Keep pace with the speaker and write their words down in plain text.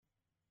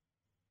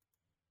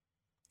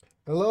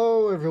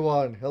Hello,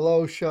 everyone.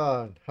 Hello,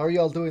 Sean. How are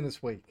y'all doing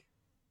this week?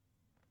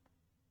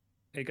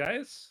 Hey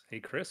guys, hey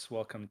Chris,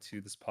 welcome to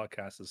This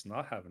Podcast Does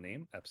Not Have a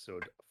Name,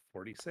 episode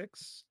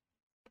 46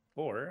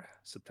 for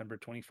September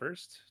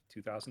 21st,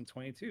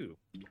 2022.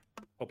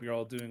 Hope you're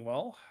all doing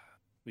well.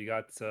 We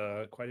got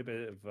quite a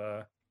bit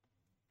of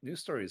news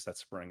stories that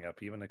sprang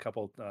up, even a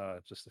couple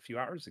just a few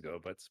hours ago.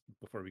 But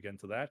before we get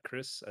into that,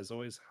 Chris, as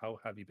always, how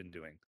have you been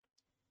doing?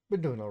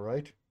 Been doing all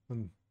right.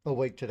 I'm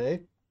awake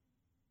today.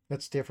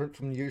 That's different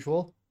from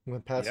usual.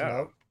 I'm passing Yeah,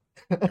 out.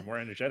 you're more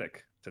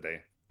energetic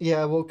today.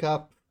 Yeah, I woke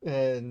up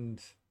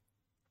and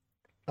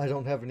I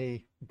don't have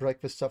any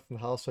breakfast stuff in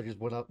the house, so I just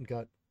went out and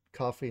got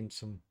coffee and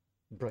some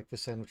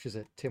breakfast sandwiches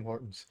at Tim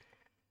Hortons.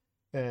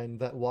 And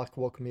that walk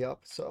woke me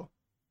up, so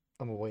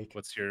I'm awake.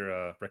 What's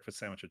your breakfast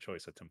sandwich of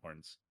choice at Tim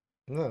Hortons?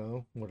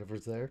 No,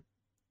 whatever's there.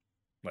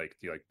 Like,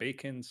 do you like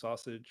bacon,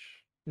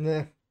 sausage?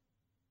 Nah,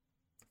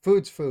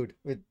 food's food.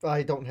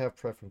 I don't have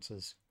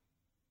preferences.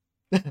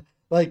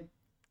 Like,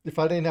 if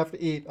I didn't have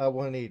to eat, I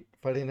wouldn't eat.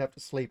 If I didn't have to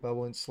sleep, I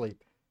wouldn't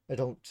sleep. I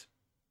don't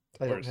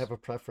Of I don't course. have a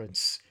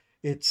preference.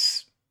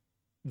 It's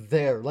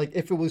there. Like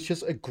if it was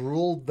just a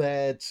gruel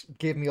that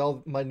gave me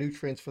all my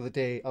nutrients for the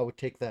day, I would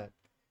take that.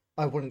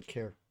 I wouldn't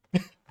care.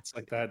 It's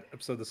like that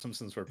episode of The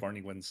Simpsons where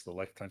Barney wins the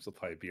lifetime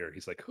supply of beer.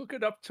 He's like, "Hook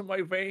it up to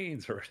my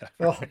veins" or whatever.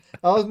 Oh,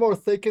 I was more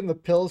thinking the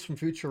pills from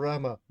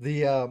Futurama,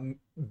 the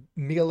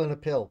meal in a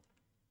pill.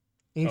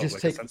 You can Oh, just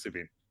like a take, sensu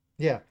bean.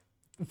 yeah.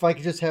 If I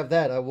could just have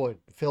that, I would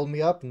fill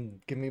me up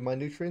and give me my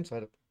nutrients.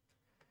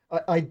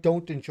 I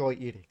don't enjoy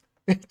eating.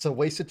 It's a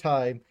waste of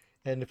time,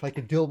 and if I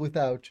could do it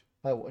without,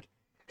 I would.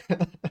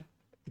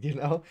 You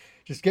know,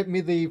 just get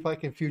me the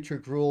fucking future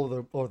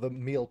gruel or the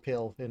meal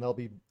pill, and I'll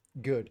be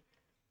good.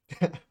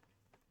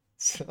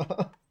 So,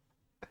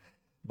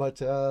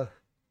 but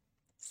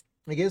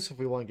I guess if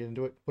we want to get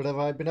into it, what have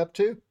I been up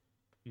to?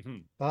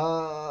 Hmm.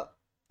 Uh,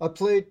 I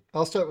played.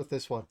 I'll start with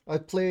this one. I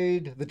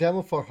played the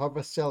demo for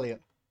Harvestelia,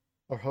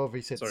 or however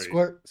you say it, Sorry,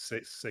 Square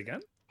say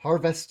again.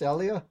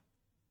 Harvestelia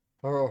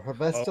or Oh,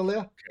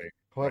 Harvestelia, okay.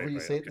 however Right, you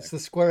right, say it. okay. It's the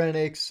Square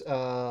Enix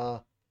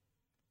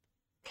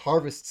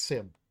Harvest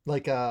Sim,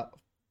 like uh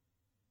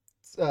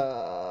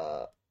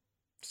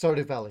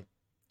Stardew Valley.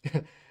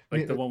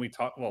 Like the one we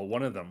talked. Well,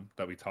 one of them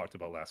that we talked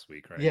about last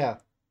week, right? Yeah,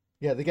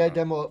 yeah. The guy Uh-huh.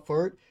 demo it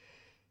for it.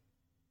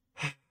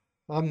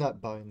 I'm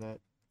not buying that.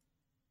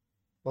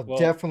 I'm Well,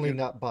 definitely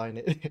not buying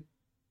it.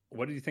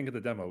 what did you think of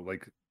the demo?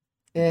 Like,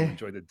 did you Eh,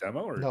 enjoy the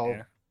demo or no,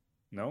 yeah?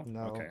 No.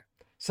 no. Okay.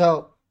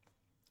 So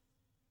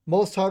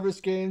most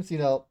Harvest games, you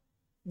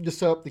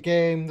start up the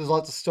game. There's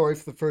lots of story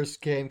for the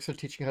first game, so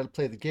teaching you how to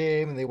play the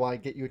game, and they want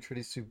to get you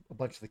introduced to a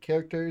bunch of the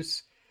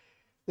characters.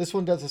 This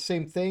one does the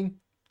same thing,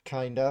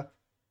 kinda.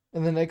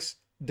 And the next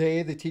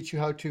day, they teach you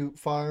how to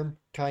farm,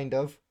 kind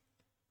of.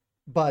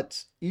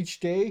 But each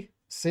day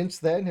since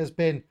then has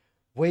been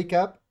wake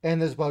up,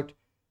 and there's about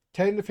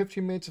 10 to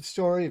 15 minutes of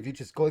story of you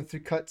just going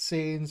through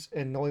cutscenes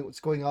and knowing what's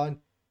going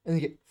on. And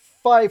you get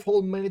 5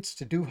 whole minutes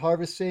to do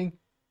harvesting,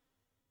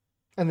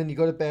 and then you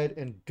go to bed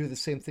and do the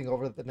same thing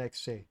over the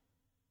next day.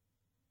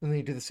 And then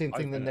you do the same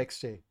thing Five the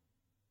next minutes. day.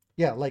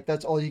 Yeah, like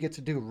that's all you get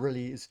to do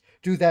really is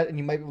do that, and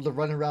you might be able to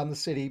run around the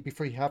city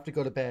before you have to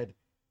go to bed.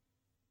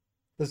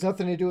 There's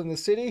nothing to do in the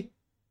city.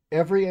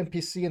 Every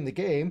NPC in the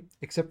game,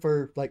 except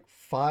for like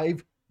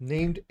five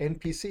named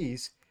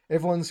NPCs,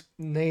 everyone's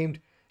named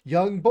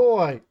young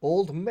boy,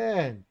 old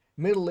man,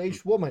 middle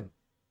aged woman.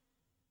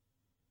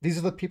 These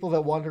are the people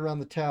that wander around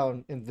the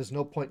town, and there's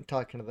no point in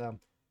talking to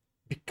them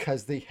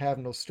because they have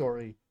no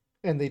story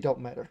and they don't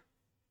matter.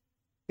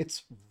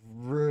 It's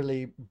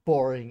really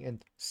boring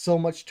and so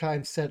much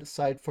time set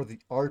aside for the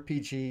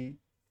RPG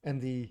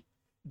and the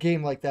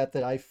game like that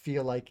that I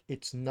feel like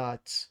it's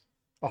not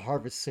a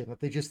Harvest Sim. That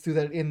they just threw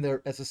that in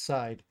there as a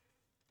side,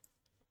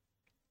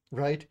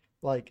 right?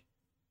 Like,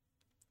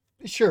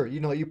 sure,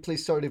 you play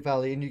Stardew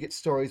Valley and you get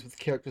stories with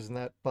characters and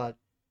that, but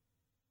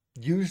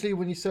usually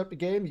when you set up a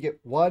game, you get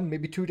 1,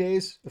 maybe 2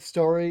 days of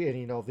story,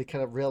 and they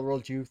kind of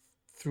railroad you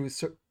through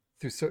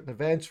through certain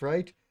events,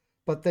 right?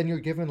 But then you're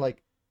given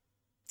like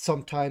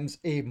sometimes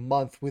a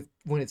month with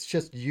when it's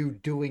just you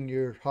doing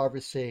your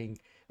harvesting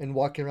and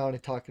walking around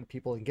and talking to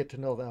people and get to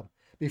know them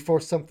before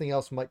something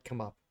else might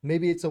come up.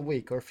 Maybe it's a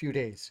week or a few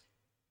days.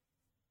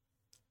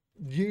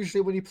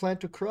 Usually when you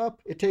plant a crop,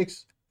 it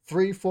takes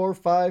 3, 4,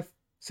 5,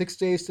 6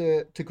 days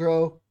to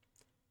grow.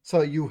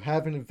 So you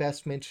have an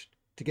investment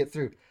to get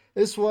through.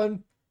 This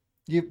one,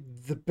 the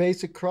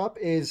basic crop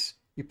is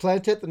you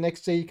plant it, the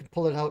next day you can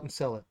pull it out and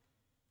sell it.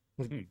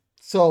 Hmm.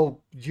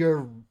 So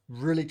you're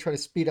really trying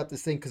to speed up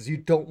this thing because you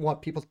don't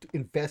want people to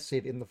invest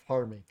it in the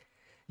farming.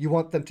 You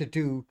want them to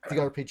do the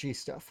RPG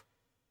stuff.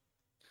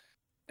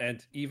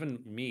 And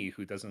even me,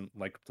 who doesn't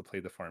like to play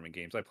the farming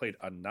games, I played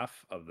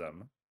enough of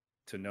them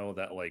to know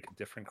that like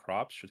different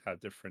crops should have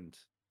different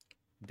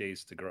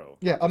days to grow,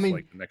 Yeah, not I just mean,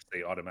 like the next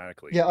day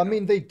automatically, yeah, you I know?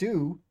 mean they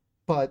do,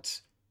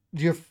 but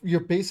your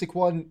basic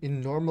one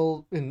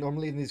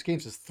normally in these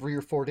games is 3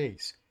 or 4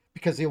 days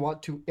because they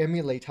want to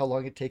emulate how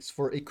long it takes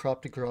for a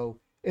crop to grow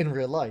in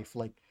real life.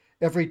 Like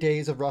every day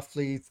is a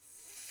roughly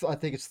I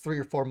think it's 3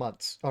 or 4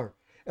 months, or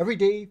every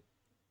day,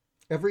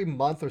 every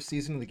month or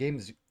season of the game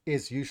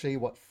is usually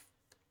what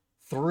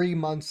 3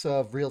 months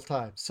of real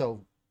time.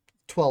 So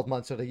 12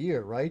 months of a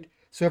year, right?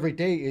 So every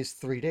day is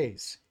 3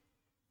 days.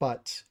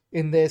 But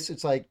in this,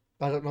 it's like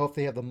I don't know if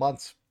they have the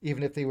months.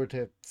 Even if they were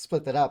to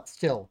split that up,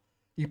 still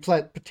you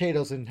plant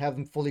potatoes and have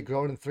them fully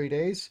grown in 3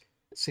 days.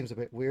 It seems a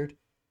bit weird.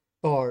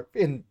 Or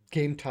in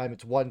game time,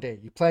 it's one day.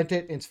 You plant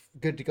it and it's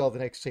good to go the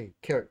next day.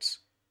 Carrots.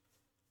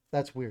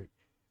 That's weird.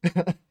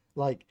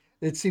 Like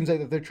it seems like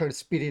that they're trying to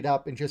speed it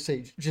up and just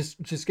say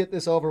just get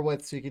this over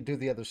with so you can do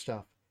the other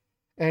stuff.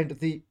 And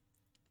the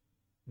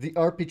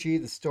RPG,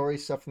 the story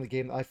stuff in the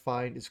game, I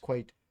find is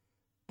quite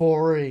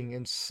boring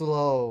and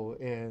slow,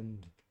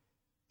 and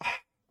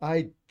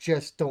I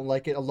just don't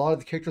like it. A lot of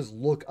the characters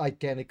look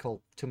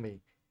identical to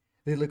me.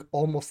 They look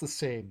almost the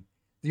same.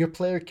 Your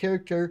player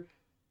character,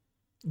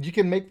 you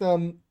can make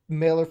them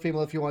male or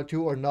female if you want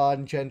to, or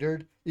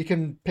non-gendered. You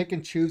can pick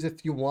and choose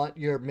if you want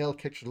your male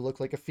character to look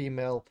like a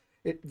female.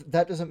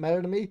 That doesn't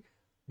matter to me,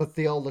 but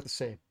they all look the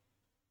same.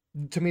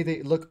 To me,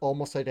 they look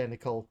almost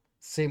identical.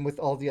 Same with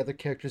all the other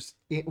characters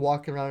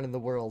walking around in the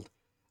world,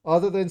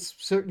 other than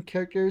certain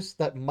characters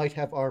that might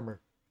have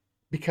armor,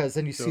 because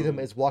then you see them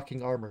So, as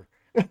walking armor.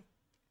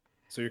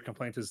 so your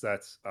complaint is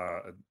that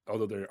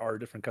although there are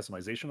different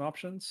customization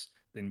options,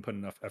 they didn't put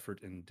enough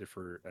effort in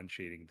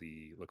differentiating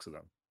the looks of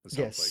them. It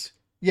sounds like. Yes,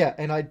 yeah,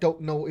 and I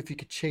don't know if you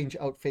could change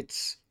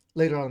outfits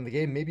later on in the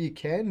game. Maybe you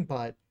can,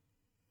 but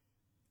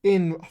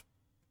in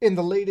in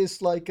the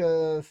latest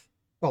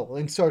well,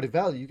 in Stardew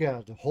Valley, you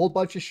got a whole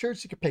bunch of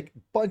shirts you could pick, a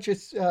bunch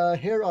of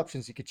hair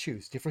options you could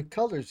choose, different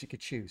colors you could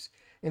choose.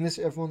 In this,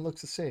 everyone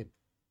looks the same.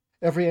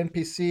 Every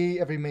NPC,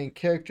 every main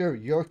character,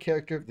 your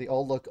character, they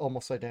all look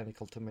almost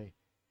identical to me.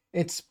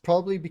 It's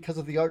probably because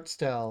of the art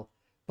style,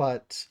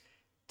 but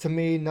to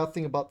me,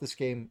 nothing about this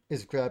game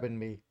is grabbing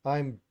me.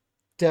 I'm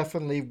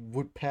definitely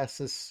would pass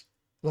this,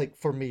 like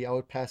for me, I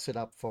would pass it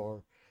up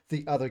for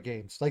the other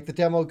games. Like the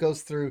demo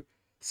goes through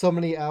so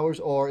many hours,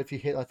 or if you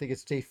hit, I think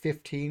it's day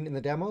 15 in the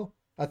demo,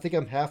 I think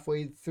I'm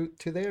halfway through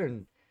to there,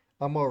 and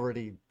I'm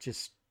already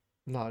just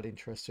not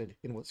interested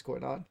in what's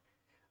going on.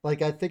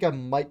 Like, I think I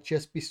might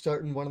just be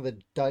starting one of the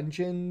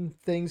dungeon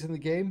things in the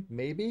game,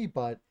 maybe,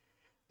 but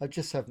I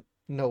just have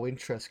no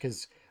interest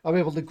because I'm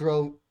able to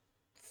grow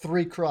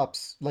 3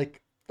 crops.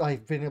 Like,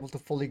 I've been able to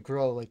fully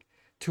grow like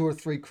 2 or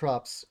 3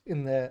 crops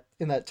in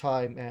that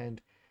time,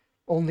 and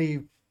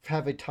only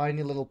have a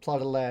tiny little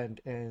plot of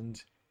land,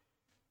 and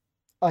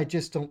I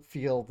just don't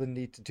feel the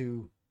need to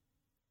do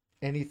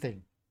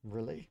anything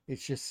really.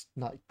 It's just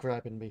not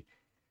grabbing me.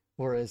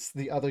 Whereas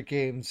the other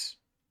games,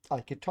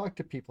 I could talk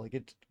to people, I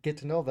get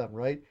to know them,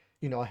 right?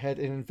 I had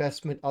an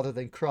investment other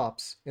than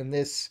crops. In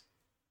this,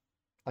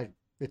 I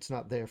it's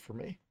not there for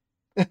me.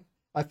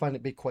 I find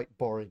it be quite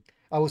boring.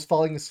 I was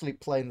falling asleep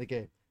playing the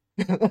game.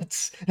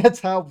 That's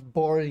how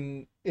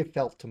boring it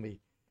felt to me.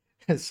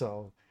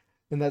 So,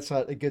 and that's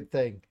not a good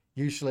thing.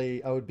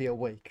 Usually, I would be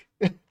awake.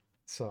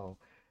 So,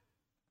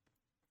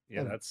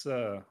 Yeah,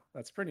 um,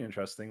 that's pretty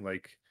interesting.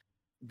 Like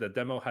the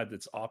demo had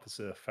its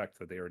opposite effect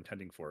that they were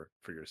intending for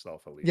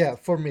yourself at yeah,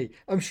 least. for me,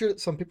 I'm sure that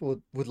some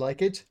people would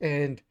like it,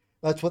 and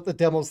that's what the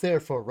demo's there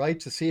for, right?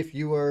 To see if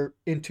you are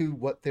into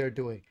what they're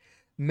doing.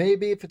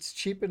 Maybe if it's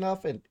cheap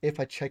enough, and if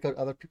I check out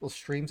other people's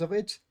streams of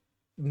it,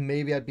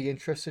 maybe I'd be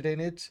interested in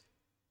it.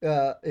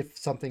 If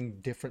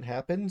something different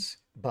happens,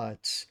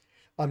 but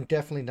I'm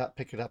definitely not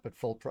picking it up at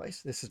full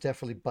price. This is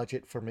definitely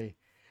budget for me.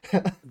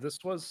 This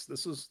was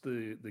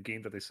the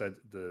game that they said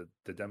the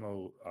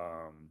demo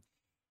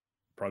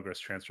progress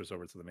transfers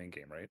over to the main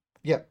game, right?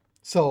 Yeah.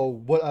 So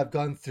what I've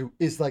gone through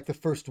is like the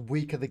first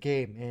week of the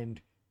game,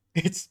 and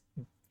it's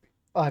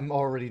I'm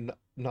already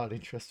not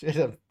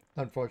interested,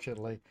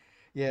 unfortunately.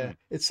 Hmm. Yeah,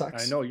 it I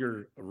sucks. know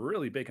you're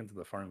really big into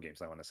the farm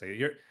games. I want to say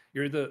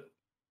you're the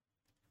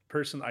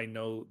person I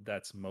know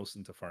that's most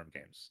into farm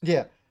games.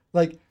 Yeah,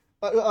 like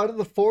out of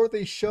the four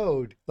they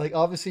showed, like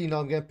obviously,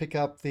 I'm gonna pick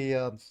up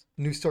the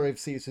new Story of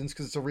Seasons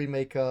because it's a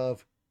remake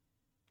of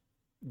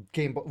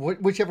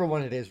whichever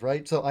one it is,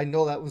 right? So I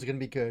know that one's gonna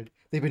be good.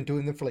 They've been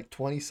doing them for like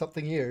 20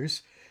 something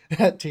years,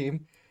 that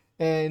team.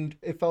 And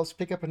if I was to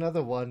pick up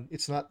another one,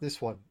 it's not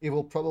this one. It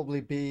will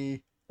probably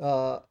be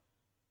oh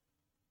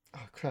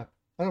crap,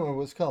 I don't remember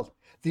what it's called.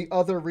 The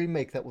other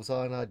remake that was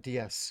on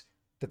DS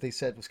that they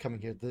said was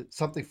coming here, the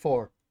something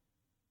four.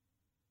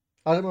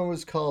 I don't remember what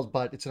it's called,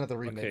 but it's another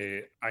remake.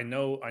 Okay, I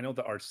know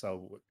the art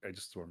style. I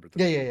just don't remember the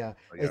Yeah, yeah, name. yeah.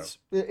 But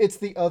yeah. It's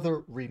the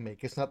other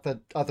remake. It's not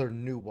the other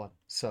new one.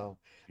 So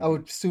I Mhm.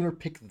 would sooner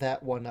pick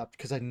that one up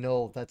because I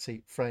know that's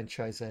a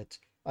franchise that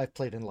I've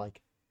played and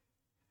like.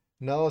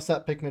 No, it's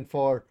not Pikmin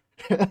 4.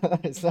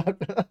 It's not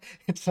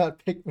it's not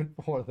Pikmin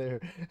 4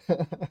 there.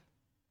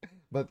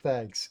 But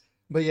thanks.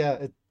 But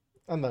yeah,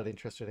 I'm not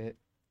interested in it.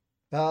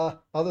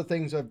 Other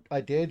things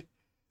I did.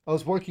 I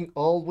was working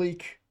all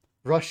week,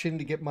 rushing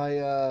to get my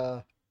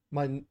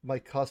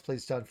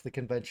cosplays done for the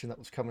convention that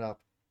was coming up.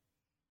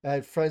 I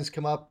had friends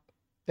come up,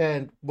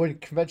 and when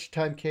convention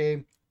time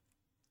came,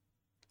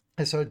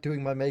 I started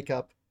doing my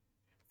makeup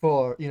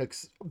for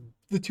 'cause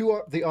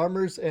the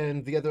armors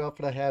and the other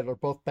outfit I had are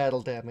both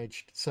battle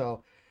damaged.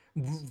 So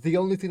the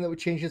only thing that would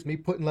change is me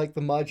putting like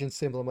the Majin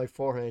symbol on my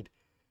forehead.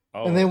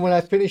 And Oh, then when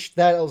I nice. finished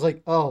that, I was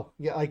like, oh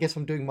yeah, I guess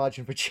I'm doing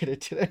Majin Vegeta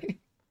today.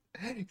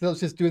 Because I was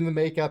just doing the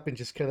makeup and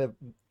just kind of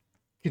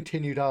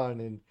continued on,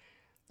 and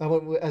I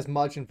went as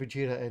Majin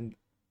Vegeta, and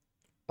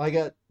I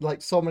got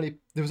like so many.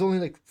 There was only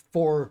like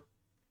four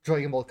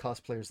Dragon Ball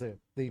cosplayers there,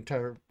 the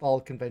entire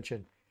all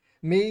convention.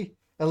 Me,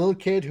 a little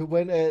kid who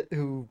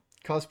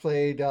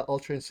cosplayed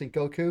Ultra Instinct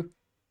Goku.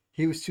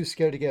 He was too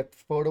scared to get a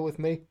photo with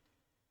me.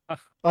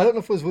 I don't know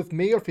if it was with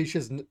me or if he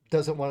just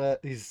doesn't want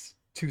to. He's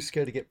too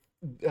scared to get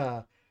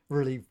uh,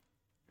 really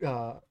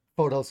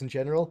photos in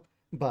general.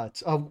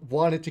 But I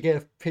wanted to get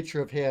a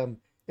picture of him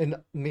and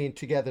me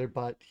together,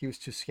 but he was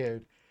too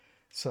scared.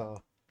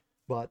 So,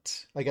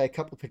 but I got a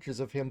couple pictures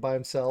of him by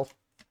himself.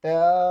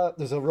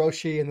 There's a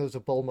Roshi and there's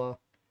a Bulma.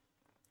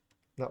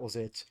 That was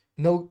it.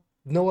 No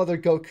other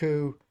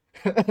Goku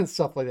and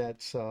stuff like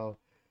that. So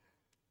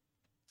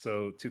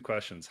So, two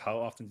questions. How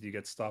often do you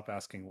get stopped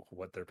asking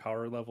what their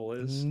power level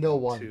is? no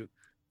And one. two,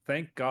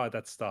 thank God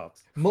that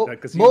stopped.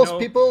 Because Most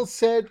people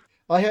said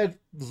I had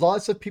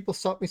lots of people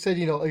stop me said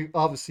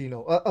obviously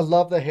I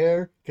love the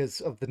hair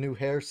because of the new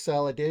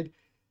hairstyle I did.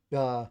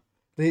 Uh,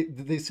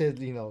 they said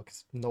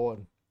 'cause no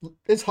one.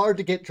 It's hard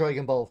to get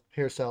Dragon Ball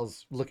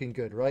hairstyles looking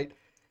good, right?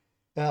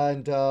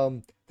 And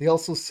they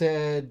also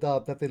said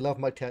that they love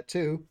my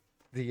tattoo,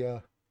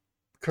 the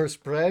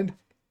cursed brand.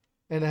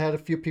 And I had a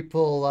few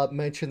people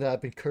mention that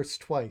I've been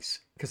cursed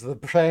twice because of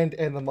the brand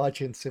and the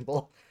Majin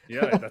symbol.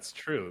 yeah, that's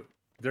true.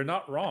 They're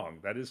not wrong.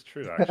 That is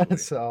true, actually.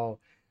 So,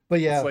 but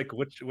It's yeah, like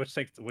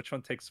which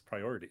one takes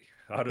priority?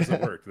 How does it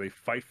work? Do they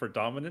fight for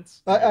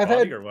dominance in I, your I've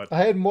body had or what? I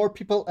had more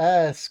people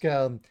ask,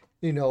 you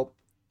know,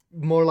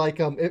 more like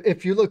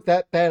if you look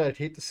that bad, I'd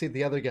hate to see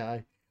the other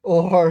guy.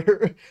 Or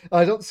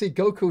I don't see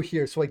Goku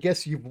here, so I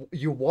guess you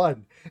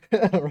won,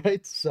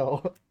 right?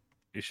 So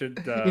You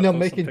should post some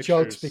making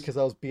jokes pictures. because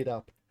I was beat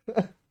up.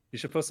 You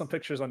should post some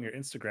pictures on your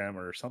Instagram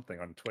or something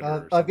on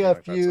Twitter or I've something got a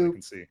like that so we few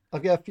can see.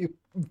 I've got a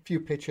few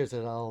pictures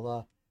that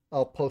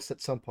I'll post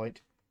at some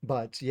point.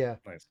 But yeah,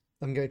 Nice.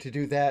 I'm going to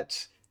do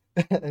that.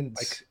 And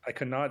I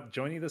could not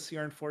join you this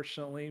year,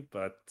 unfortunately,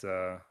 but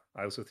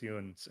I was with you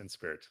in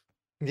spirit.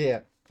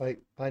 yeah,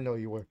 I know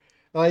you were.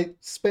 I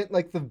spent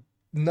like the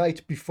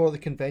night before the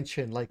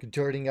convention like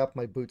dirtying up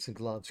my boots and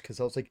gloves because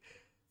I was like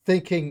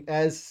thinking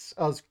as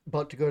I was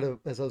about to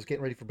as I was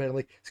getting ready for bed, I'm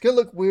like, it's gonna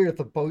look weird if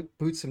the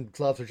boots and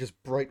gloves are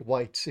just bright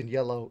white and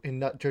yellow and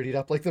not dirtied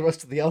up like the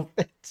rest of the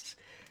outfit.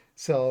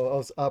 So I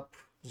was up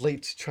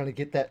late trying to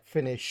get that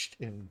finished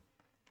and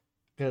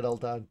get it all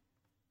done.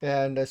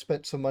 And I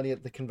spent some money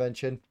at the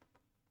convention.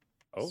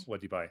 Oh,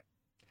 what'd you buy?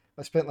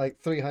 I spent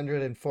like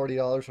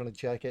 $340 on a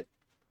jacket.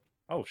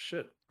 Oh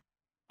shit.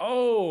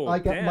 Oh, I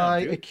got damn, my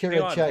dude.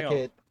 Hang Akira on, hang on.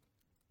 jacket.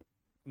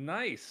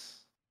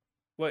 Nice.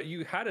 What,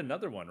 you had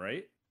another one,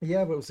 right?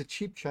 Yeah, but it was a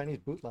cheap Chinese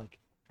bootleg.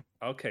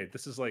 Okay,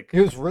 this is like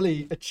It was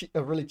really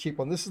a really cheap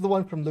one. This is the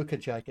one from Luca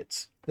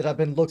Jackets that I've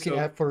been looking so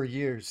at for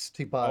years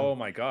to buy. oh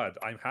my God,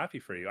 I'm happy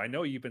for you. I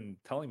know you've been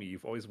telling me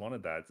you've always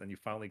wanted that and you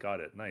finally got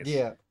it. Nice.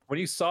 Yeah. When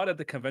you saw it at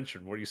the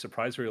convention, were you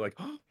surprised? Were you like,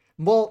 oh,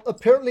 Well,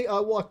 apparently I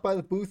walked by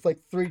the booth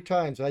like three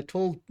times. I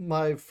told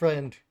my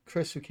friend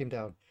Chris who came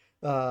down,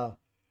 uh,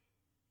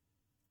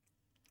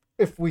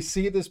 if we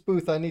see this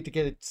booth, I need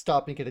to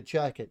stop and get a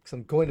jacket because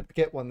I'm going to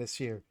get one this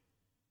year.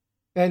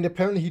 And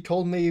apparently he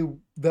told me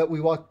that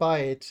we walked by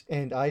it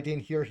and I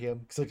didn't hear him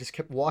because I just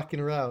kept walking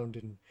around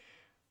and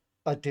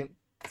I didn't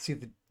see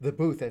the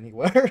booth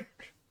anywhere.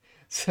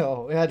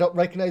 So, and I don't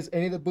recognize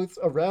any of the booths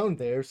around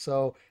there,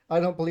 so I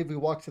don't believe we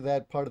walked to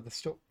that part of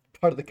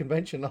part of the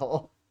convention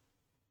hall.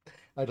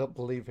 I don't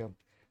believe him.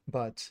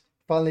 But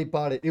finally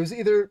bought it. It was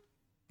either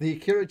the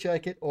Akira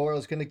jacket or I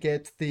was gonna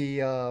get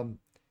the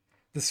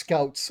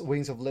Scouts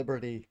Wings of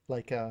Liberty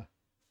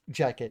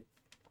jacket.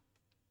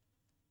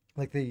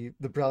 Like the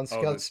Brown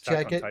oh, the Scouts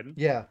Attack on jacket. Titan?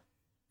 Yeah.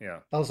 Yeah.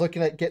 I was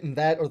looking at getting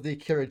that or the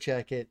Akira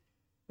jacket.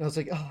 And I was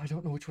like, oh, I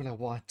don't know which one I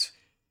want.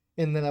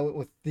 And then I went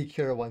with the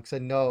Akira one because I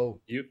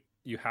know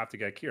You have to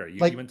get Kira. You've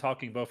like been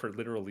talking about for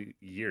literally and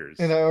years.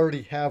 I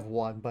already have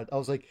one, but I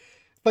was like,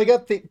 if I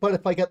got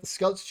the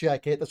Scouts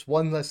jacket, that's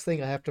one less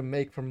thing I have to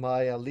make for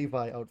my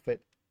Levi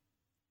outfit.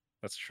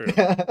 That's true.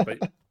 But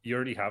you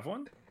already have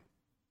one?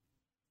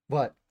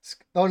 What?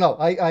 Oh no,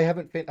 I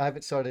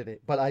haven't started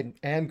it, but I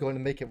am going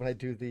to make it when I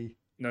do the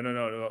No, no,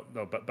 no, no,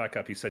 no. But back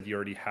up. You said you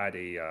already had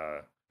you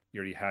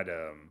already had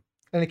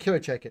an Akira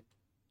jacket.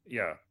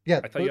 yeah.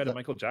 Yeah, I thought you had a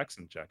Michael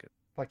Jackson jacket.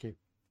 fuck you.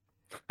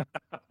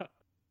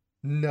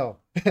 No,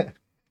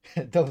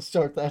 don't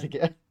start that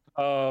again.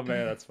 Oh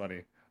man, that's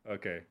funny.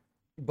 Okay.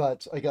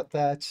 But I got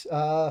that.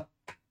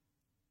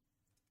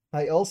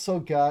 I also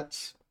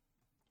got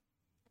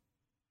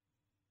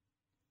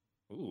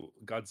Ooh,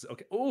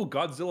 okay. Oh,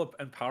 Godzilla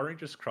and Power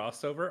Rangers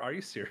crossover. Are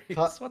you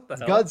Go- serious? What the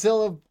hell?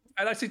 Godzilla.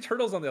 And I see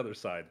turtles on the other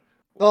side.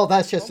 Oh,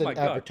 that's Oh just my an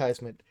god.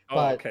 advertisement. Oh,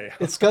 But okay.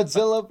 it's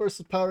Godzilla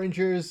versus Power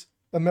Rangers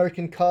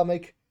American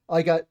comic.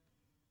 I got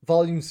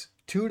volumes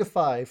 2 to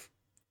 5.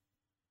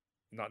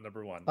 not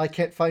number one. I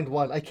can't find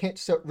one. I can't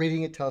start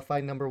reading it till I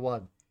find number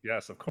one.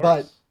 Yes, of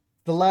But course.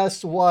 the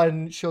last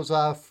one shows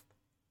off,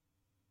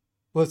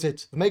 was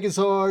it the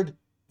Megazord,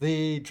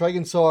 the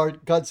Dragon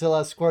Sword,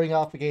 Godzilla squaring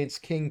off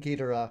against King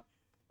Ghidorah.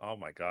 Oh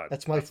my God,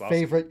 That's my that's awesome.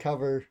 favorite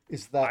cover,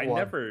 is that I one.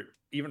 never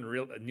even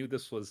knew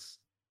this was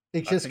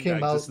It a just thing that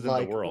came out existed in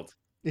the like world.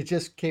 it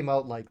just came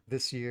out like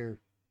this year.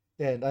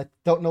 And I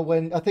don't know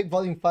when. I think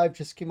Volume 5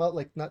 just came out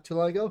like not too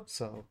long ago,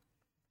 so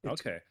it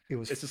Okay. it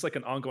was Is this like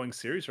an ongoing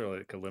series or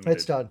like a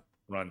it's limited done.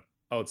 run?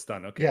 Oh, it's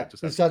done. Okay, Yeah, it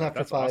just it's has to done come.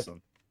 after That's 5.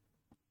 awesome.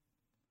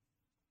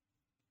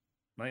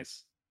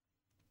 Nice.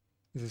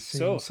 It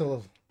So, seems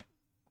so.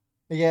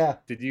 Yeah,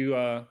 did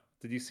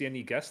you see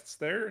any guests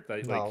there?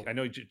 That like no. I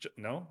know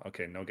no?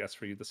 Okay, no guests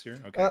for you this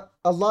year. Okay.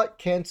 A lot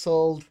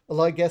canceled, a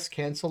lot of guests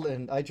canceled,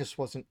 and I just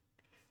wasn't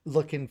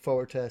looking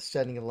forward to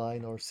standing in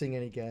line or seeing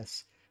any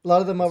guests. A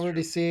lot of them I've That's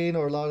already true. seen,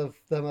 or a lot of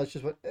them I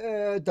just went,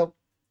 I don't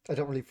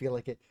really feel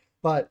like it.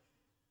 But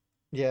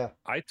yeah,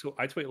 I'd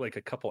wait like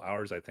a couple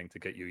hours, I think, to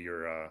get you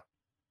your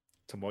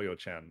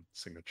Tomoyo-chan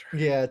signature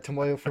yeah,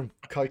 Tomoyo from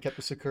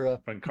Cardcaptor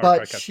Sakura. from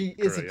But Captain she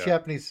is a Sakura. Yeah,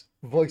 Japanese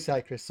voice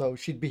actress, so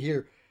she'd be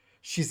here.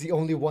 She's the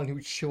only one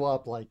who'd show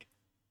up like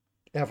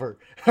ever,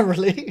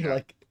 really. yeah.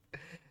 Like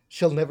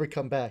she'll never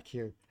come back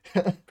here.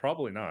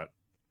 Probably not.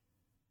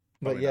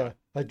 But Probably yeah, not.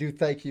 I do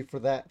thank you for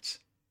that.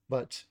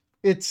 But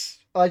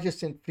I just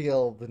didn't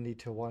feel the need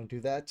to want to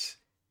do that.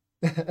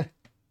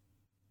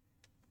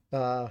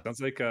 uh,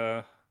 Sounds like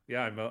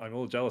yeah, I'm a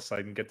little jealous. I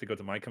didn't get to go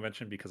to my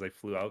convention because I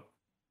flew out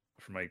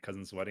for my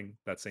cousin's wedding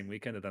that same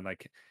weekend, and then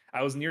like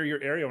I was near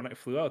your area when I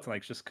flew out, and I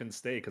just couldn't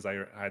stay because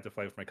I had to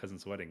fly for my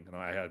cousin's wedding, and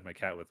I had my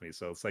cat with me.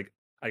 So it's like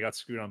I got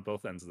screwed on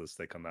both ends of the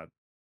stick on that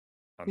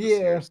on this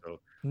year. yeah, So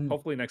mm,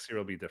 hopefully next year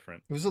will be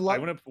different. it was a I lot.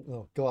 want to.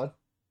 Oh, go on.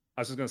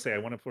 I was just gonna say I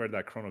want to play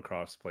that Chrono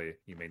Cross play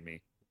you made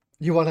me.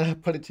 You want to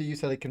put it to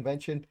use at a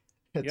convention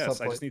at some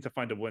Yes, I just point? need to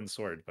find a wooden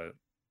sword, but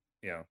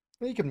yeah,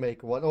 Well, you can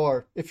make one,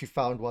 or if you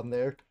found one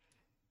there.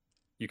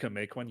 you can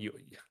make one. You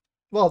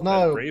Well, that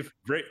no,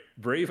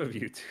 brave of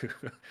you to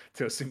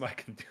to assume I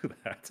can do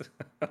that.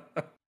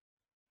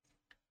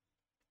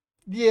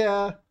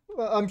 yeah,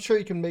 well, I'm sure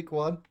you can make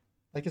one.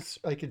 I guess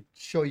I could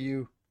show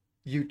you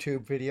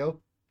YouTube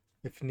video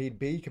if need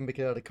be. You can make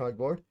it out of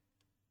cardboard.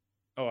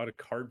 Oh, out of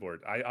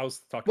cardboard. I was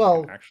talking like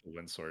an Well, actual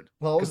wind sword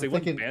well, I because was they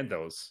wouldn't thinking ban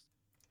those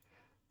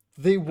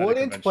they at a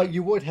wouldn't, but convention.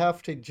 you would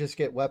have to just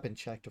get weapon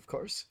checked, of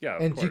course. Yeah,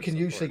 And you can of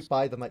usually course.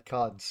 buy them at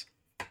cons.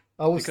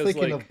 I was Because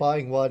thinking of like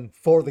buying one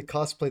for the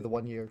cosplay the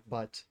one year,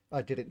 but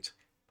I didn't.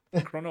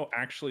 Chrono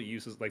actually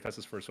uses like that's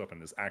his first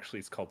weapon is actually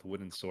it's called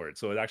wooden sword,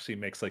 so it actually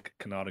makes like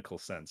canonical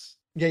sense.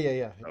 Yeah, yeah,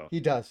 yeah. So He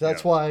does.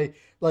 That's yeah. why,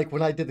 like,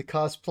 when I did the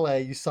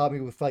cosplay, you saw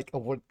me with like a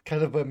wood,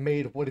 kind of a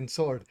made wooden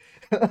sword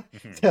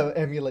Mhm. to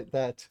emulate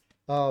that.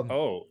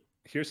 Oh,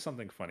 here's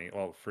something funny.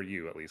 Well, for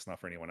you at least, not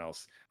for anyone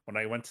else. When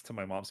I went to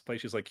my mom's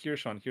place, she's like, "Here,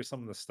 Sean, here's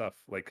some of the stuff."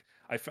 Like,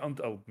 I found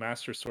a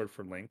master sword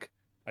for Link.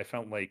 I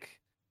found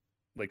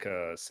like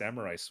a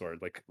samurai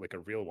sword, like a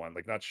real one,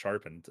 like not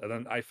sharpened. And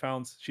then I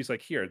found she's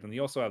like, "Here." Then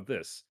you also have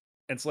this.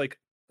 And it's like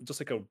just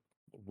like a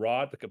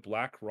rod, like a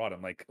black rod.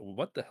 I'm like,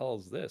 "What the hell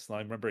is this?" And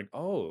I'm remembering,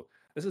 oh,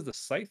 this is the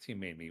scythe you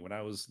made me when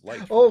I was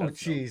Light from Oh,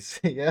 Death Note. jeez.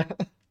 Yeah.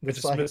 The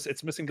side.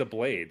 It's missing the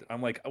blade.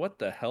 I'm like, what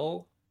the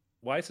hell?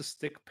 Why is the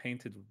stick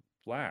painted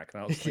black?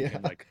 And I was Yeah.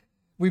 thinking like,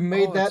 We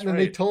made oh, that, that's and then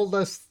they right. told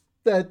us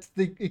that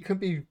it couldn't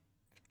be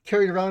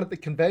carried around at the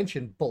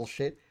convention.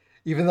 Bullshit.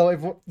 Even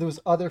though there was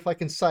other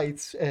fucking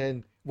sites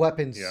and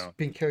weapons Yeah.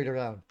 being carried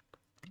around.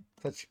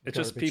 Such It's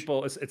just garbage.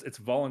 people, it's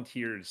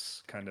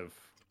volunteers kind of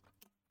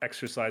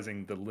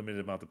exercising the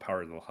limited amount of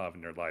power they'll have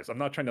in their lives. I'm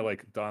not trying to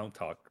like down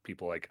talk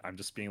people, like I'm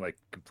just being like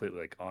completely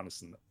like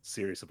honest and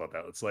serious about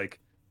that. It's like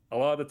a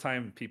lot of the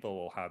time people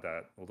will have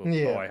that. Oh,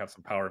 Yeah. I have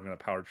some power. I'm gonna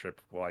power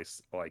trip while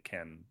I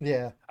can.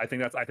 Yeah. I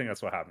think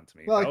that's what happened to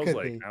me. Well, That it was could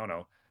like be. I don't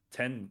know,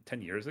 10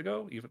 years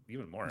ago,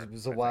 even more. It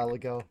was a I think. while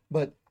ago,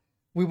 but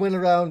we went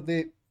around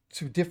the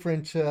to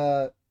different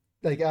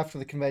like after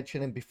the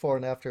convention and before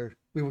and after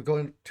we were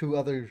going to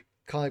other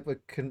comic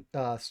book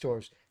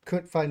stores.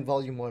 Couldn't find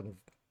volume one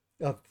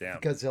of Damn.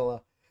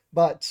 Godzilla,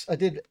 but I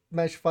did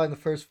manage to find the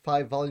first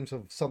 5 volumes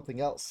of something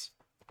else.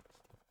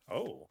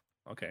 Oh,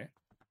 okay.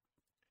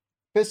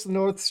 Fist of the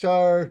North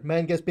Star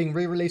Manga's being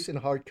re-released in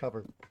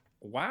hardcover.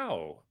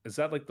 Wow. Is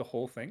that like the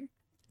whole thing?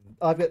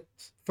 I've got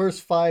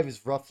first 5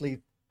 is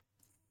roughly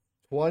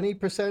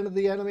 20% of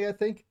the anime, I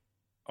think.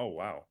 Oh,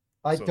 wow.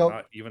 I So don't.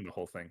 not even the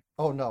whole thing.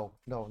 Oh no,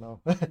 no,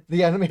 no.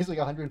 The anime is like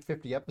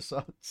 150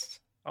 episodes.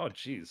 Oh,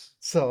 geez.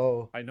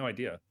 So I had no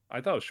idea.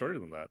 I thought it was shorter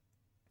than that.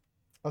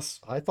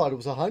 I thought it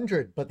was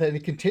 100, but then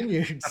it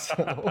continued.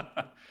 So,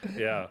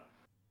 Yeah.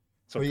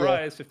 but yeah,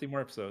 Surprise, 50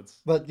 more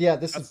episodes.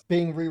 this is That's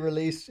being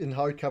re-released in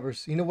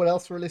hardcovers. You know what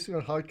else we're releasing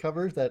on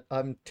hardcover that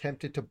I'm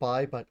tempted to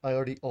buy, but I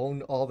already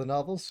own all the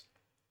novels?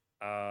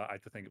 I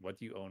have to think, what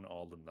do you own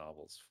all the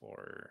novels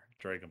for?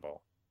 Dragon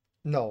Ball.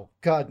 No,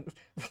 God,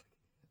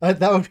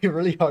 that would be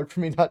really hard for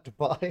me not to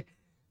buy.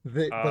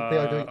 But they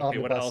are doing Okay,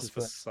 what else omnibuses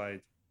for that.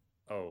 besides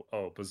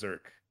Oh,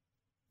 Berserk.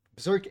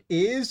 Berserk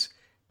is,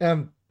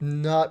 am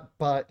not,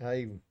 but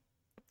I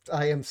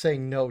am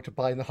saying no to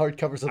buying the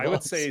hardcovers of I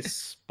would those. say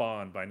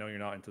Spawn, but I know you're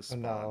not into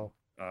Spawn. No.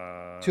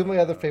 Two of my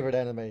other Uh, favorite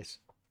animes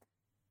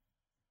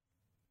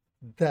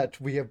that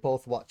we have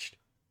both watched.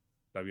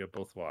 that we have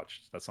both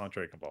watched. That's not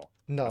Dragon Ball.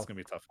 That's No. gonna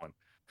be a tough one.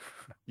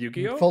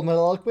 Yu-Gi-Oh? Full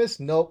Metal Alchemist?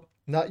 Nope.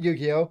 Not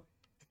Yu-Gi-Oh.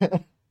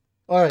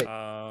 All right.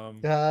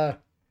 Um, Uh,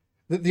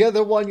 the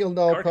other one you'll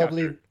know Cardcaptor.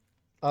 probably.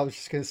 I was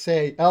just gonna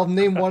say I'll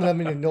name one of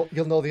them and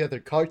you'll know the other.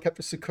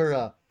 Cardcaptor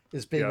Sakura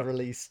is being Yeah,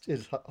 released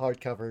is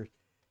hardcover,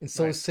 and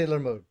so is nice. Sailor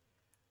Moon.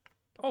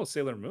 Oh,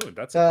 Sailor Moon.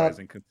 That's Uh,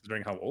 surprising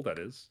considering how old that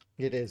is.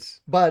 it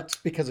is, but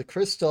because of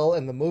Crystal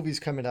and the movies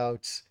coming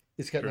out,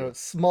 it's getting True. a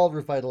small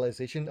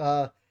revitalization.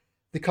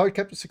 The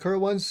Cardcaptor Sakura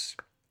ones,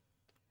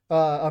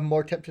 I'm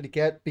more tempted to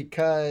get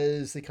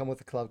because they come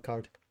with a cloud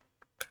card.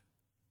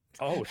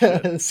 Oh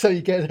shit. So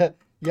you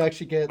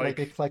actually get like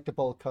a Like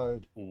collectible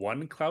card.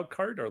 one cloud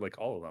card or like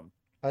all of them?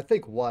 I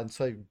think one,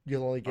 so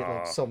you'll only get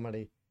like Uh, so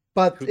many.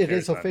 But who it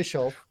is cares then?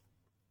 official.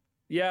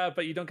 Yeah,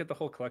 but you don't get the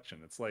whole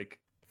collection. It's like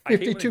I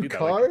hate when they 52 do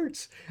that. Like,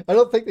 cards? I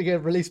don't think they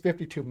can release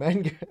 52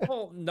 manga.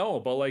 well, no,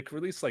 but like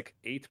release like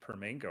 8 per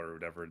manga or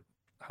whatever,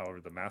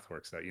 however the math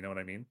works out. You know what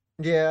I mean?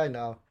 Yeah, I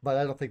know, but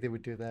I don't think they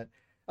would do that.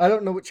 I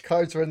don't know which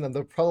cards are in them.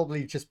 They'll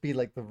probably just be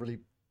like the really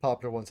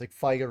popular ones, like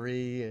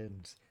Fiery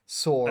and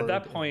At Sword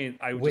that and point,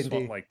 I would just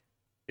want Windy. like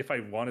if I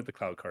wanted the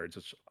cloud cards,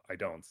 which I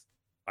don't,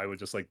 I would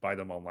just like buy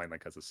them online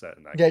like as a set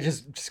in that Yeah,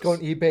 case. just go on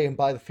Just eBay and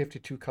buy the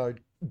 52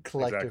 card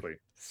collective exactly.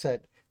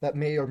 set that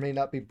may or may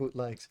not be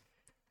bootlegs.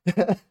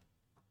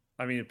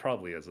 I mean, it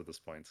probably is at this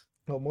point.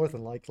 Well, more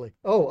than likely.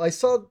 Oh, I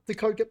saw the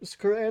Card Captor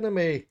Sakura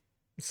anime.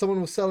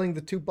 Someone was selling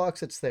the two box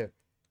sets there.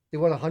 They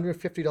want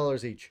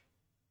 $150 each.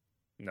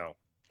 No,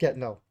 Get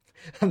no.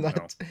 I'm no,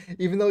 not,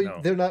 even though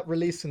no. they're not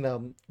releasing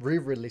them,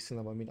 re-releasing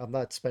them. I mean, I'm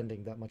not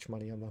spending that much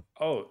money on them.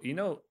 Oh,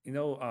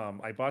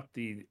 I bought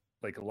the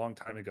like a long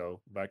time ago,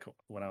 back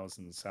when I was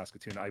in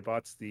Saskatoon. I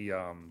bought the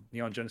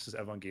Neon Genesis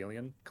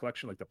Evangelion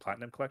collection, like the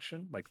Platinum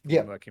collection, like the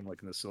Yeah. one that came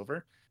like in the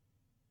silver.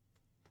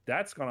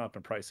 That's gone up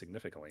in price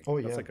significantly. Oh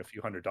That's yeah. like a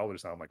few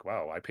 $100s now. I'm like,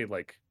 wow, I paid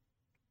like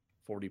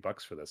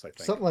 $40 for this, I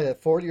think. Something like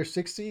that, 40 or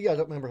 60. I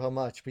don't remember how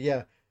much, but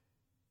yeah,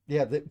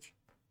 yeah. The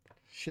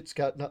shit's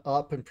gotten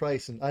up in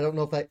price, and I don't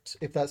know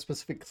if that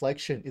specific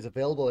collection is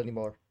available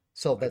anymore.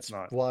 So It's that's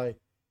not. why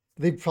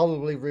they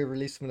probably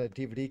re-release them in a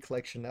DVD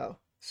collection now.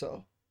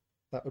 So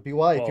that would be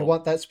why. If you Well,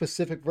 want that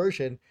specific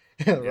version,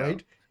 yeah.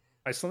 right?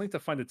 I still need to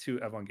find the two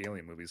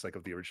Evangelion movies, like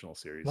of the original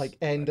series. Like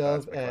End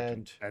That's of my collection.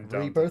 and And and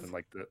Rebirth.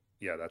 like the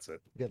yeah, that's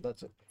it. Yeah,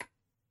 that's it.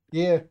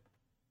 Yeah,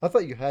 I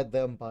thought you had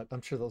them, but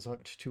I'm sure those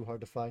aren't too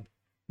hard to find.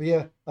 But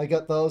yeah, I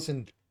got those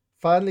and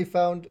finally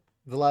found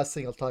the last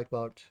thing I'll talk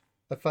about.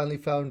 I finally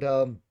found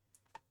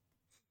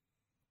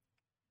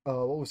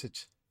what was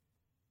it?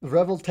 The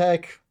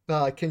Reveltech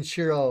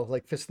Kenshiro,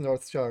 like Fist of the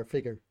North Star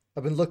figure.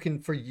 I've been looking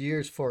for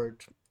years for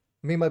it.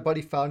 Me and my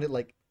buddy found it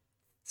like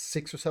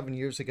 6 or 7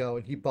 years ago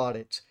and he bought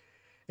it.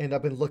 And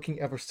I've been looking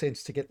ever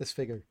since to get this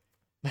figure.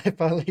 I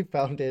finally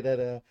found it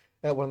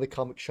at one of the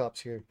comic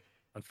shops here.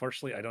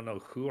 Unfortunately, I don't know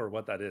who or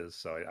what that is,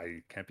 so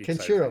I can't be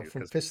excited for Kenshiro you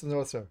from because Fist of the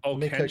North Star, oh, the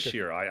main Ken character.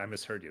 Shear. I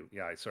misheard you.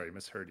 Yeah, sorry, I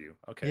misheard you.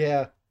 Okay,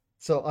 Yeah.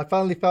 So I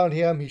finally found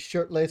him. He's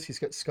shirtless. He's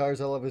got scars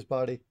all over his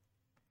body.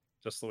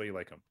 just the way you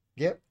like him.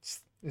 Yep,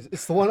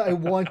 it's the one I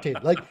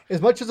wanted. Like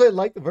as much as I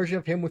like the version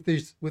of him with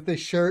his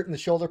shirt and the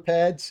shoulder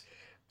pads,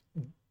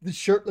 the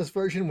shirtless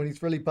version when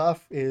he's really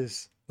buff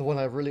is the one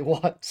I really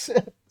want.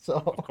 Of So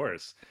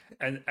course,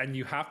 and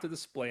you have to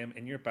display him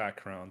in your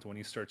background when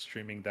you start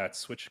streaming that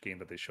Switch game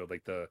that they showed,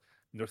 like the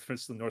for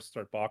instance, the North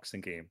Star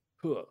boxing game.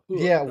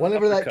 yeah,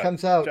 whenever that Uppercut,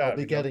 comes out, I'll jab.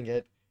 be getting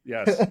it.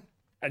 Yes.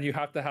 And you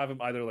have to have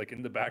him either like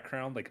in the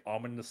background, like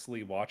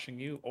ominously watching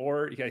you,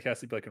 or he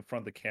has to be like in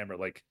front of the camera,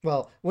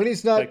 Well, when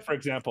he's not, like for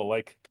example,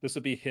 like this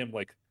would be him,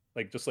 like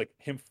just like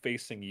him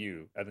facing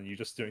you, and then you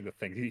just doing the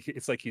thing.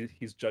 It's like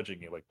he's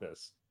judging you like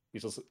this.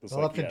 He's just it's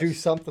I'll like have to do yes,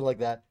 something like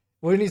that.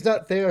 When he's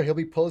not there, he'll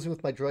be posing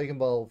with my Dragon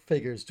Ball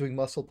figures, doing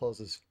muscle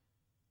poses.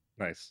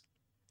 nice.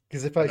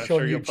 Because if I And I'm show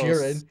sure you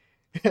Jiren,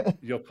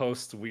 you'll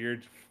post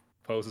weird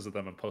poses of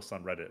them and post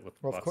on Reddit with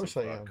well, of lots of course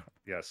I am.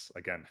 yes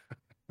again.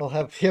 I'll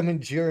have him and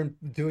Jiren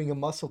doing a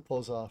muscle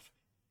pose off.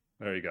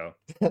 There you go.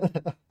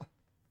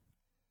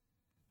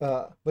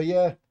 But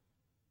yeah,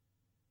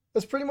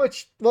 that's pretty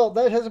much. Well,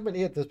 that hasn't been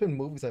it. There's been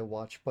movies I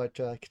watched, but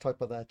I can talk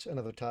about that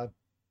another time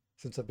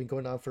since I've been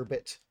going on for a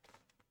bit.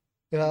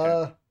 Okay.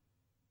 Uh,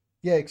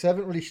 yeah, because I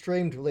haven't really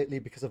streamed lately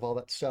because of all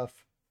that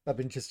stuff. I've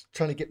been just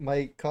trying to get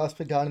my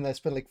cosplay done, and I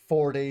spent like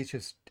 4 days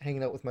just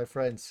hanging out with my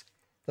friends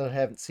that I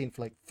haven't seen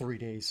for like 3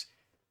 days.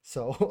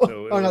 So,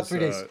 So it or not was 3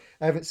 days.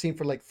 I haven't seen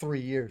for like 3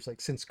 years,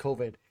 like since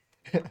COVID.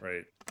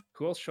 right.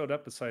 Who else showed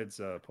up besides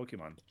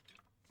Pokemon?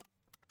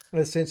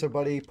 And since our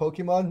buddy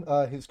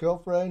Pokemon, his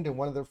girlfriend, and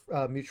one of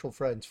their mutual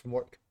friends from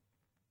work.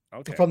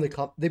 Okay. From the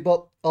comp, they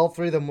both all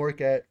three of them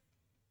work at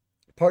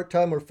part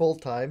time or full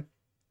time,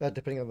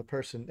 depending on the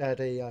person, at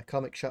a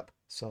comic shop.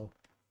 So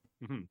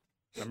Hmm.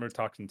 I remember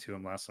talking to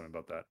him last time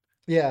about that.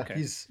 yeah, Okay.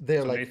 he's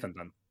there So like Nathan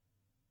then.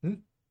 hmm?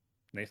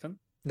 Nathan?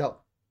 No,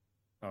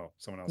 Oh,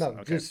 someone else. No,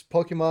 Okay. just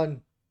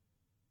Pokemon.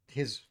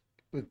 His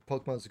with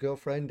Pokemon's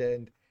girlfriend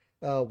and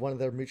one of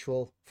their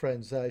mutual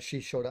friends. She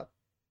showed up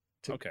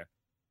too. Okay.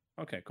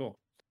 Okay. Cool.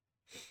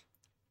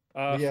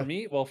 But For yeah.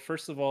 me, well,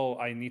 first of all,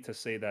 I need to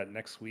say that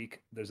next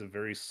week there's a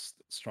very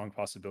strong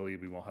possibility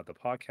we won't have the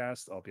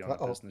podcast. I'll be on Uh a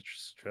oh.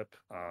 business trip,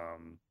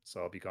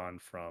 so I'll be gone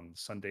from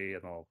Sunday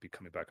and I'll be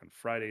coming back on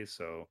Friday.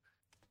 So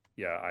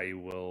yeah, I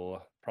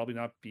will probably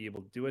not be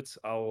able to do it.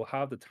 I'll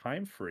have the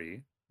time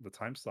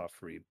slot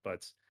free,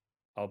 but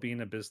I'll be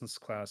in a business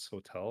class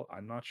hotel.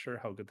 I'm not sure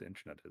how good the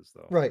internet is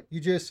though. Right. You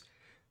just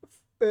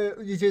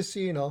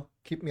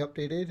keep me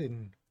updated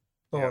and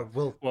Yeah. or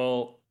we'll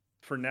Well,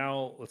 for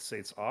now, let's say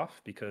it's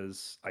off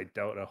because I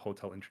doubt a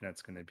hotel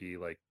internet's going to be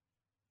like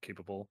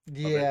capable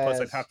of it. Plus,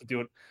 yes. I'd have to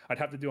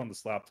do it on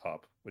this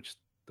laptop, which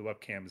the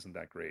webcam isn't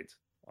that great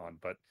on.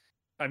 But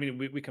I mean,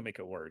 we can make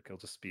it work. It'll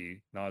just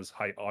be not as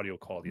high audio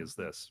quality as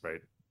this,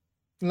 right?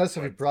 Unless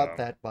if we But brought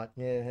that, but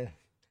yeah.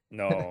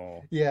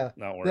 no, Yeah.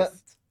 not That,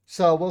 worth.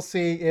 so we'll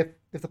see if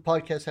the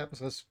podcast happens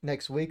this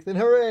next week, then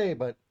hooray.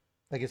 But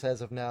I guess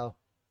as of now,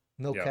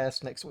 no Yeah,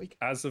 cast next week.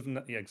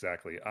 yeah,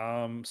 exactly.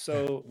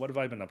 So what have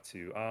I been up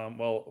to?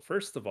 Well,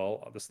 first of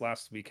all, this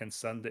last weekend,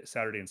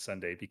 Saturday and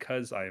Sunday,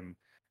 because I'm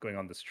going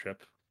on this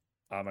trip,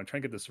 I'm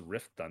trying to get this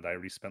Rift done. I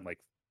already spent like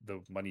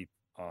the money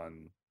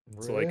on.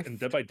 So like in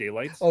Dead Rift. by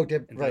Daylight, Oh,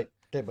 Deb, in the right.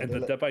 Dead by in the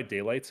Daylight. Dead by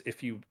Daylight,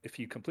 if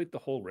you complete the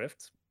whole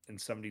Rift in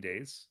 70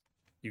 days,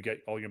 you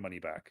get all your money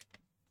back.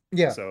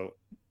 Yeah. So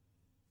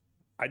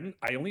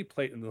I only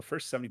played in the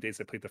first 70 days.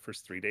 I played the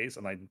first 3 days,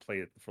 and I didn't play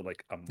it for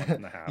like a month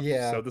and a half.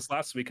 Yeah. So this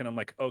last weekend, I'm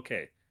like,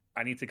 okay,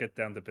 I need to get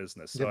down to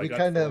business. Yeah, So I got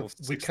to the level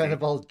we kind 60.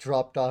 of all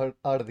dropped out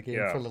of the game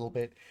for Yeah, a little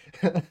bit.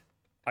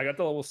 I got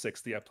to level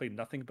 60. I played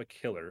nothing but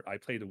killer. I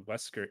played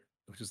Wesker,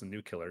 which is the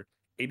new killer,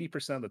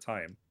 80% of the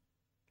time.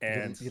 you,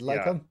 And you like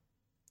yeah, them?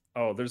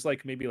 oh, there's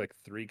like maybe like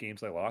 3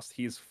 games I lost.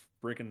 He's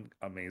freaking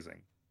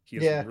amazing. He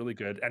is Yeah. really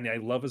good, and I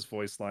love his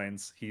voice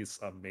lines. He's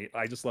amazing.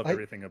 I just love I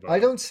everything I about him.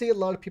 don't see a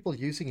lot of people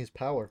using his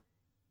power.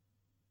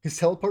 His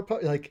teleport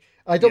power. Like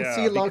I don't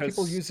see Yeah, a lot of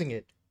people because using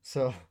it.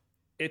 So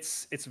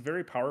it's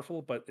very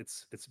powerful, but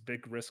it's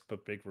big risk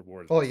but big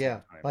reward at oh the same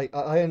yeah, time.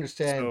 I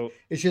understand. So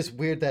It's just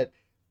weird that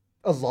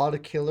a lot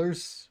of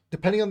killers,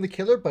 depending on the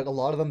killer, but a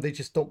lot of them they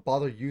just don't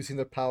bother using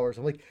their powers.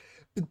 I'm like,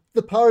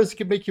 the powers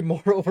can make you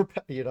more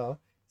overpowered.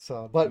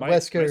 So, but my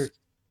Wesker,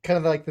 kind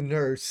of like the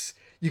nurse,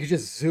 you could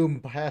just zoom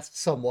past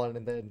someone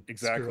and then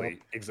screw up.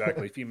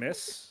 exactly. If you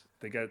miss,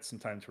 they get some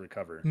time to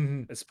recover.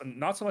 Mhm. It's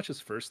not so much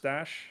his first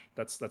dash.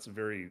 That's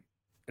very.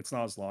 It's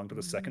not as long, but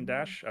the second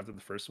dash after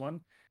the first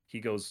one, he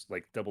goes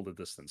like double the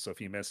distance. So if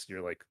you miss,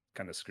 you're like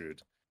kind of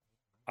screwed.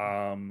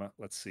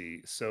 Let's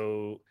see.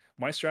 So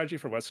my strategy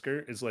for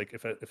Wesker is like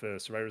if a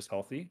survivor is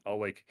healthy, I'll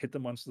like hit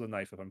them once with a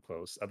knife if I'm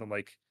close. And then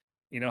like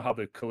you know how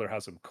the killer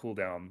has a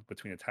cooldown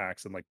between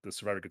attacks and like the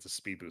survivor gets a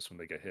speed boost when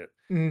they get hit.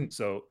 Mhm.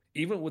 So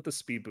even with the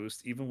speed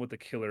boost, even with the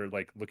killer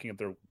like looking at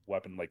their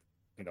weapon, like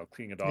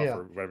cleaning it off Yeah,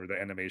 or whatever the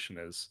animation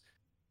is,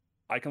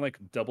 I can like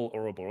double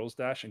Ouroboros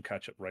dash and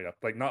catch it right up.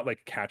 Like not like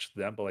catch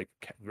them, but like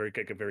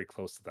get very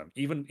close to them.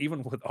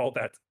 Even with all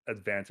that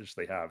advantage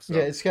they have.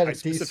 yeah, So it's got a I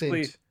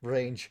specifically decent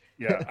range.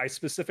 yeah, I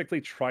specifically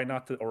try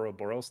not to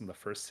Ouroboros in the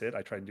first hit.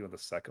 I try to do in the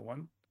second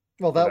one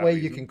Well, for that that way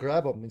you can reason.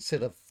 grab them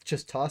instead of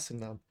just tossing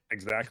them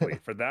Exactly.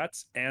 For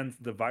that, and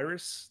the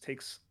virus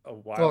takes a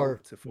while or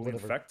to fully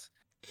whatever. infect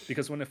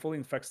because when it fully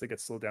infects, they get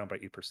slowed down by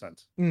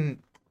 8%, Mhm.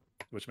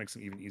 which makes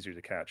them even easier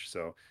to catch.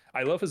 So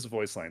I love his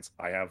voice lines.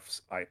 I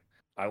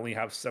only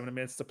have 7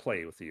 minutes to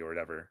play with you or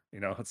whatever.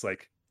 It's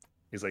like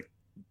he's like,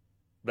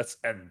 let's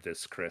end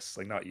this, Chris.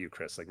 Like not you,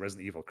 Chris, like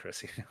Resident Evil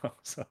Chris,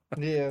 So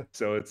Yeah,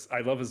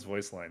 I love his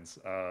voice lines.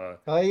 I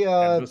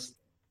And this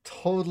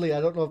totally.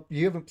 I don't know if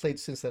you haven't played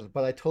since then,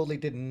 but I totally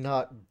did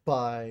not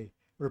buy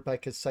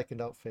Rebecca's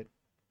second outfit,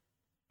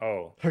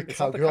 Oh, her it's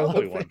not the cowgirl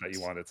cowboy one that you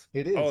outfit. wanted.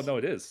 It Oh is. no,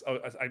 it is. Oh,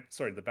 I'm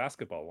sorry, the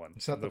basketball one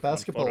It's in not the the one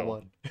basketball photo.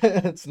 one.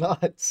 It's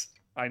not.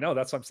 I know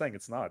that's what I'm saying.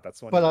 It's not. That's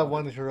the one But you I wanted.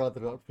 wanted her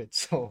other outfit,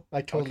 so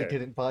I totally Okay.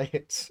 didn't buy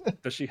it.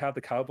 Does she have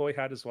the cowboy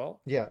hat as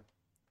well? Yeah,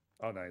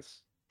 Oh,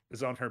 nice.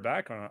 Is it on her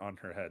back or on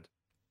her head?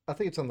 I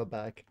think it's on the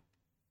back.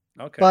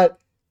 Okay. But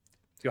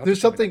You'll have to there's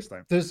show me something next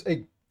time. there's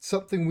a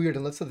something weird,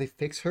 and let's say they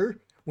fix her.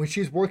 When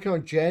she's working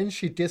on Jen,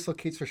 she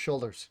dislocates her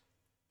shoulders.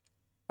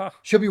 Huh.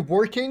 She'll be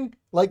working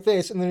like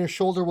this, and then her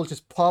shoulder will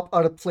just pop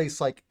out of place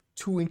like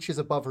 2 inches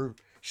above her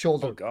Oh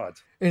shoulder. God.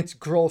 And it's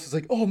gross. It's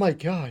like, oh my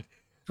god.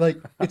 Like,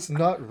 it's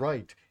not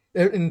right.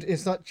 And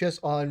it's not just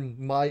on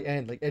my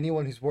end. Like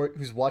anyone who's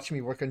watching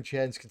me work on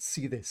Jen's can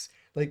see this.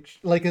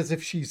 Like as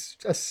if she's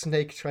a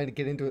snake trying to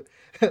get into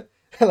it.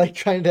 Like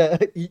trying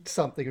to eat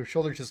something. Her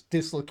shoulder just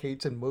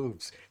dislocates and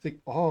moves. It's like,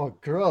 oh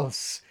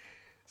gross.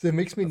 So it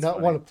makes me That's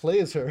not want funny. to play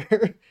as her.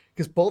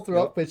 Because both her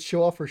You'll outfits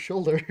show off her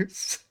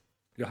shoulders.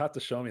 you'll have to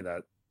show me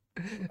that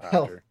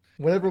Hell, after.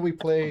 whenever we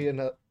play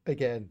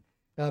again,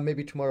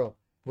 maybe tomorrow,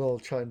 we'll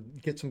try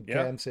and get some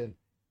Yeah. gams in.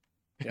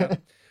 Yeah.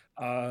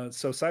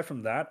 So aside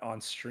from that,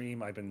 on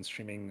stream, I've been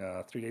streaming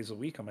 3 days a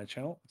week on my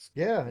channel.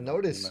 Yeah, I Been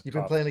noticed the you've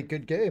been top. playing a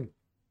good game.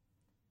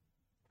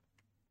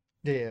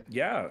 Yeah.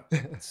 Yeah.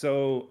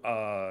 So,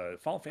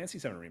 Final Fantasy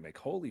VII Remake.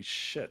 Holy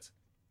shit.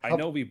 I How,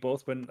 know we've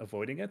both been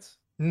avoiding it,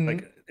 mhm.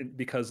 like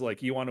because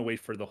like you want to wait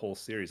for the whole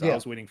series. I Yeah.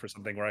 was waiting for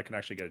something where I can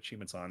actually get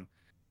achievements on,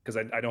 because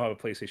I don't have a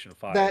PlayStation That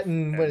 5,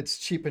 and when and it's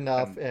cheap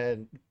enough and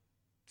and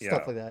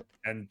stuff yeah, like that.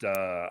 and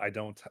I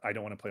don't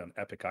want to play on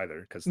Epic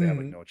either because they have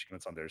like Mm. no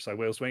achievements on there. So I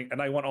was waiting, and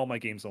I want all my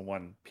games on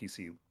one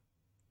PC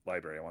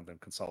library. I want them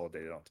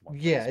consolidated onto one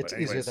Yeah, place. it's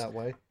But easier anyways, that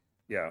way.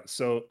 yeah.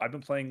 So I've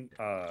been playing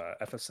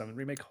FF7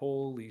 Remake.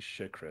 Holy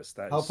shit, Chris,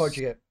 that How far'd is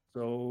you get?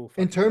 so In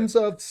fucking good. terms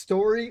of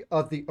story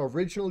of the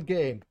original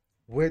game,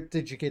 where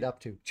did you get up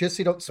to? Just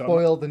so you don't So I'm not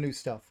spoil the new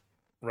stuff.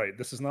 right.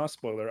 This is not a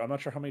spoiler. I'm not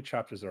sure how many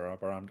chapters there are,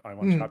 but I'm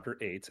on Mm. chapter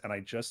 8, and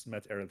I just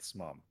met Aerith's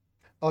mom.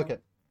 Okay.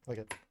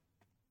 Okay.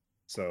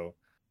 So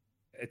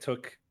it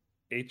took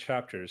 8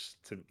 chapters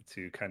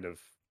to kind of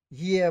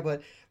Yeah,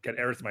 but get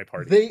Aerith my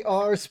party. they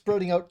are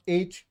spreading out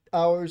 8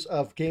 hours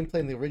of gameplay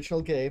in the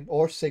original game,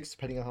 or six,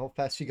 depending on how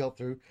fast you go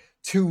through,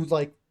 to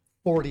like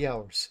 40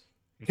 hours.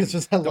 Because Mhm.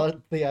 there's a Don't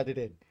lot they added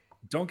in.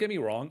 don't get me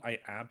wrong. I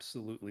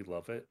absolutely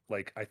love it.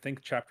 Like I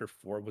think chapter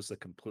 4 was a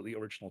completely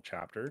original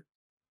chapter,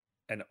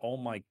 and oh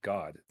my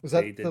god, Was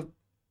they that did. the.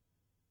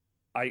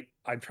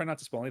 I'm trying not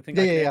to spoil anything.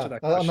 Yeah, I yeah, can yeah. answer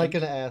that I'm not question.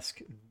 going to ask.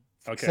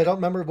 Because I Okay. don't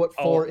remember what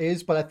I'll 4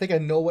 is, but I think I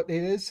know what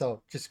it is,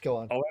 so just go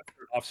on. I'll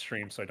answer off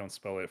stream so I don't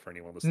spoil it for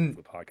anyone listening Hmm.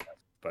 to the podcast.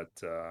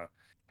 But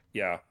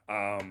yeah,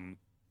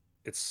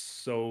 it's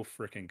so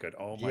freaking good.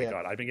 Oh my Yeah.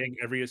 god, I've been getting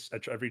every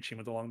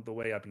achievement along the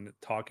way. I've been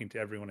talking to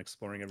everyone,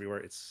 exploring everywhere.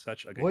 It's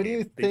such a good What do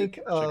you game. They did think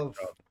such a good of.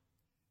 job.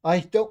 I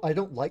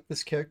don't like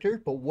this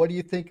character, but what do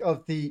you think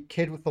of the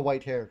kid with the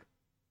white hair?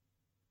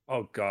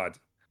 Oh god,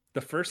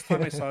 the first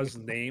time I saw his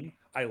name,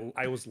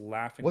 I was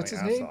laughing What's my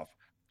his ass name? off.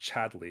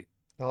 Chadley.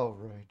 Oh,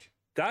 right.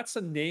 That's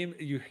a name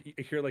you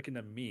hear like in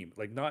a meme,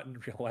 like not in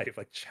real life,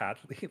 like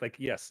Chadley. Like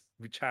yes,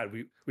 Chad.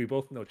 We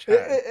both know Chad,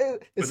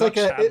 but It's not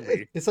like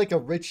Chadley. it's like a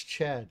rich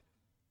Chad.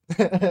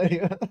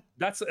 Yeah.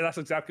 That's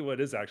exactly what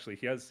it is. Actually,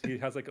 he has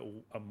like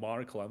a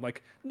monocle. I'm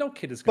like, no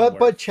kid is gonna But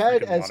wear a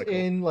Chad, freaking as monocle.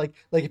 in like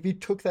if you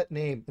took that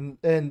name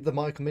and the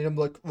Monica made him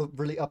look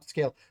really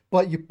upscale,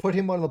 but you put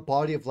him on the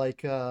body of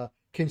like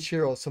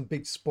Kenshiro, some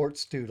big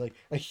sports dude, like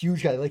a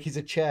huge guy, like he's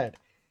a Chad,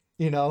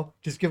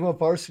 just give him a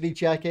varsity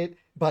jacket,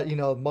 but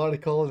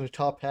monocle and a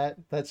top hat.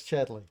 That's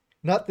Chadley,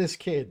 not this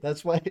kid.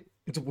 That's why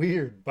it's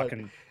weird, but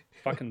Fucking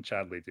fucking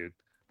Chadley, dude.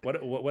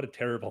 What a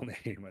terrible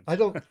name. I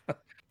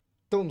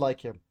don't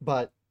like him,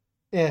 but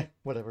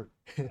whatever.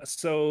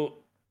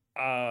 So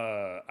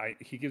I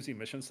he gives you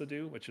missions to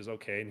do, which is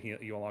okay, and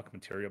you unlock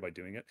material by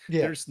doing it.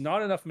 Yeah. There's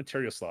not enough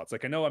material slots.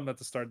 Like I know I'm at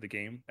the start of the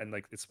game, and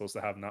like it's supposed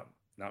to have not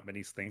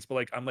many things, but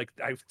like I'm like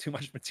I have too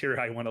much material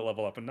I want to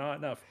level up, and not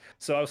enough.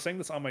 So I was saying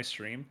this on my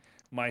stream.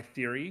 My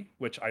theory,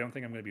 which I don't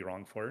think I'm going to be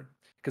wrong for,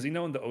 because in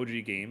the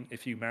OG game,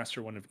 if you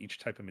master one of each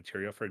type of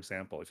materia, for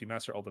example, if you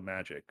master all the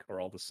magic or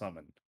all the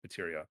summon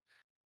materia,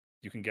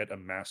 you can get a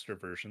master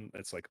version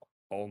that's like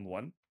all in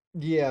one.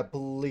 Yeah, I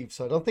believe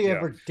so. I don't think I Yeah.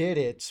 ever did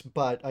it,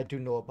 but I do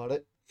know about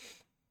it.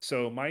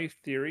 So my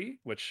theory,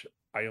 which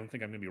I don't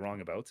think I'm going to be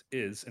wrong about,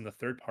 is in the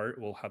third part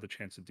we'll have the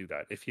chance to do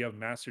that. If you have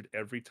mastered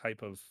every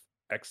type of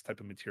X type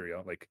of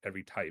material, like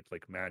every type,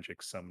 like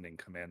magic, summoning,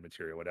 command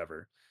material,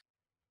 whatever,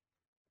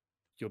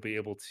 you'll be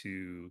able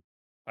to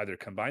either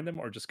combine them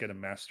or just get a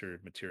master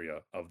materia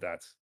of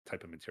that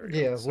type of material.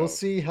 Yeah, we'll So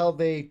see how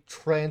they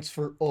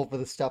transfer over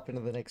the stuff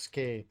into the next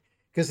game.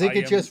 Because they I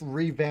could am just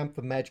revamp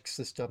the magic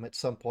system at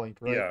some point,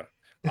 right? Yeah,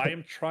 I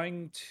am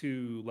trying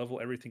to level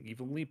everything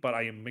evenly, but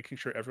I am making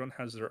sure everyone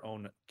has their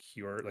own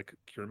cure, like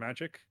cure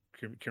magic,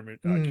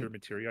 Mm, cure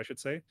materia, I should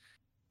say.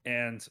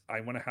 And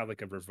I want to have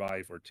like a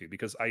revive or two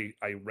because I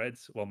read,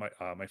 well,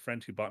 my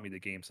friend who bought me the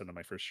game said on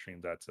my first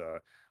stream that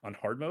on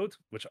hard mode,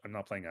 which I'm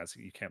not playing as,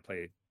 you can't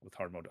play with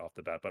hard mode off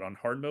the bat, but on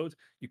hard mode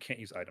you can't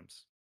use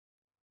items,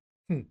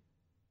 hmm.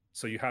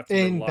 so you have to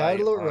In rely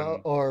battle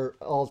on or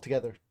all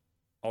together?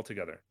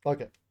 altogether.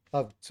 Okay.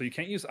 So you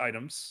can't use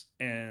items,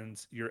 and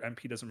your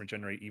MP doesn't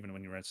regenerate even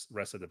when you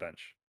rest at the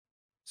bench.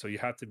 So you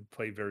have to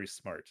play very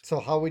smart. So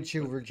how would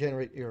you But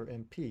regenerate your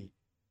MP?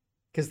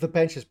 Because the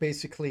bench is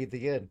basically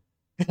the inn.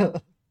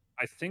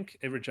 I think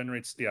it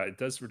regenerates. Yeah, it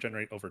does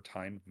regenerate over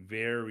time,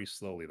 very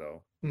slowly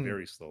though, Hmm.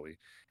 very slowly.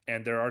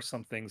 And there are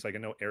some things like I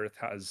know Aerith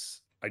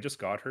has. I just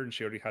got her, and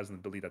she already has an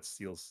ability that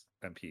steals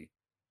MP.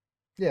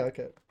 Yeah,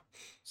 okay.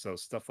 So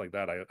stuff like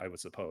that, I would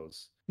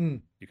suppose Hmm.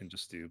 you can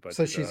just do. But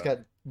So she's got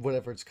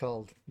whatever it's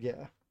called.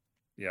 Yeah.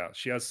 yeah,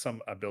 she has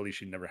some ability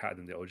she never had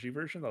in the OG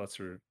version that lets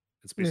her.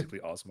 It's Yeah, basically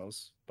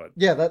osmos, but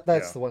yeah, that's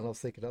yeah, the one I was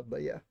thinking of,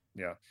 but yeah.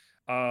 yeah.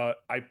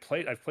 I've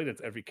played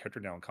it every character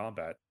now in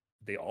combat.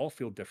 They all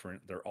feel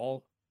different. They're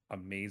all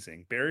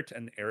amazing. Barrett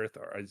and Aerith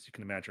are, as you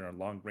can imagine, are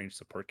long range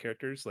support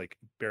characters. Like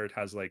Barrett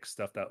has like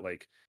stuff that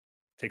like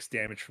takes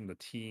damage from the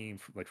team,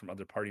 from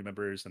other party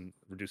members, and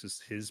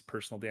reduces his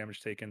personal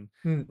damage taken.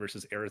 Hmm.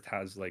 Versus Aerith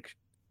has like,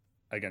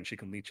 again, she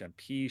can leech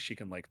MP. She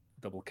can like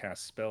double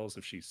cast spells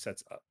if she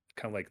sets up,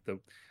 kind of like the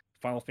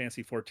Final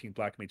Fantasy 14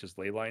 Black Mage's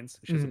ley lines.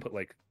 She has to Hmm. put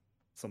like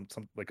some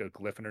like a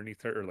glyph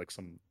underneath her or like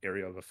some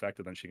area of effect,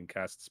 and then she can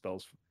cast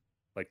spells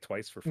like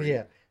twice for free.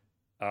 Yeah,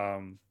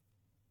 Um,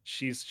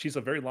 she's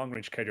a very long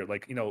range character.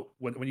 Like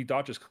when he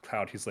dodges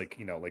Cloud, he's like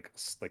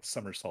like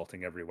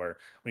somersaulting everywhere.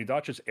 When he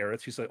dodges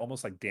Aerith, she's like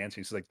almost like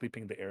dancing. She's like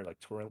leaping in the air, like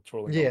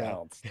twirling yeah,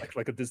 around,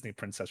 like a Disney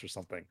princess or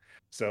something.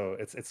 So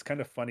it's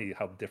kind of funny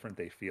how different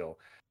they feel.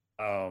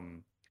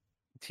 Um,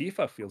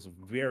 Tifa feels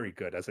very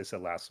good. As I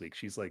said last week,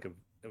 she's like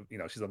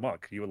she's a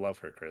monk. You would love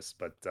her, Chris,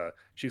 but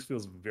she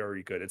feels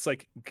very good. It's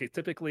like okay,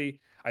 typically,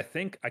 I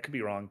think I could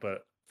be wrong,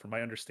 but from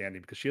my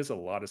understanding, because she has a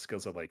lot of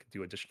skills that like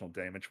do additional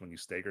damage when you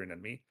stagger an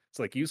enemy. It's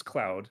like use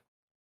Cloud,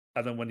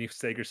 and then when you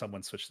stagger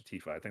someone, switch to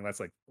Tifa. I think that's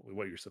like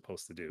what you're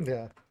supposed to do.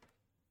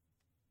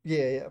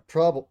 yeah, yeah.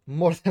 Probably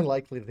more than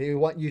likely they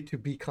want you to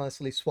be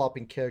constantly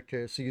swapping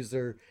characters to use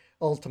their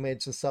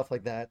ultimates and stuff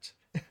like that,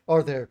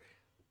 or their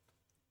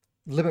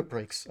limit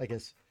breaks. I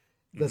guess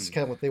that's Hmm.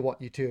 kind of what they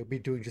want you to be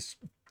doing, just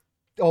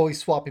always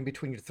swapping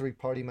between your three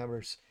party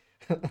members.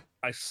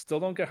 I still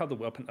don't get how the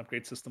weapon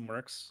upgrade system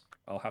works.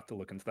 I'll have to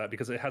look into that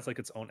because it has like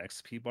its own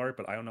XP bar,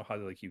 but I don't know how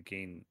like you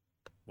gain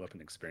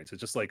weapon experience. It's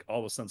just like all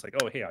of a sudden it's like,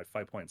 oh hey, I have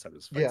 5 points out of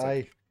this fight. Yeah, It's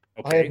like,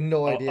 I have okay,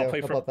 no I'll idea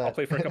play for about that.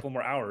 a couple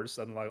more hours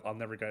and I'll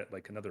never get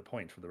like another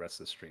point for the rest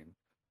of the stream.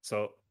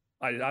 So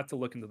I have to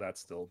look into that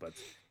still. But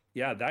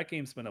yeah, that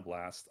game's been a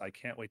blast. I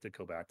can't wait to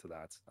go back to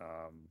that.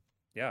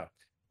 Yeah.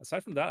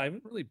 Aside from that, I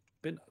haven't really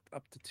been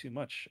up to too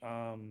much.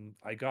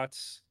 I got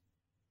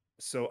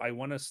so I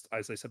want to,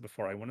 as I said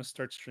before, I want to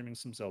start streaming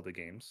some Zelda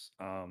games.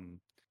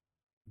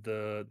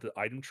 The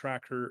item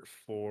tracker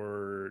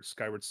for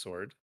Skyward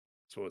Sword.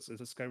 So is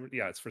it Skyward?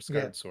 Yeah, it's for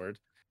Yeah, Skyward Sword.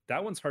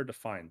 That one's hard to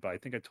find, but I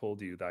think I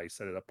told you that I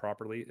set it up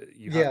properly.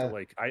 You have to yeah,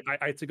 like I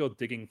had to go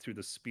digging through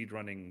the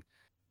speedrunning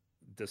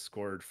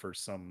Discord for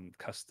some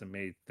custom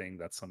made thing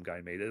that some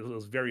guy made. It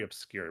was very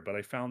obscure, but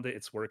I found it.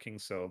 It's working.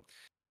 So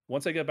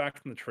once I get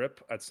back from the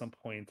trip, at some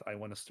point, I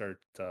want to start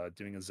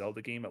doing a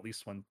Zelda game at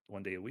least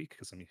one day a week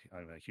because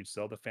I'm a huge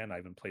Zelda fan. I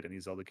haven't played any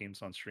Zelda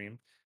games on stream.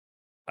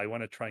 I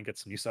want to try and get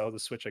some use out of the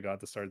Switch I got at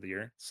the start of the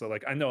year. So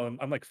like I know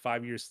I'm like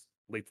 5 years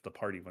late to the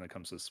party when it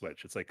comes to the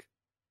Switch. It's like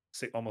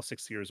almost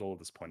 6 years old at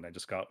this point. I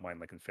just got mine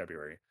like in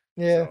February.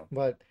 yeah. So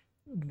But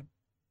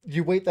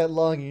you wait that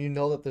long, and you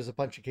know that there's a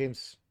bunch of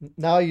games.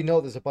 Now you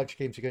know there's a bunch of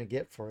games you're gonna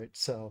get for it.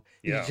 So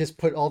you yeah. just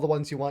put all the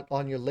ones you want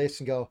on your list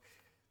and go,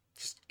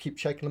 just keep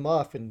checking them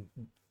off, and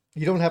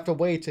you don't have to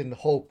wait and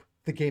hope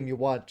the game you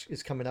want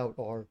is coming out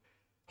or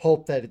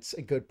hope that it's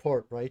a good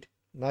port, right?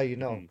 Now you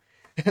know.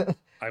 Mhm.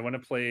 I want to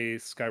play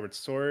Skyward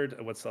Sword.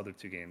 What's the other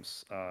two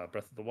games? Breath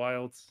of the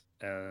Wild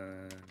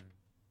and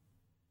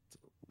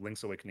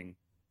Link's Awakening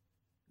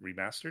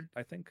Remastered,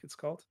 I think it's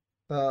called.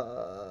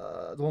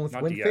 The one with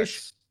Not Windfish.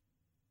 DX.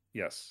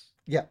 Yes.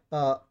 Yeah.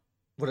 What?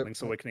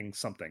 Link's Awakening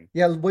something.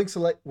 Yeah, Link's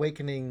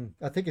Awakening.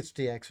 I think it's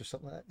DX or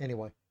something like that.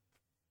 Anyway,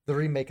 the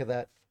remake of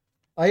that.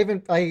 I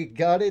haven't. I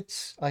got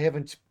it. I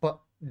haven't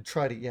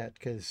tried it yet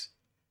because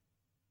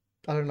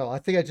I don't know. I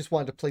think I just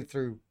wanted to play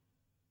through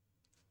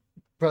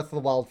Breath of the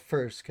Wild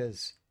first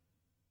because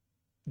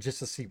just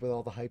to see what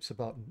all the hype's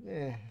about.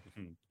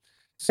 Mhm.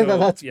 So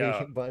That's me.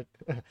 yeah, But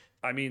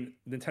I mean,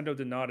 Nintendo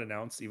did not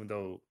announce, even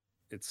though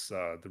it's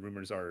the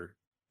rumors are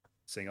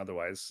saying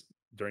otherwise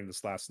during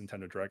this last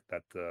Nintendo Direct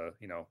that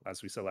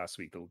as we said last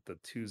week, the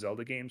two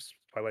Zelda games,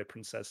 Twilight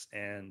Princess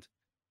and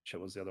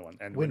what was the other one,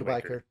 and Wind Wind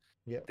Waker, Waker.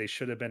 Yeah. they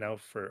should have been out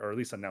for, or at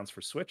least announced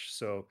for Switch.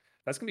 So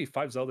that's gonna be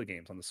five Zelda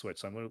games on the Switch.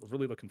 So I'm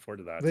really looking forward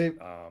to that. They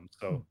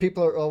So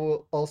people are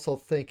also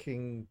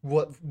thinking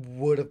what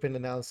would have been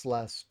announced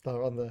last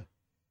on the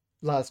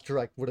last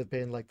direct would have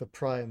been like the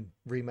Prime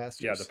yeah, the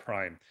remasters.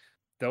 Prime.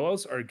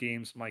 Those are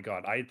games. My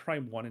God, I had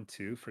Prime 1 and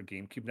 2 for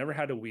GameCube. Never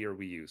had a Wii or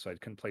Wii U, so I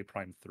couldn't play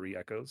Prime 3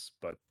 Echoes.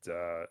 But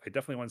I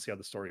definitely want to see how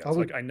the story I ends.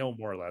 would Like I know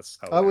more or less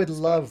how I it would ends, but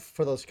love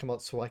for those to come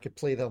out so I could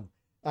play them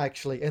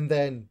actually, and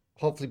then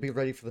hopefully be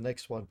ready for the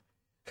next one,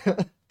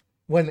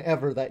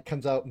 whenever that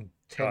comes out in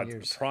 10 God,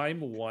 years. Prime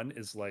 1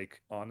 is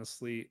like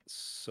honestly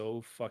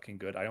so fucking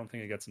good. I don't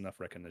think it gets enough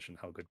recognition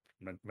how good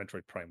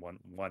Metroid Prime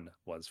 1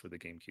 was for the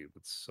GameCube.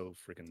 It's so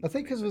freaking I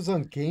think because it amazing. was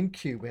on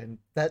GameCube and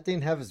that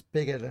didn't have as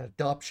big an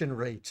adoption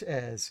rate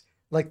as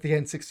like the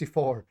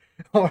N64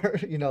 or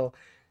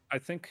I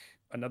think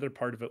another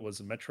part of it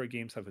was Metroid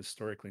games have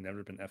historically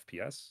never been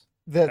FPS,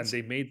 and that's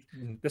they made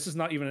this is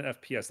not even an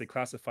FPS. They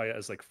classify it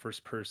as like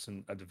first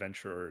person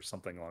adventure or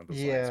something along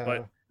those lines, but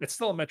yeah. it's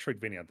still a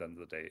Metroidvania at the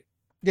end of the day,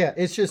 Yeah,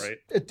 it's just right?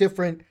 a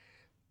different.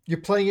 You're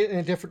playing it in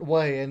a different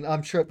way, and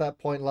I'm sure at that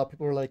point a lot of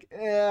people were like,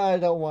 I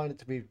don't want it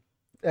to be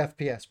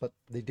FPS," but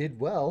they did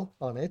well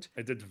on it.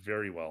 It did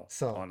very well,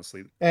 So,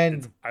 honestly. It's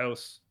and I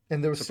was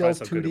and there were still surprised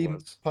how good it 2D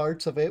was.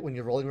 parts of it when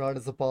you're rolling around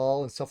as a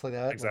ball and stuff like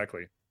that. Like,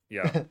 Exactly.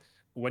 Yeah.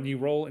 When you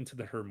roll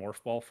into her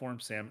morph ball form,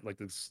 like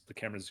the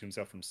camera zooms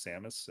out from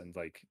Samus and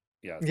like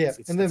yeah, yeah, and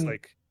it's then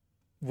like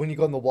when you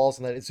go on the walls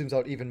and that, it zooms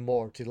out even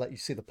more to let you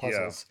see the yeah.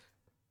 puzzles.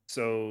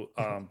 So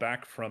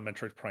back from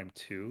Metroid Prime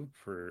 2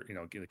 for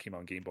that came out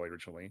on Game Boy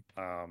originally.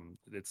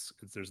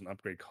 There's an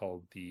upgrade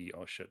called the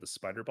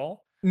Spider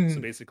Ball. So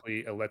Mm, basically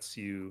it lets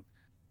you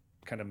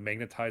kind of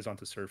magnetize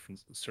onto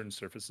certain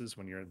surfaces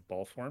when you're in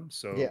ball form.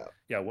 So yeah,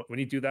 yeah, when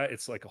you do that,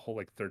 it's like a whole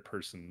like third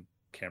person.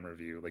 camera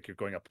view, like you're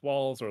going up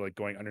walls or like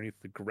going underneath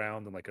the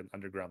ground in like an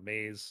underground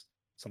maze,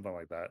 something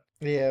like that.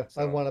 Yeah,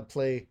 I So want to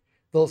play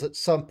those at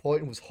some point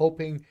and was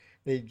hoping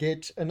they'd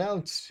get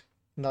announced.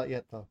 Not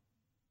yet though.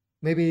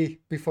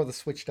 Maybe before the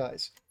Switch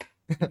dies.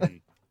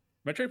 mhm.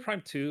 Metroid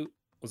Prime 2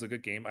 was a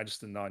good game. I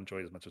just did not enjoy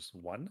it as much as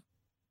 1.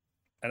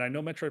 And I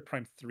know Metroid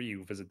Prime 3,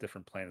 you visit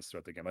different planets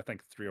throughout the game. I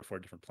think 3 or 4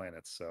 different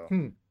planets. So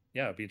Hmm.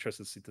 yeah, I'd be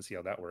interested to see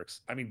how that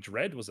works. I mean,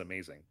 Dread was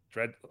amazing.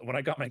 Dread, when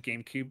I got my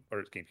GameCube,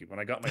 when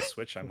I got my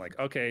Switch, I'm like,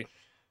 okay,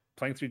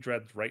 playing through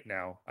Dread right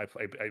now. I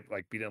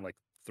like beat it in like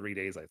 3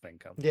 days, I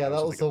think. Yeah, I was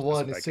that just was like the obsessed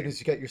one. with As that soon game. as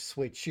you got your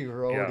Switch, you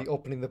were Yeah, already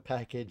opening the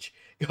package,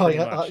 pretty going,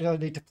 much. I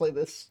need to play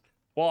this."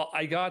 Well,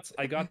 I got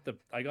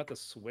the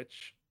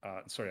Switch.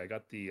 Sorry, I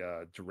got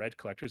the Dread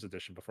Collector's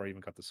Edition before I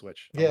even got the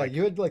Switch. I'm Yeah, like,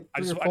 you had like I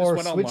three just or I just four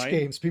went Switch online.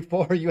 games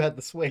before you had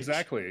the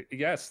Switch. Exactly.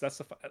 Yes,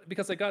 that's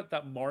because I got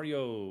that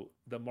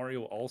the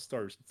Mario All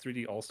Stars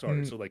 3D All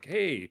Stars. Hmm. So like,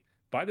 hey,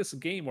 buy this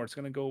game or it's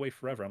gonna go away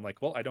forever. I'm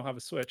like, well, I don't have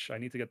a Switch. I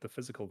need to get the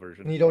physical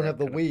And version, you don't or have I'm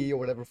the gonna Wii or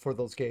whatever for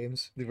those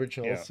games, the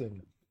yeah. originals.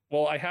 And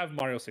Well, I have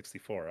Mario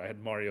 64. I had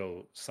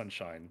Mario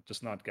Sunshine,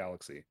 just not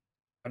Galaxy.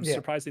 I'm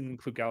yeah, surprised they didn't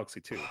include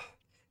Galaxy too.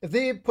 if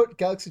they had put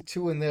Galaxy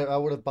 2 in there, I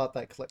would have bought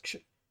that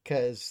collection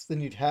because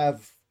then you'd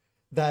have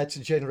that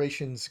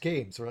generation's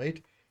games,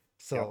 right?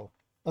 Yeah. So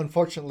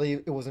unfortunately,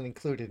 it wasn't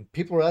included.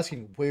 People were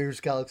asking, "Where's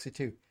Galaxy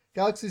 2?"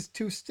 Galaxy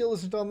 2 still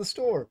isn't on the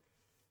store.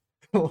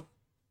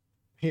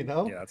 You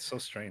know, Yeah, it's so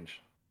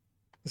strange.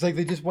 it's like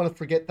they just want to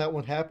forget that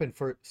one happened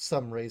for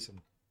some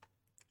reason.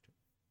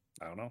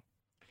 I don't know.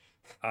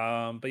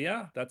 But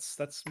yeah, that's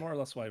more or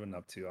less what I've been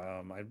up to.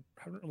 I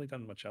haven't really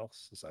done much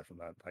else aside from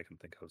that I can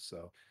think of.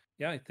 So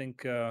yeah, I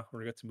think we're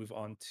going to move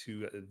on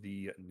to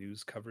the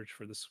news coverage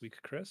for this week,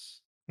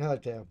 Chris. Oh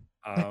damn.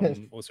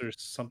 Was there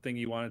something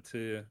you wanted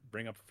to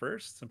bring up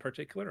first in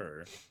particular,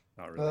 or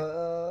not really?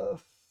 uh,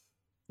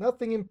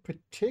 Nothing in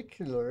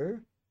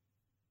particular.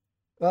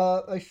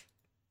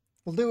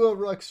 We'll do a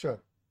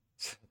Rockstar.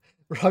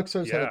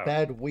 Rockstar's had a Yeah.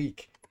 bad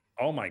week.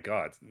 Oh my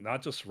God,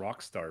 not just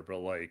Rockstar, but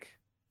like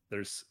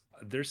there's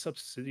their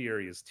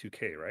subsidiary is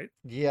 2K, right?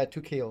 Yeah,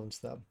 2K owns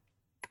them.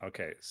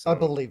 Okay, I so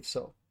believe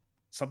so.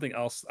 something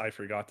else I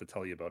forgot to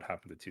tell you about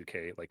happened to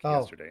 2K like Oh,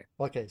 yesterday.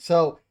 okay.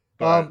 So,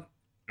 Go ahead.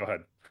 Go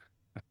ahead.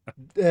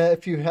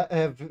 if you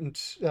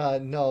haven't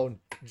known,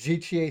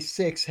 GTA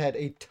 6 had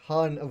a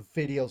ton of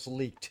videos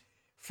leaked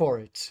for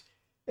it.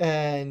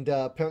 And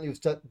apparently it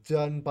was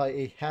done by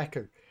a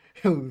hacker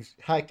who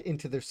hacked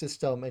into their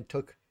system and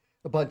took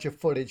a bunch of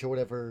footage or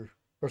whatever,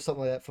 or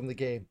something like that from the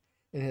game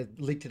and had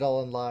leaked it all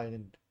online.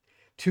 And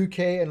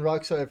 2K and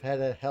Rockstar have had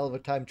a hell of a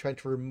time trying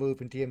to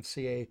remove and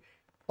DMCA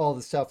all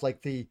the stuff.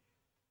 Like the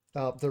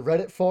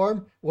Reddit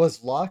forum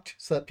was locked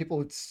so that people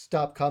would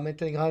stop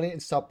commenting on it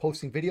and stop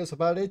posting videos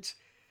about it.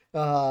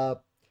 Uh,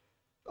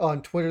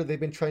 on Twitter, they've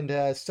been trying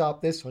to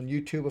stop this. On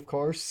YouTube, of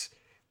course,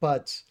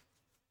 but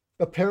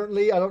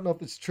apparently, I don't know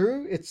if it's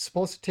true. It's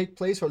supposed to take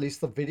place, or at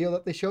least the video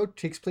that they showed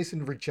takes place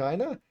in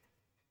Regina.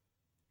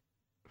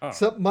 Oh,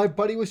 So my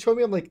buddy was showing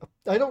me. I'm like,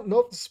 I don't know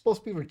if it's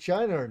supposed to be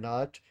Regina or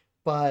not,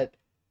 but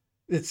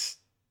it's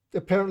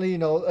apparently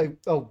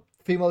a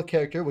female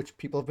character, which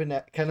people have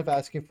been kind of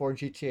asking for in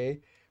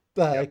GTA,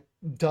 uh, yep.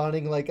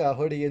 donning like a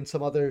hoodie and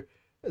some other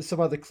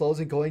clothes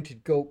and going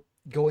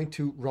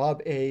to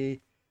rob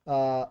a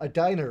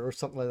diner or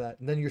something like that,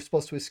 and then you're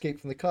supposed to escape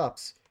from the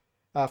cops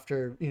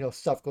after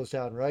stuff goes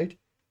down, right?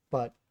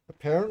 But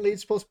apparently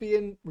it's supposed to be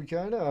in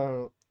Regina.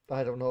 Or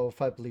I don't know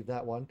if I believe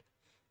that one,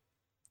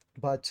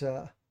 but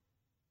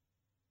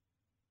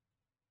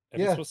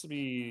If it's yeah. supposed to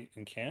be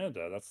in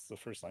Canada, that's the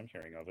first I'm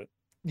hearing of it.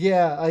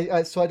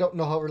 Yeah, so I don't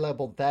know how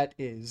reliable that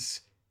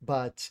is,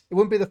 but it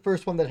wouldn't be the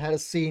first one that had a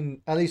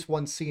scene, at least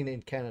one scene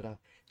in Canada.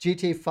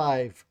 GTA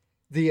 5,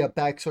 the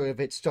backstory of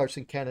it starts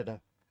in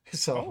Canada.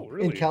 So Oh,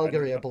 in really? I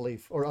didn't Calgary, I know.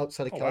 believe, or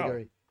outside of Oh, wow.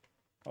 Calgary.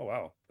 Oh,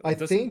 wow. I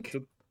Doesn't think.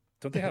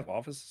 don't they have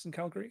offices in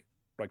Calgary,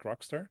 like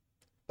Rockstar?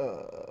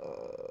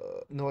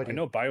 No I idea.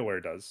 know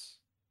BioWare does.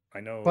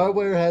 I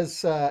BioWare know.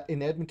 has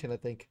in Edmonton, I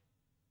think.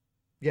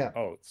 Yeah,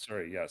 Oh,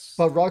 sorry. Yes.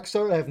 but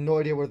Rockstar, I have no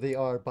idea where they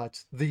are.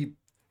 But the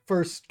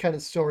first kind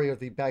of story or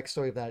the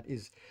backstory of that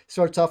is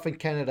starts off in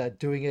Canada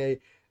doing a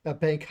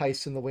bank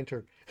heist in the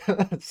winter.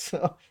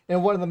 So,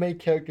 and one of the main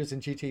characters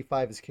in GTA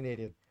 5 is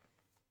Canadian.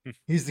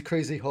 He's the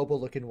crazy hobo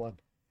looking one.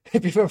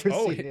 If you've ever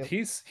Oh, seen him.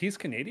 he's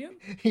Canadian?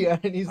 Yeah,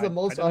 and he's the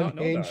I most did not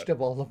know unhinged that.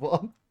 of all of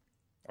them.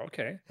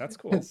 Okay, that's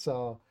cool.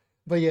 So,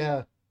 but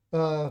yeah,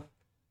 uh,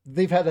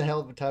 they've had a hell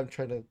of a time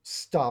trying to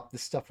stop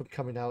this stuff from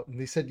coming out. And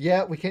they said,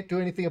 yeah, we can't do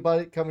anything about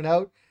it coming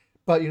out,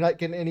 but you're not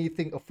getting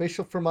anything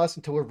official from us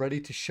until we're ready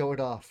to show it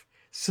off.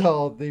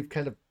 So they've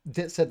kind of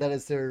said that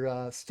as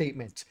their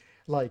statement.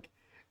 Like,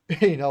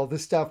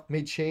 this stuff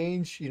may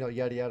change,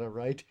 yada yada,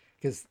 right?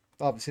 Because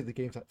obviously the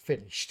game's not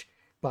finished,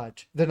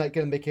 but they're not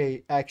going to make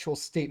a actual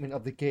statement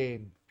of the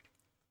game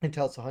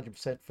until it's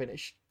 100%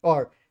 finished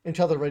or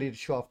until they're ready to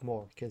show off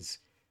more because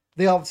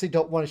they obviously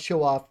don't want to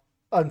show off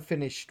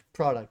unfinished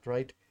product,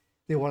 right?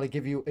 They want to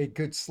give you a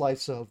good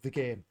slice of the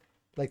game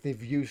like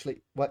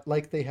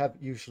they have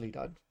usually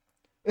done.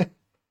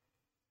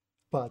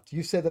 But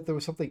you said that there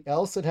was something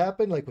else that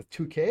happened, like with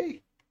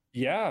 2K?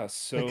 Yeah,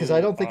 Because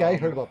I so don't think I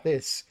heard about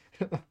this.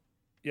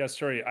 yeah,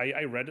 sorry,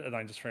 I read it and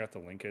I just forgot to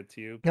link it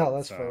to you, but No,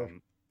 that's fair.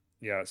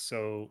 yeah,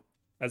 so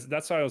as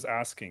that's why I was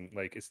asking,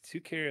 like, is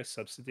 2K a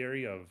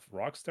subsidiary of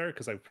Rockstar?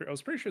 Because I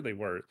was pretty sure they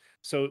were.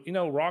 So,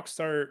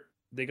 Rockstar,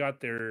 they got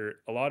their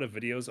a lot of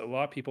videos, a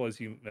lot of people, as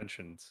you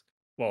mentioned,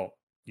 well,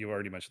 you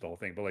already mentioned the whole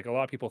thing, but like a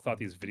lot of people thought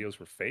these videos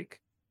were fake,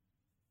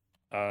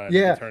 and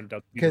then they Yeah, turned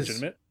out to be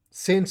because legitimate.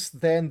 since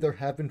then there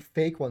have been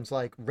fake ones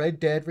like Red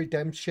Dead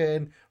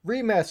Redemption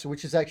Remaster,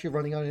 which is actually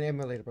running on an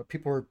emulator, but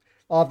people are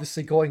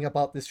obviously going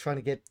about this trying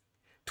to get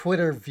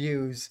Twitter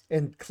views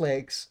and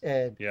clicks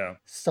and Yeah.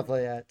 stuff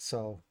like that.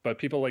 So, But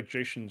people like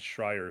Jason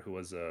Schreier, who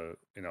was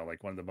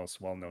like one of the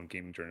most well-known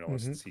gaming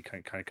mhm. journalists, he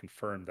kind of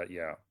confirmed that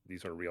yeah,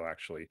 these are real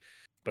actually.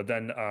 But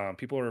then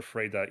people are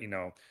afraid that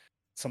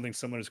something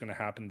similar is going to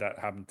happen that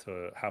happened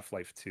to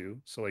Half-Life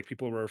 2. So like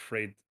people were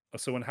afraid.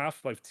 So when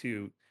Half-Life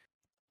 2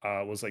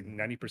 was like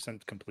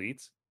 90%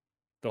 complete,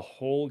 the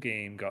whole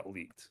game got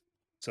leaked.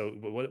 So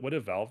what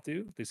did Valve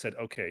do? They said,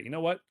 okay, you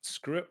know what?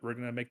 Screw it. We're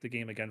gonna make the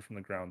game again from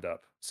the ground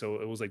up.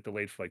 So it was like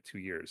delayed for like 2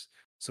 years.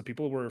 So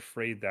people were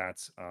afraid that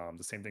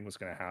the same thing was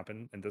gonna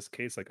happen in this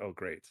case. Like, oh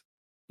great,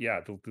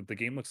 yeah, the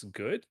game looks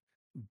good,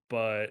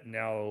 but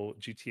now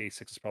GTA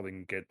 6 is probably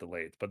gonna get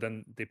delayed. But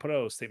then they put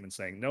out a statement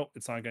saying, no,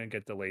 it's not gonna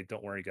get delayed.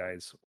 Don't worry,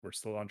 guys. We're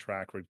still on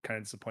track. We're kind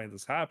of disappointed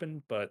this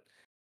happened, but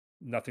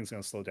nothing's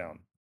gonna slow down.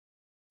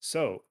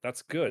 So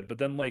that's good. But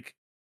then like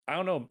I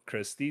don't know,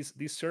 Chris, these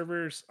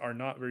servers are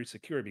not very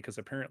secure because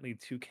apparently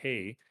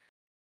 2K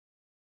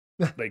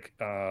like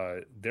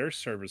their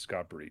servers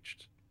got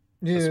breached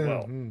as Yeah.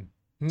 well. Hmm.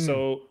 Hmm.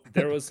 So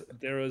there was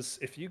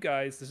if you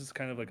guys, this is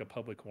kind of like a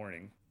public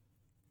warning.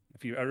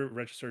 If you ever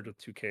registered with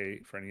 2K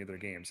for any of their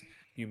games,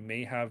 you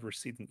may have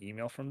received an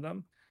email from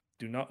them.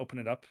 Do not open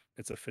it up.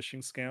 It's a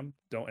phishing scam.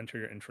 Don't enter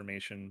your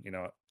information.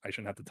 I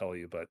shouldn't have to tell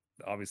you, but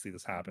obviously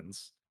this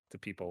happens to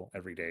people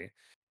every day.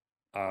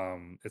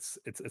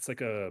 It's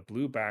like a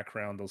blue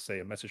background. They'll say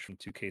a message from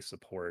 2K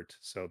support,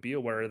 so be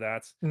aware of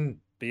that. Hmm.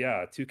 But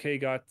yeah, 2K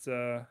got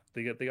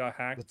they got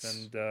hacked, That's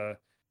and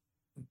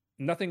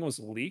nothing was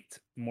leaked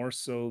more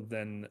so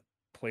than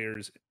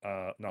players,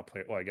 not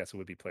player, well, I guess it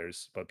would be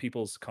players, but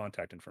people's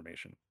contact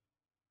information.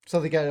 so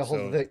they got a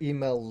hold of So their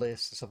email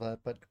list and stuff like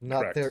that, but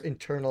not their correct,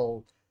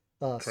 internal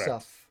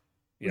correct. stuff,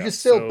 which Yeah, is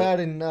still so bad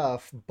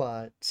enough.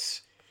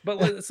 But but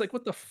it's like,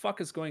 what the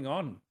fuck is going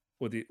on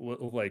with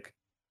like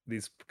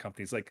these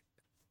companies? Like,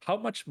 how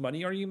much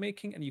money are you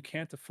making, and you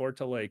can't afford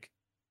to like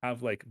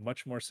have like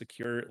much more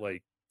secure,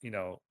 like, you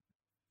know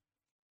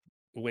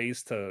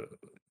ways to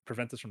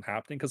prevent this from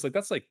happening? Because like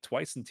that's like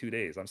twice in 2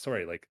 days. I'm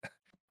sorry, like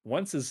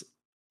once is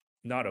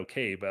not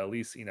okay, but at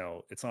least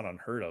it's not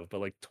unheard of.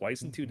 But like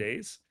twice in two Mhm.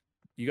 days,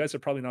 you guys are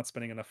probably not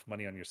spending enough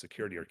money on your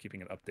security or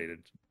keeping it updated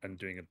and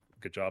doing a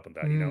good job on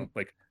that. Hmm.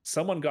 Like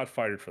someone got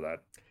fired for that.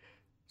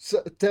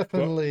 So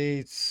Well,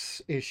 definitely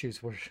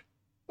issues were,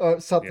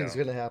 something's yeah.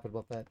 gonna happen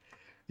about that.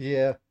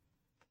 Yeah,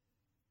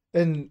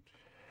 and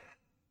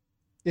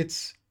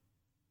it's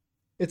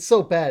it's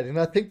so bad. And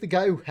I think the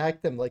guy who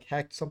hacked them like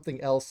hacked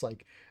something else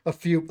like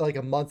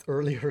a month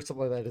earlier or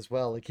something like that as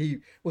well. Like he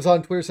was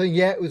on Twitter saying,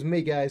 "Yeah, it was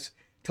me, guys,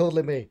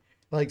 totally me."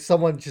 Like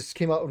someone just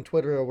came out on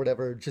Twitter or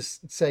whatever,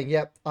 just saying,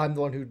 "Yep, I'm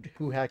the one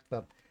who hacked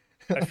them."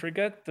 I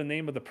forget the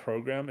name of the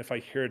program. If I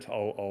hear it,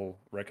 I'll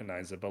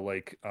recognize it. But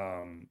like,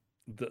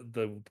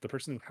 the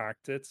person who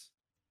hacked it,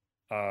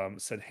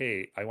 said,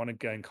 "Hey, I want to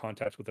get in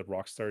contact with the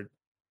Rockstar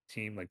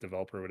team, like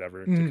developer or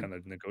whatever, to Mm, kind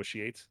of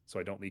negotiate, so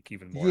I don't leak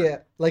even more." yeah,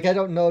 like I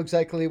don't know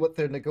exactly what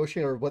they're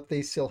negotiating or what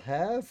they still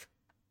have.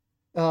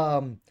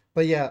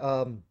 But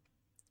yeah,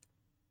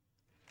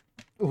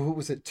 who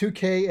was it?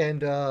 2K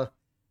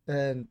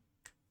and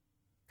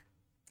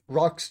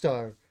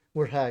Rockstar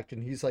were hacked,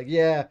 and he's like,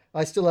 "Yeah,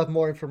 I still have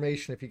more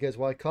information if you guys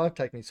want to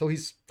contact me." So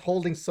he's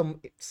holding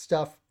some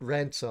stuff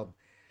ransom,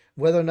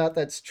 whether or not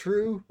that's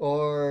true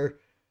or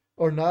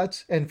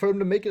not. And for him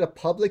to make it a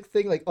public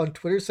thing, like on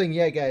Twitter, saying,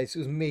 "Yeah, guys, it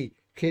was me.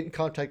 Get in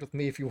contact with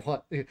me if you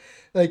want."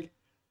 Like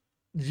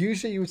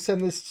usually, you would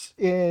send this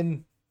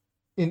in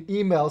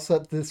email so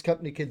that this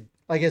company could,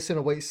 I guess, in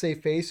a way,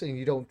 save face, and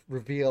you don't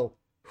reveal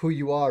who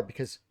you are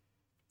because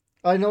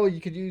I know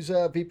you could use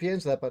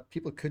VPNs for that, but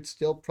people could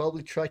still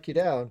probably track you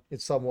down in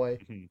some way,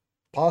 Mhm.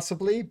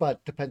 possibly.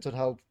 But depends on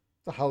how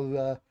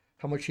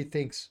how much he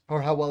thinks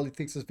or how well he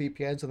thinks his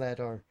VPNs and that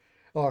are,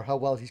 or how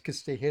well he could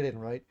stay hidden,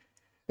 right?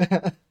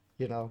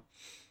 You know.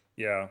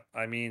 Yeah,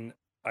 I mean,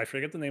 I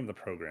forget the name of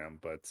the program,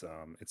 but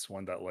it's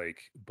one that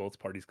like both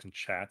parties can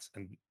chat,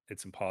 and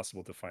it's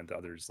impossible to find the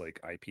other's like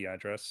IP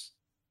address.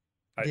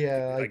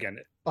 Yeah, Again,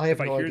 I if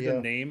have I no hear the idea.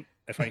 name,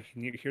 if I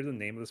hear the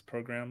name of this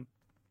program,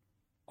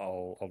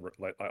 I'll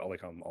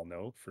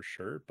know for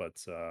sure.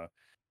 But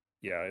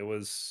yeah, it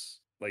was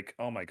like,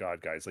 oh my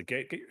god, guys, like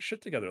get your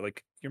shit together.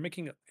 Like you're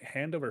making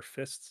hand over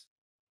fist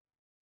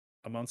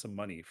amounts of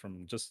money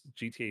from just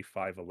GTA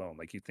 5 alone.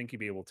 Like you'd think you'd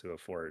be able to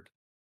afford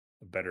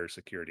better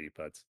security,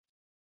 but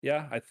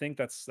yeah, I think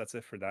that's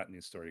it for that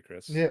news story,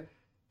 Chris. Yeah.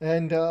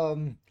 And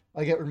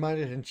I get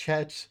reminded in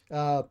chat,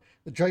 the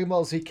Dragon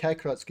Ball Z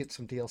Kakarot's get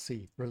some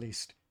DLC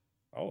released.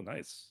 Oh,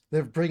 nice.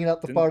 They're bringing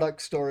out the Didn't Bardock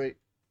story.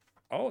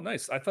 Oh,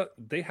 nice. I thought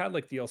they had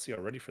like DLC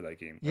already for that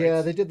game, right?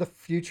 Yeah, they did the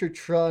Future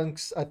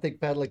Trunks, I think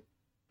Battle of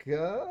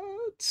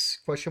Guts,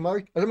 question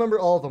mark. I don't remember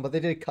all of them, but they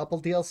did a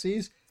couple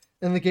DLCs,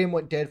 and the game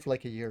went dead for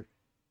like a year.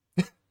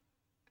 But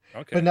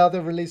Okay. now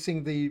they're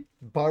releasing the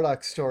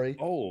Bardock story,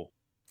 Oh,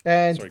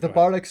 and sorry, the go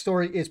ahead. Bardock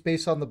story is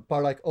based on the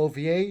Bardock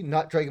OVA,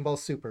 not Dragon Ball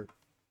Super.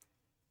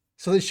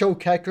 So they show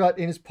Kakarot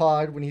in his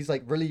pod when he's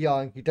like really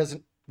young. He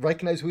doesn't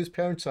recognize who his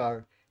parents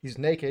are. He's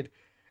naked.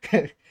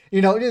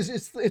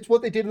 It's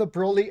what they did in the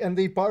Broly and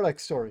the Bardock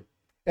story.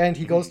 And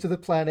he goes Mhm. to the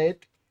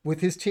planet with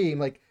his team.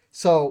 Like,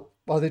 so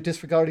are they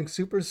disregarding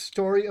Super's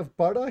story of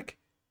Bardock?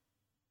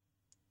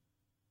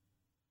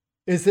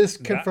 Is this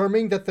That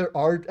confirming that there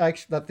are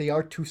actually that they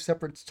are two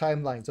separate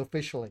timelines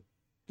officially,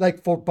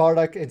 like for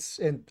Bardock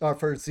and or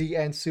for Z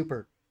and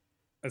Super?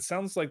 it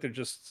sounds like they're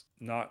just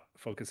not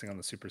focusing on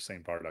the Super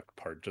Saiyan Bardock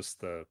part,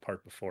 just the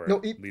part before it, No,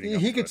 he, leading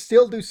up he to could it.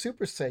 still do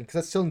Super Saiyan because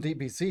that's still in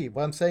DBZ.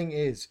 What I'm saying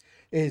is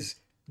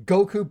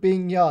Goku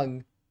being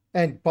young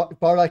and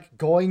Bardock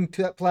going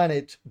to that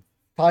planet,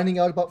 finding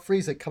out about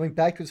Frieza, coming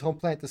back to his home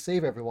planet to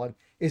save everyone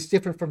is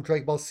different from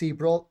Dragon Ball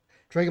Super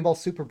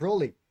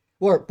Broly,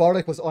 where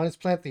Bardock was on his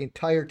planet the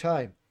entire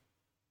time.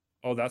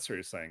 Oh, that's what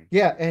you're saying.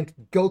 Yeah, and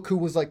Goku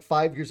was like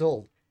 5 years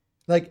old.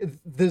 Like,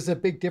 there's a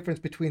big difference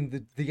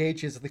between the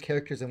ages of the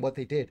characters and what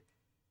they did.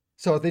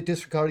 So are they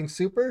disregarding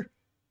Super?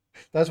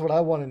 That's what I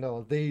want to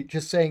know. They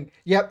just saying,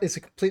 "Yep, it's a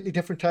completely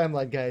different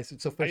timeline, guys.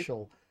 It's I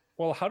official."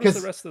 Well, how does the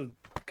Because rest of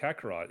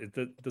Kakarot?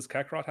 Does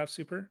Kakarot have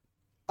Super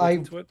built I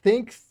into it?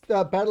 think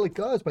Battle of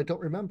Gods, but I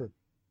don't remember.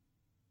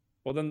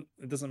 Well, then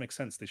it doesn't make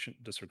sense. They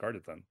shouldn't disregard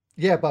it then.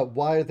 Yeah, but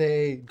why are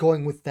they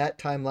going with that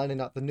timeline and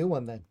not the new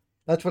one then?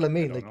 That's what I I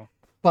mean. don't Like, know.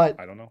 but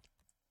I don't know.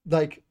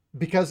 like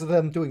because of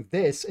them doing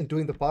this and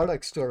doing the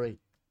Bardock story,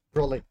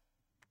 Broly,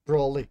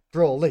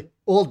 Broly,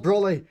 old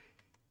Broly,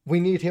 we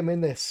need him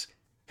in this.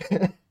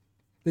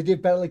 They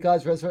did Battle of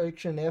Gods,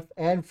 Resurrection F,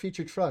 and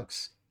Future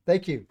Trunks.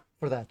 Thank you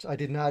for that. I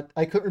did not.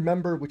 I couldn't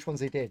remember which ones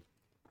they did.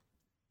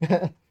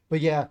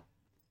 But yeah,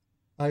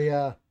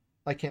 I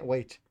I can't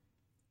wait.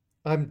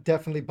 I'm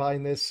definitely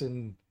buying this,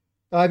 and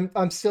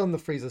I'm still in the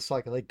Frieza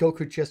cycle. Like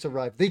Goku just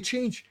arrived. They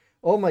change.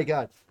 Oh my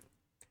god!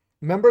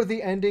 Remember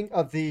the ending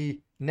of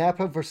the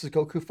Nappa versus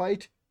Goku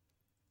fight?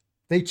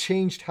 They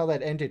changed how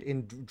that ended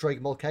in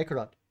Dragon Ball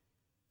Kakarot.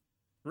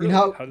 You know Really?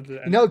 how How did it you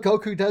end? know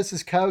Goku does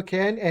his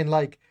Kaioken and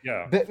like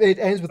Yeah, it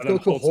ends with and then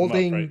Goku holds him up,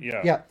 right? holding.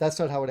 Yeah. Yeah, that's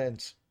not how it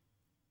ends.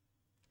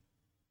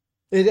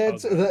 It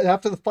ends How's it end?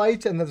 after the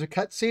fight, and there's a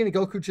cut scene, and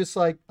Goku just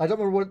like I don't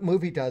remember what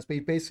movie does, but he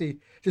basically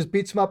just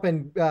beats him up,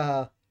 and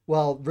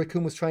well,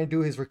 Raccoon was trying to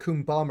do his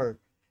Raccoon bomber,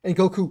 and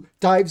Goku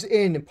dives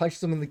in and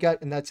punches him in the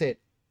gut, and that's it.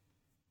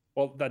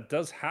 Well, that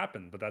does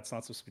happen, but that's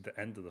not supposed to be the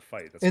end of the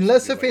fight. That's supposed to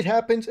Unless be if it like,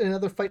 happens in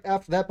another fight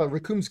after that, but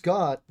Raccoon's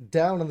got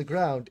down on the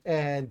ground,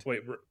 and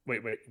wait,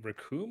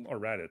 Raccoon or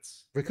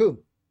Raditz? Raccoon,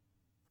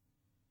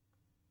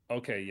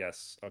 Okay,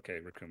 yes. Okay,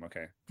 Raccoon.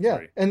 Okay, yeah,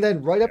 sorry. and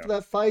then right Yeah. after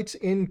that fight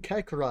in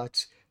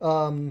Kakarot,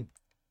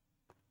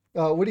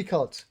 what do you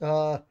call it?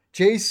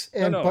 Jace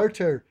No, and no,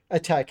 Barter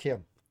attack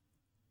him.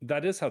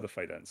 that is how the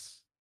fight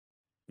ends.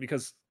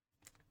 Because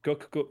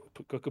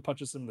Goku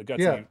punches him in the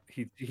guts, Yeah, and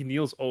he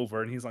kneels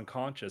over, and he's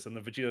unconscious, and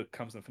then Vegeta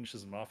comes and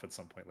finishes him off at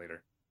some point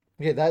later.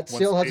 okay, that Once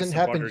still hasn't Jace and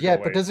happened Butter go yet.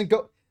 But away, doesn't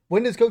go.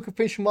 When does Goku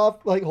finish him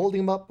off, like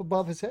holding him up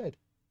above his head?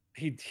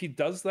 he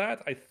does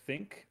that, I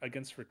think,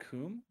 against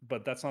Raccoon,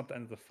 but that's not the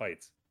end of the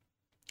fight.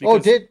 Oh,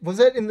 Because was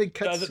that in the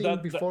cutscene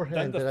then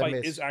beforehand the that I fight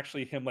is missed?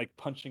 actually him like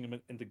punching him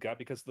in the gut,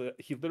 because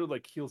he literally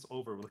like keels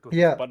over with his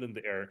Yeah. butt in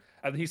the air,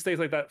 and he stays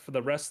like that for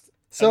the rest.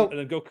 So And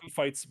then Goku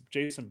fights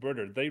Jason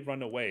Birder. They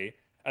run away,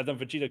 and then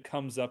Vegeta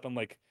comes up and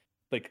like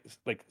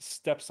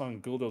steps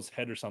on Guldo's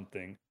head or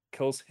something,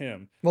 kills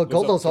him, well,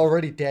 goes up Goldo's to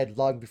already dead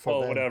long before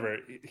well, then. whatever.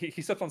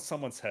 He steps on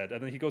someone's head,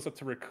 and then he goes up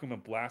to Raccoon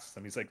and blasts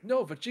him. He's like,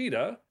 "No,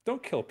 Vegeta,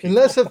 don't kill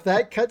Unless people." if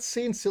that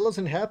cutscene still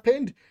hasn't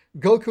happened,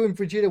 Goku and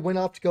Vegeta went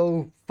off to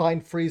go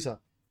find Frieza,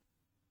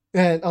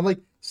 and I'm like,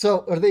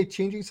 so are they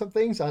changing some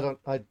things? I don't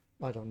know.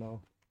 I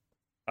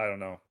don't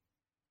know.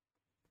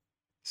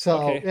 So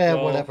Okay, yeah,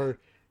 well, whatever.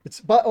 It's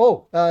but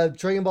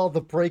Dragon Ball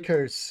The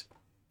Breakers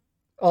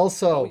oh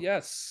also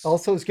yes,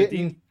 also is the D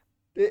getting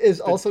is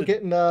also the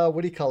getting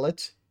what do you call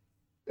it?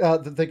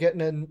 They're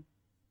getting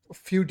a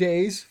few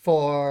days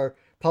for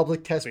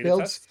public test beta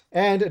builds, test.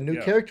 and a new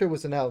Yeah. character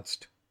was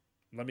announced.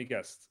 Let me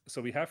guess.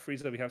 So we have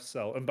Frieza, we have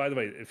Cell. And by the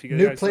way, if you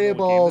New guys don't know what game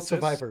playable this is,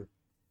 survivor.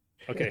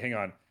 okay, hang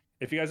on.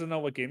 If you guys don't know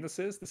what game this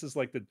is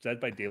like the Dead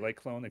by Daylight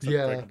clone, except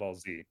Yeah, Dragon Ball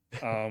Z.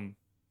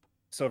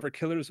 So for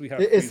killers, we have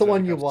it's the Frieza, we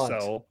one you have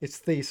want. Cell. It's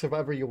the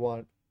survivor you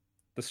want.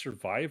 The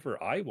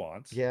survivor I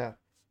want. Yeah,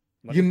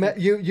 Let me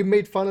think. you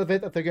made fun of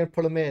it that they're gonna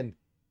put him in.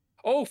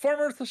 Oh,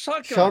 Farmer with the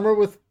shotgun.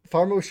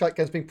 Farmer with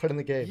shotguns being put in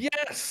the game.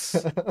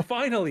 Yes!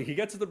 Finally, he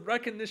gets the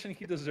recognition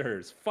he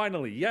deserves.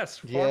 Finally, yes,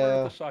 Farmer with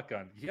Yeah, the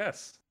shotgun.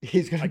 Yes.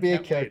 he's gonna I be a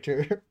can't wait.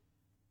 character.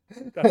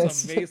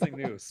 That's amazing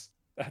news.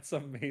 That's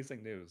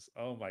amazing news.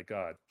 Oh my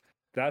god.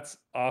 That's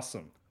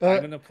awesome. I'm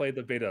Uh, gonna play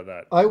the beta of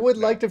that I would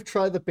like now. to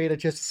try the beta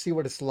just to see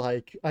what it's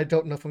like. I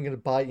don't know if I'm going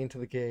to buy into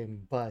the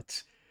game,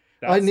 but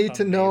I That's need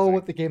to know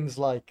what amazing. the game is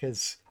like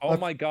because Oh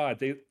my god,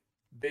 they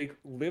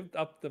lived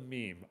up the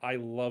meme. I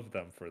love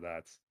them for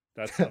that.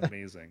 That's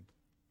amazing.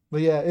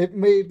 but yeah, it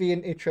may be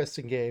an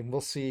interesting game.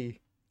 We'll see.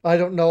 I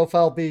don't know if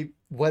I'll be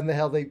when the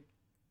hell the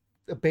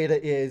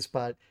beta is,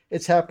 but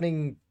it's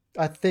happening.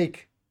 I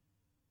think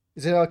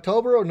is it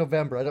October or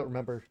November? I don't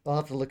remember. I'll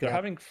have to look it They're up.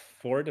 having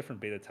 4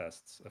 different beta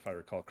tests, if I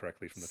recall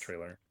correctly from the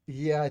trailer.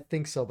 Yeah, I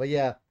think so. But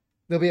yeah,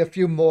 there'll be a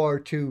few more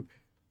to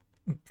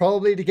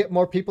probably to get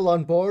more people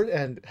on board.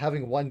 And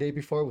having one day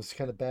before was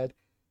kind of bad.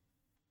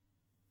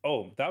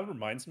 Oh, that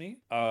reminds me.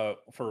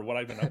 For what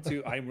I've been up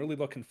to, I'm really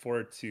looking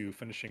forward to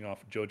finishing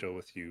off JoJo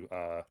with you.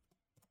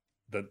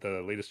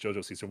 The latest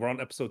JoJo season. We're on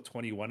episode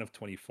 21 of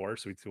 24,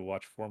 so we have to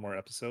watch 4 more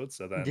episodes.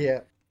 So then,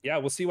 Yeah, yeah,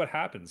 we'll see what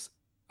happens.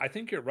 I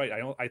think you're right. I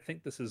don't. I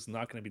think this is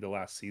not going to be the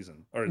last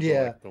season or the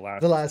yeah. like the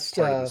The last last,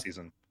 part of the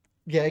season.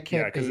 yeah, it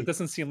Yeah, can't because it be.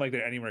 doesn't seem like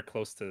they're anywhere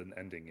close to an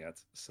ending yet.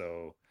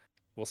 So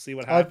we'll see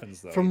what I've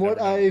happens, though. from You what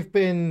never know. I've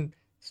been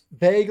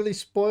vaguely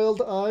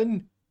spoiled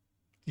on.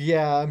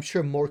 Yeah, I'm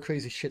sure more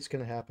crazy shit's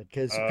gonna happen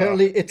because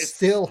apparently it It's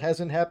still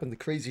hasn't happened. The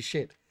crazy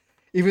shit,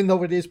 even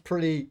though it is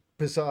pretty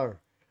bizarre.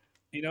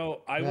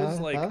 I was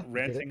Huh? like Huh?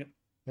 You get it? ranting.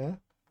 Huh?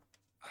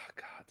 Oh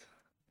God,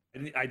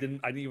 I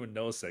didn't even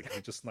notice it because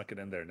you just snuck it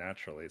in there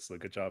naturally. So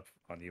good job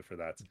on you for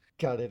that.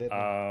 Got it in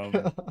Um,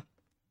 there.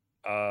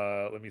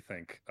 let me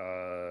think.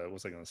 What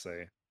was I gonna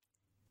say?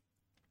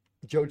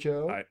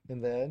 Jojo, I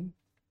and then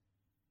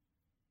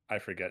I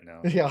forget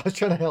now. yeah, I was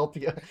trying to help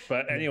you.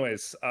 But No,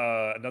 anyways,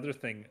 another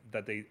thing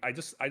that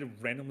I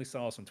randomly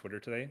saw this on Twitter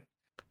today.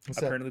 what's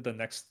that? Apparently, the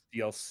next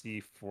DLC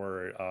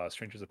for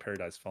Strangers of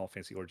Paradise Final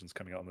Fantasy Origins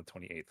coming out on the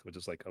 28th, which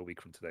is like a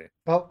week from today.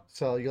 Oh,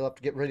 so you'll have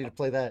to get ready to Uh,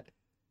 play that.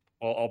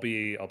 I'll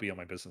be on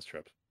my business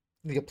trip.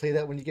 You can play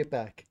that when you get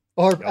back,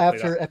 or Yeah, I'll play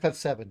that. after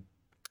FF7.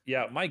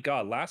 Yeah, my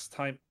God, last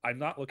time I'm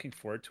not looking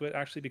forward to it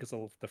actually because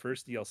of the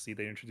first DLC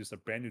they introduced a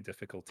brand new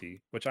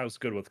difficulty, which I was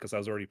good with because I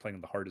was already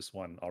playing the hardest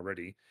one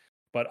already.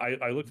 But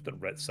I looked at the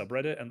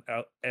subreddit and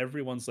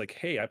everyone's like,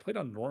 "Hey, I played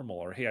on normal,"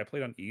 or "Hey, I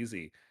played on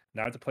easy."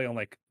 Now I have to play on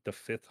like the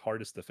fifth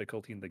hardest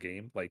difficulty in the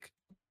game. Like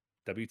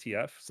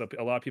WTF? So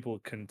a lot of people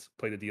couldn't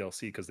play the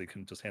DLC because they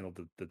couldn't just handle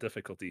the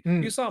difficulty. You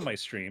Mm, saw my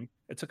stream.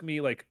 It took me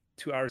like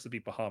 2 hours to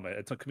beat Bahamut.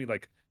 It took me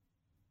like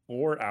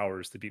 4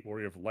 hours to beat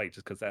Warrior of Light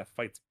just because that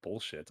fight's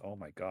bullshit. Oh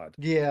my god.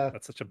 yeah,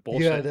 That's such a you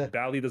bullshit, gotta.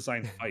 badly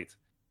designed fight.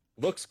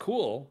 Looks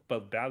cool,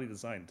 but badly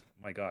designed.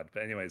 My god.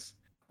 But anyways,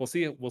 we'll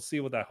see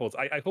what that holds.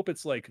 I hope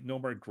it's like no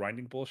more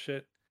grinding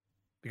bullshit.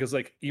 Because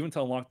like even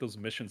to unlock those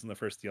missions in the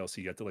first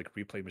DLC, you have to like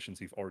replay missions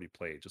you've already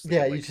played just to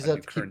Yeah, get you like just a have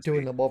new to keep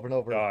doing currency. them over and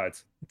over. God,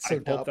 It's so I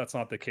hope dumb. that's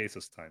not the case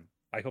this time.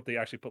 I hope they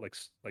actually put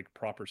like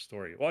proper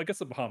story. Well, I guess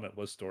the Bahamut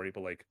was story,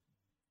 but like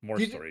more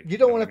story. You You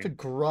don't know want what to I have to mean?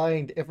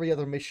 grind every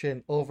other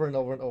mission over and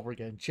over and over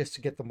again just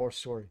to get the more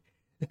story.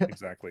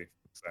 Exactly.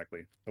 Exactly.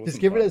 It Just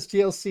wasn't give it fun. as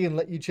DLC and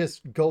let you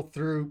just go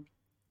through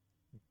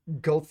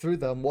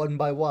them one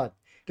by one.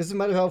 Doesn't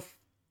matter how.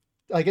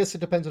 I guess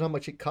it depends on how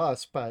much it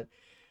costs, but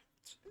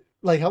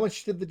like, how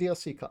much did the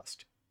DLC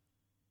cost?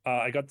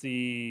 I got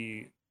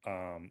the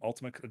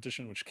Ultimate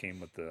Edition, which came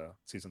with the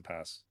season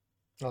pass.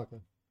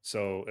 Okay.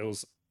 So it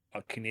was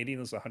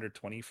Canadian is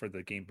 120 for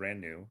the game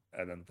brand new,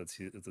 and then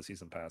the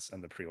season pass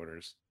and the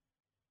pre-orders.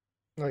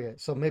 Okay,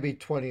 so maybe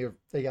 20 or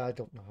yeah, I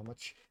don't know how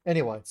much.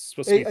 Anyway, It's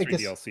supposed to be I three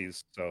guess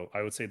DLCs, so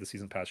I would say the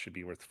season pass should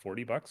be worth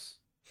 $40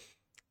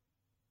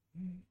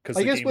 because I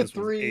the guess game with is was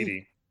three,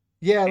 80.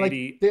 yeah, like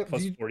 80 they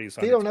plus 40 is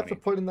they don't have to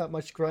 120. put in that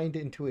much grind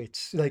into it.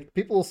 Like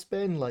people will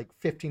spend like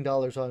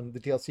 $15 on the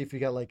DLC if you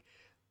got like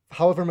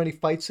however many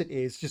fights it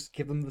is, just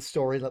give them the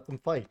story, let them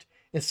fight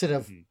instead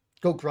of Mhm.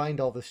 go grind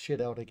all this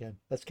shit out again.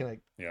 That's kind of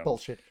Yeah.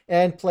 bullshit.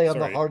 And play on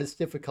the Sorry. hardest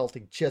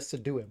difficulty just to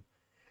do him,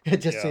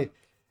 just Yeah. to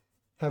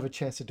have a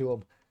chance to do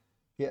him.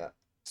 Yeah,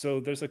 So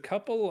there's a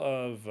couple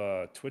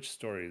of Twitch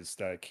stories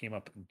that came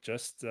up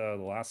just the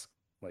last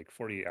like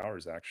 48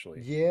 hours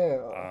actually.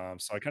 yeah,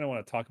 So I kind of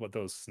want to talk about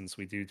those since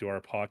we do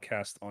our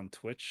podcast on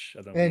Twitch,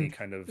 and then we and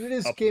kind of it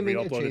is up gaming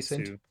re-upload it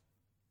adjacent. to.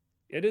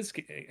 It is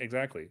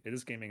exactly. It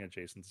is gaming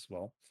adjacent as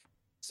well.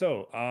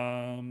 So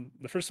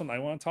the first one I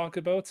want to talk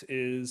about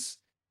is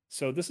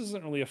so this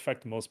doesn't really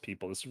affect most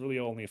people. This really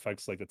only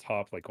affects like the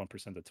top like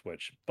 1% of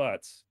Twitch.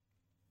 But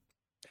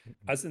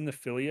as an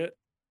affiliate,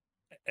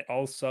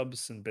 all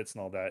subs and bits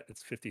and all that,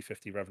 it's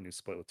 50-50 revenue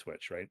split with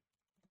Twitch, right?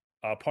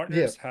 Yeah.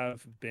 Partners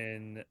have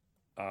been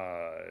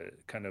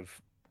kind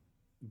of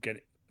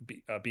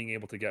being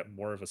able to get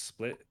more of a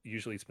split.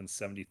 Usually it's been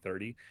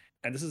 70-30,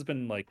 and this has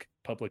been like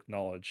public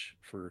knowledge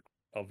for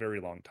a very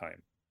long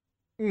time.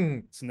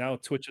 Mm, So now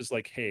Twitch is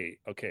like, hey,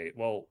 okay,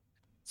 well,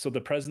 so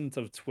the president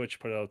of Twitch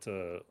put out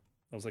it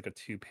was like a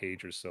 2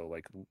 page or so,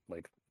 like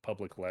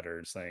public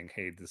letter saying,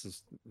 hey, this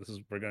is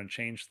we're gonna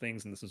change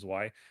things and this is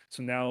why.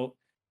 So now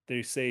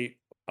they say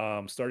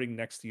starting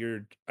next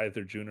year,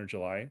 either June or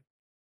July,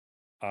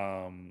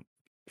 um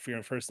for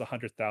your first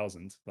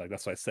 100,000, like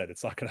that's what I said,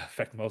 it's not going to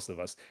affect most of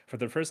us. For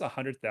the first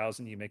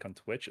 100,000 you make on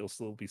Twitch, it'll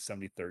still be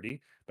 70-30,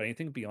 but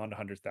anything beyond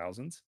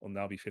 100,000 will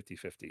now be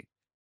 50-50.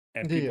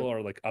 And Yeah, people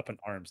are like up in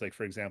arms. Like,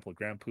 for example,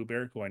 Grand Pooh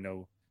Bear, who I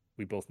know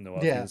we both know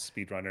of, he's yeah. a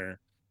speedrunner.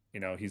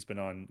 He's been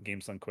on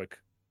Games Done Quick,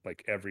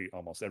 like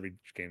almost every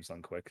Games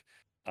Done Quick.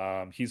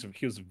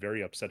 He was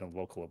very upset and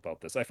vocal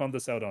about this. I found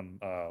this out on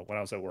when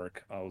I was at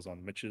work. I was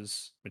on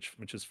Mitch's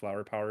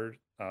Flower Power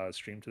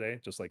stream today,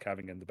 just like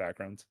having it in the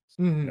background,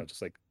 Hmm.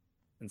 just like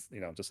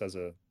just as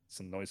a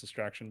some noise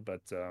distraction.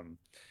 But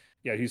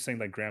yeah, he's saying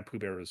that Grand Pooh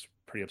Bear was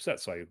pretty upset.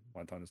 So I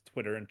went on his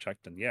Twitter and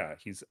checked, and yeah,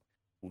 he's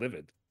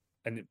livid.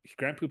 And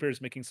Grand Pooh Bear is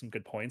making some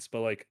good points,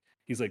 but like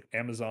he's like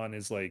Amazon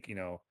is like in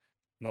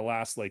the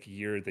last like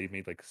year they've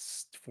made like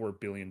 $4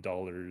 billion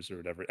or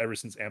whatever ever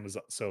since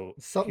Amazon. So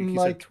Something he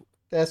said like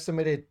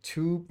estimated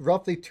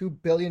roughly 2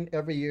 billion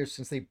every year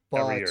since they every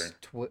bought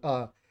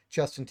year,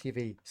 Justin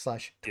TV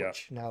slash yeah.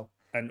 Twitch now.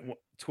 And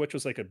Twitch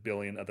was like a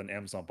billion, and then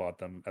Amazon bought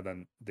them, and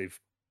then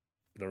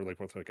they're like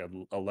worth like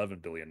 11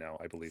 billion now,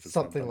 I believe, is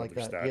Something like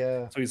another that. stat.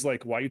 Yeah. So he's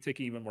like, why are you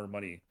taking even more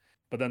money?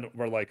 But then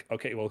we're like,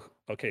 okay, well,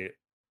 okay,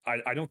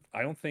 I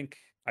don't think,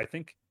 I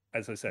think,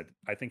 as I said,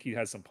 I think he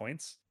has some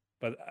points,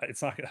 but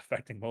it's not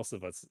affecting most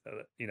of us.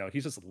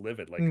 He's just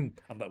livid. Like, Mm.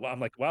 I'm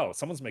like, wow,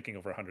 someone's making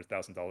over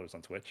 $100,000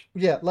 on Twitch.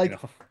 Yeah, You like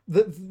know,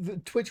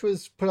 the Twitch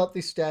was put out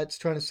these stats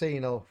trying to say,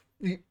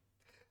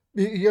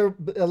 you're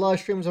a lot of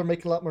streamers are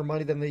making a lot more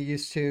money than they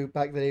used to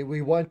back in the day.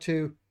 We want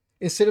to,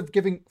 instead of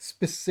giving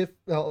specific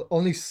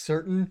only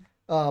certain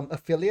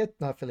affiliate,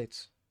 not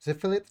affiliates. Is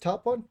affiliate the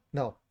top one?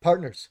 No,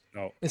 partners.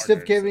 no Instead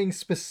of partners. giving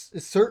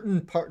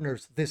certain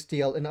partners this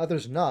deal and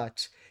others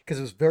not, because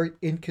it was very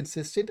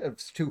inconsistent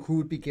as to who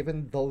would be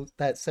given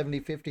that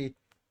 70-50,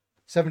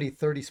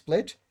 70-30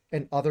 split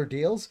and other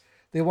deals,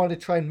 they want to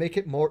try and make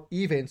it more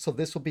even. So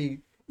this will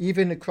be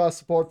even across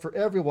the board for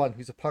everyone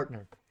who's a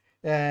partner.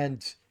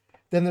 And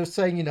then they're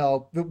saying,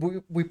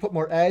 we put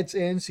more ads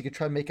in so you can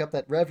try and make up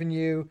that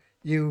revenue.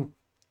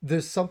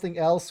 There's something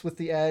else with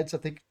the ads, I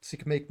think, so you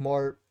can make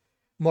more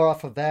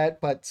off of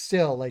that. But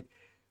still, like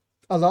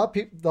a lot of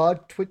people, a lot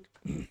of Twitch,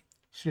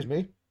 excuse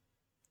me,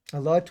 a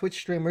lot of Twitch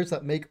streamers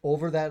that make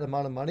over that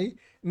amount of money, it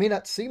may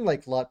not seem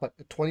like a lot, but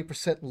a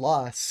 20%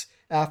 loss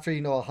after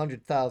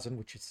 100,000,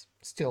 which is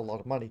still a lot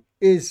of money,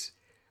 is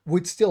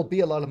would still be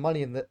a lot of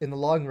money in the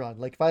long run.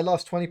 Like if I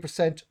lost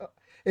 20%,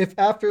 if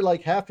after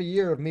like half a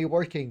year of me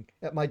working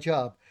at my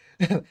job,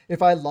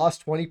 if I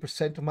lost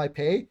 20% of my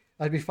pay,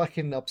 I'd be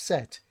fucking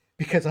upset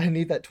because I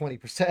need that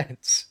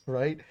 20%,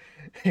 right?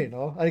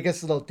 I guess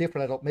it's a little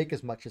different. I don't make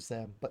as much as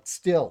them, but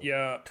still,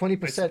 Yeah, I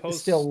 20% is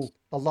suppose still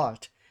a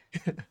lot.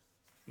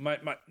 my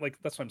like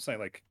that's what I'm saying.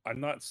 Like, I'm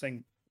not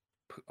saying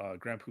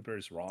Grand Pooper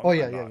is Oh wrong.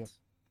 yeah, I'm yeah, yeah. not.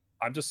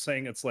 I'm just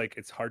saying it's like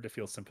it's hard to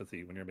feel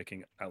sympathy when you're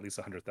making at least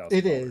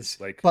It $100,000. is,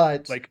 Like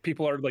but like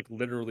people are like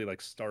literally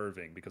like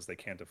starving because they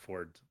can't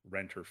afford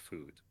rent or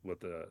food with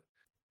the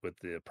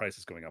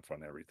prices going up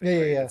on everything, yeah, yeah,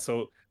 right? yeah, And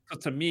so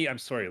to me, I'm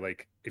sorry,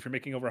 like if you're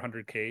making over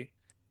 100K,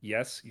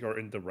 yes, you're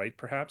in the right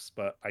perhaps,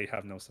 but I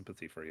have no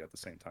sympathy for you at the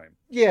same time.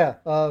 yeah.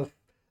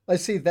 I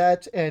see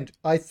that, and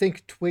I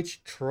think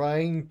Twitch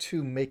trying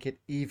to make it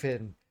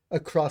even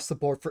across the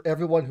board for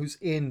everyone who's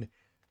in,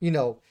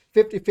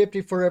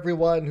 50-50 for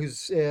everyone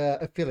who's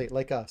affiliate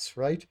like us,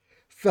 right?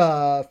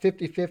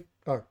 50-50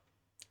 or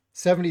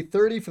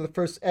 70-30 for the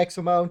first X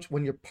amount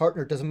when your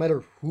partner, doesn't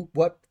matter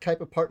what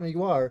type of partner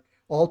you are,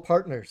 all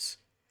partners.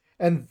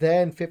 And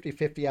then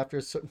 50-50 after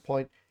a certain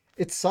point.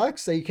 It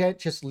sucks that you can't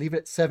just leave it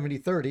at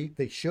 70-30.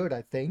 They should,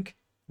 I think,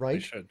 They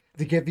right? should.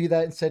 To give you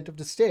that incentive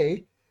to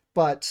stay.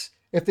 But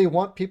if they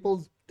want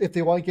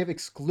to give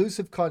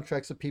exclusive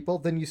contracts to people,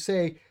 then you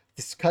say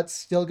this cut's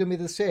still gonna be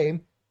the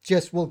same.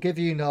 Just we'll give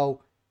you,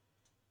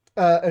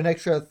 an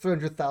extra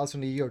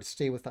 300,000 a year to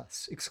stay with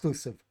us,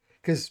 exclusive,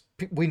 because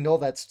we know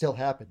that still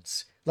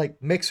happens.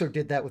 Like Mixer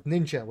did that with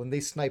Ninja when they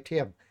sniped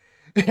him,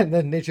 and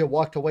then Ninja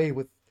walked away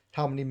with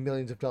how many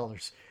millions of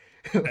dollars?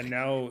 And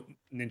now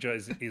Ninja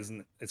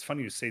isn't. It's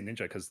funny you say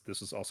Ninja because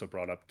this was also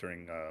brought up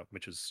during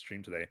Mitch's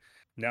stream today.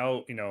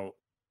 Now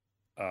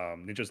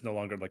Ninja's no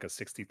longer like a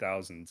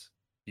 60,000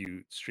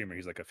 view streamer.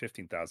 He's like a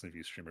 15,000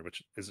 view streamer,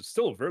 which is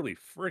still really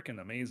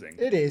freaking amazing.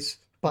 It is,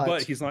 But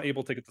but he's not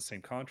able to get the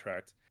same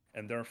contract,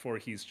 and therefore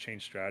he's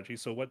changed strategy.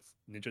 So what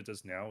Ninja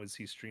does now is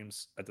he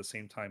streams at the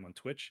same time on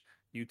Twitch,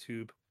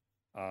 YouTube,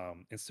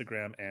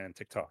 Instagram, and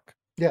TikTok.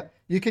 yeah,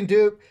 you can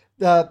do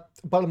about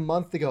a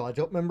month ago. I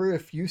don't remember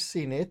if you've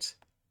seen it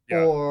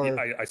Yeah, or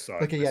I saw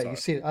it. okay, I yeah, saw you it.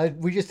 see it.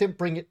 We just didn't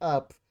bring it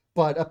up,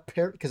 but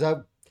apparently, because I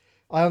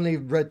only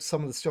read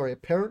some of the story.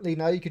 Apparently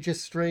now you could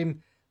just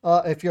stream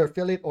if you're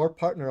affiliate or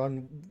partner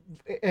on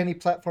any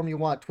platform you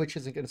want. Twitch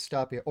isn't going to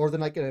stop you, or they're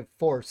not going to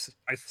force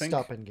I think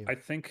stopping you, I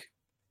think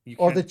you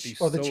or can't.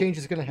 the change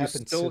is going to You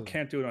happen still soon.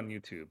 can't do it on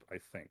YouTube. I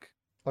think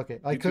Okay,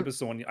 YouTube is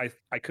the one.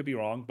 I could be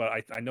wrong, but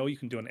I know you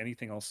can do on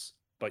anything else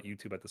but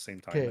YouTube at the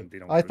same time, okay. and they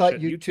don't I give a thought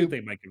shit. YouTube, YouTube.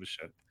 they might give a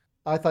shit.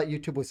 I thought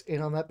YouTube was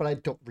in on that, but I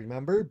don't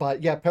remember.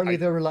 But yeah, apparently I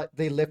they were like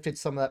they lifted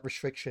some of that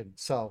restriction.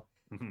 So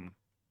mhm.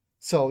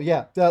 So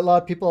yeah, a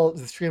lot of people,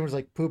 the streamers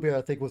like Pooh Bear,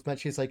 I think was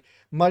mentioned. He's like,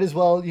 might as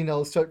well,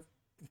 start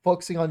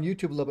focusing on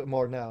YouTube a little bit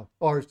more now,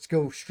 or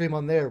go stream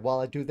on there while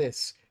I do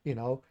this.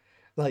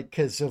 Like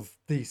because of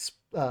the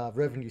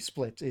revenue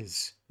split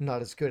is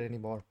not as good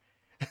anymore.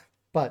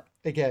 But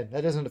again,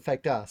 that doesn't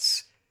affect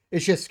us.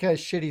 It's just kind of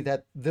shitty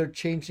that they're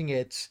changing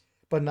it,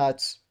 but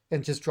not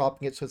and just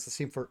dropping it so it's the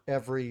same for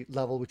every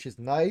level, which is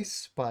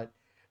nice, but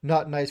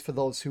not nice for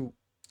those who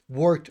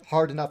worked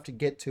hard enough to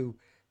get to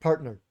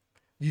partner.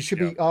 You should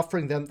Yeah. be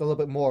offering them a little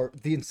bit more,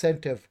 the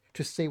incentive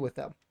to stay with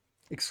them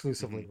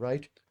Hmm. exclusively,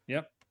 right?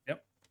 Yep.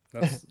 Yep.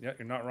 That's yeah.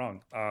 You're not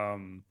wrong.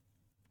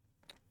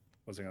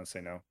 What was I gonna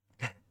say now?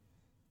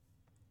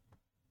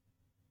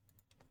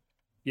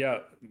 Yeah.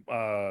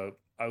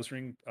 I was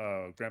reading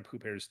Grand Pooh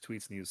Bear's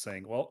tweets, and he was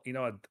saying, "Well,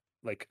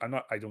 like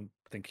I don't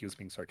think he was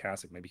being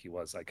sarcastic. Maybe he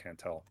was. I can't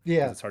tell because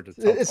Yeah. it's hard to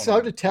tell It's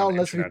hard to on tell the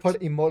unless we internet."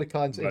 put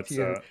emoticons into But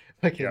your yeah.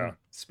 fucking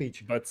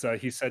speech. But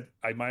he said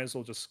I might as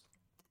well just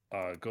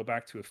go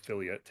back to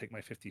affiliate, take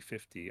my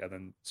 50-50, and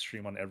then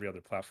stream on every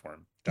other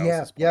platform. That was Yeah,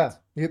 his yeah.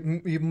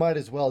 point. You might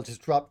as well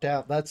just drop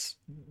down. That's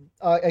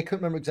I couldn't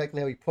remember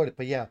exactly how he put it,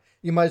 but yeah,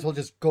 you might as well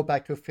just go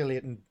back to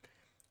affiliate and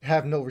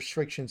have no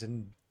restrictions.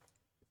 And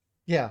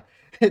yeah,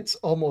 it's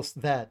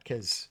almost that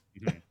because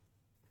Hmm.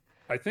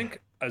 I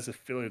think as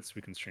affiliates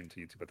we can stream to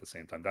YouTube at the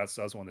same time. That's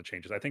one of the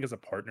changes. I think as a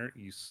partner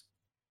you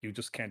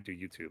just can't do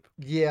YouTube.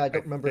 yeah, I I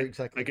don't remember think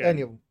exactly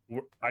any again, of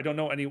them. I don't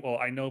know any. Well,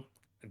 I know.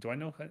 Do I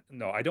know?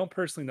 No, I don't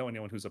personally know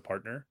anyone who's a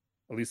partner.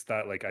 At least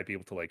that like I'd be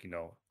able to like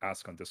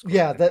ask on Discord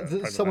Yeah, in a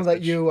private someone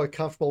that message. you are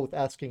comfortable with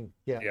asking.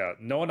 Yeah, Yeah,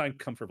 no one I'm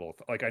comfortable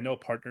with. Like I know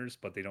partners,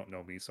 but they don't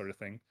know me, sort of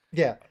thing.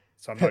 yeah.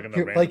 So I'm not gonna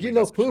Like randomly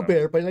message Pooh them.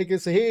 Bear, but I can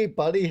say, hey,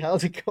 buddy,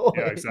 how's it Yeah, going?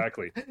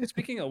 exactly.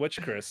 Speaking of which,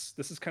 Chris,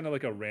 this is kind of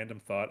like a random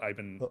thought I've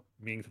been Oh,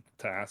 meaning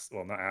to ask.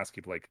 Well, not ask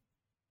you, but like,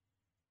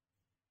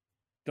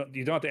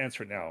 you don't have to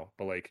answer it now.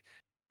 But like,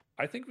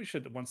 I think we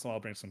should once in a while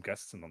bring some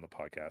guests in on the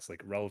podcast,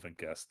 like relevant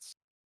guests.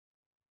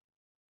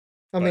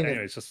 I But mean,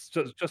 anyways, just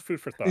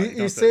food for you, thought. You you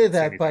don't have say to say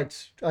that, anything.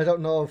 but I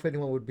don't know if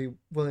anyone would be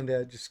willing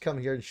to just come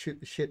here and shoot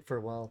the shit for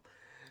a while.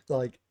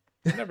 Like,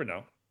 You never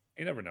know.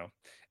 You never know.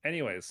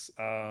 Anyways,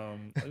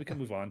 we can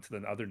move on to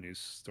the other news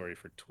story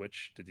for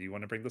Twitch. Did you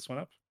want to bring this one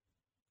up?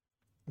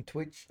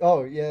 Twitch.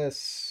 Oh,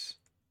 yes.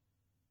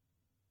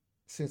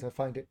 As soon as I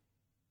find it.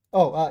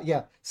 Oh,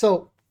 yeah.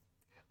 So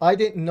I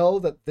didn't know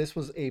that this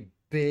was a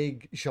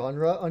big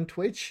genre on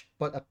Twitch,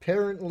 but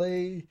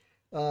apparently,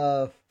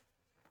 uh,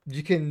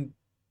 you can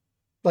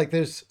like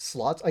there's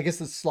slots. I guess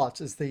the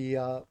slots is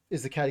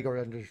the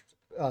category under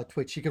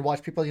Twitch. You can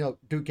watch people,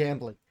 do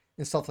gambling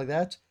and stuff like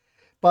that.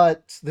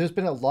 But there's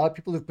been a lot of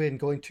people who've been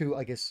going to,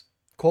 I guess,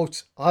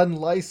 quotes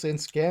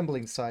unlicensed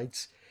gambling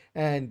sites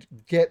and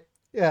get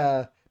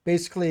uh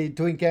basically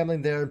doing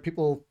gambling there, and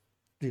people,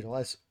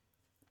 as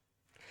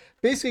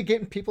basically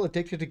getting people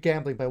addicted to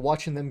gambling by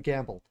watching them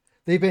gamble.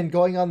 They've been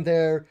going on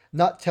there,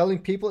 not telling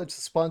people it's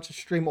a sponsored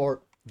stream,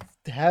 or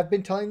have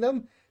been telling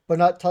them, but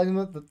not telling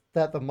them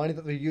that the money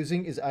that they're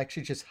using is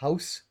actually just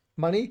house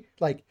money.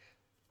 Like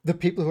the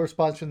people who are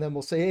sponsoring them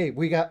will say, "Hey,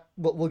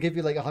 we'll give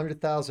you like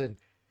 100,000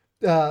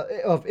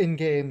 of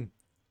in-game,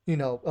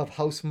 of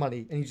house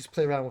money, and you just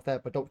play around with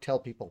that, but don't tell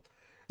people,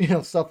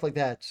 stuff like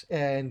that."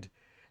 And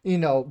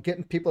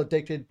getting people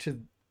addicted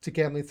to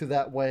gambling through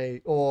that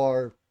way,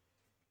 or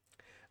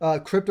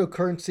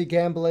cryptocurrency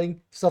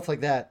gambling, stuff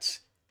like that.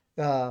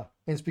 And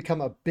it's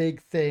become a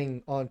big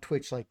thing on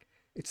Twitch. Like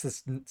it's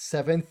the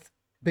seventh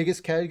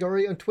biggest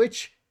category on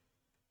Twitch,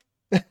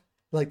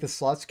 like the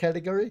slots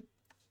category.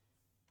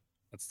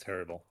 That's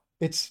terrible.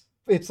 It's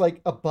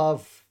like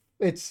above.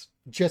 It's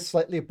just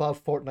slightly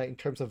above Fortnite in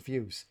terms of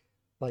views.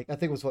 Like I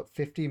think it was what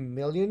 50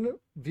 million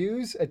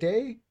views a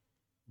day.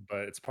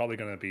 But it's probably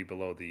going to be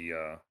below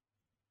the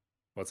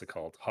what's it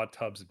called? Hot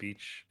tubs,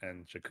 beach,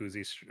 and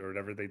jacuzzi, or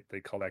whatever they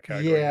call that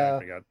category now. I Yeah.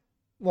 forgot.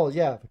 Well,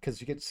 yeah,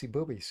 because you get to see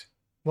boobies.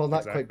 Well,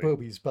 not quite Exactly.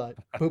 boobies, but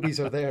boobies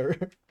are there.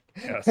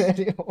 Yes.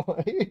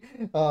 Anyway,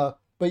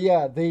 but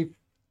yeah,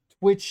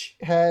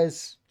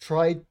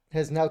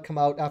 has now come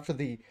out after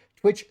the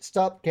Twitch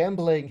Stop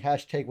Gambling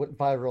hashtag went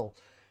viral,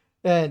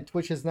 and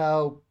Twitch has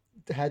now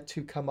had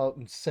to come out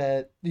and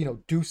said,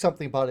 do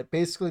something about it.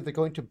 Basically, they're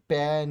going to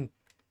ban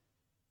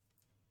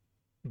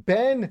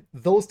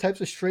those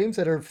types of streams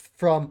that are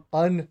from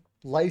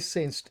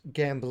unlicensed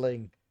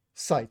gambling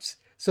sites.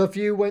 So if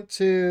you went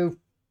to,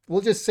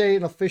 we'll just say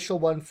an official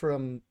one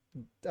from,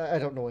 I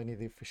don't know any of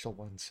the official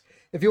ones.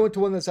 If you went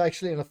to one that's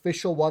actually an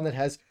official one that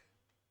has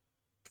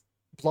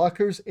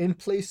blockers in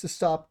place to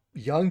stop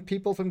young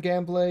people from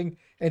gambling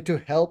and to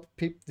help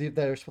people that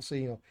are supposed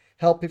to,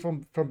 help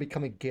people from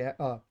becoming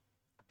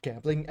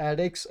gambling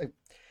addicts.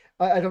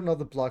 I don't know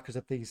the blockers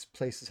that these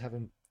places have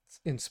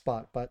in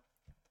spot, but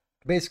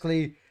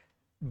basically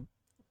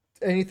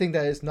anything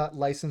that is not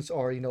licensed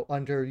or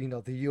under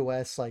the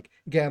U.S. like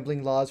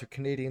gambling laws or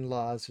Canadian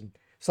laws and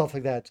stuff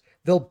like that,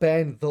 they'll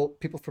ban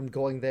people from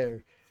going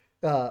there,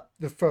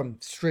 from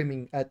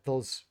streaming at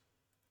those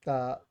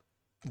uh,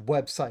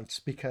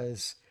 websites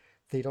because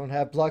they don't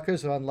have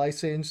blockers or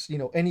unlicensed.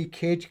 Any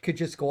kid could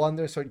just go on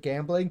there and start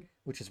gambling.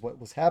 which is what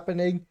was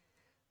happening.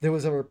 There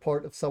was a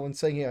report of someone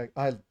saying, yeah,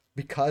 I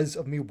because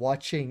of me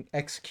watching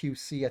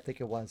XQC, I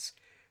think it was,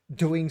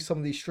 doing some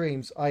of these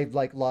streams, I've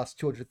like lost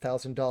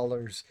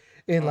 $200,000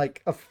 in Oh,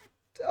 like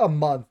a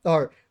month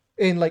or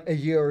in like a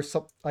year or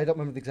something. I don't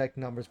remember the exact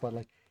numbers, but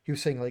like he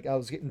was saying like I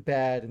was getting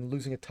bad and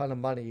losing a ton of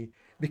money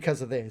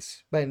because of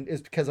this. And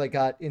it's because I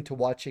got into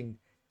watching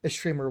a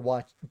streamer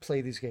watch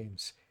play these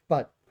games.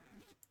 But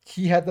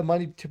he had the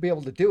money to be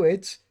able to do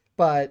it,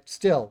 but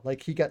still,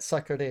 like he got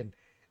suckered in,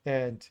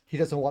 and he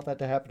doesn't want that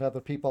to happen to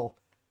other people.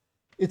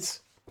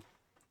 It's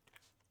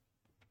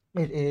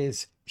it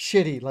is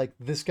shitty. Like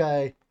this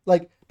guy,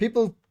 like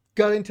people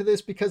got into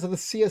this because of the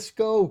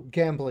CS:GO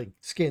gambling,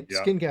 yeah.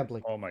 skin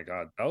gambling. Oh my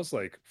God, that was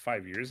like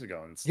 5 years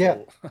ago, and Yeah,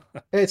 still,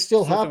 it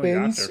still still feeling the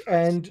after happens,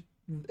 effects. and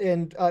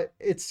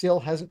it still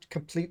hasn't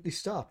completely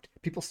stopped.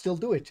 People still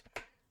do it,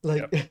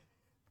 Yep, like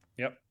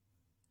yep.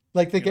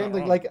 like the You're not gambling.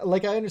 wrong.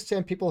 Like I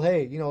understand people.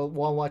 Hey, want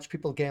to watch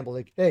people gamble.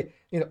 Like hey,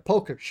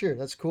 poker. Sure,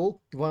 that's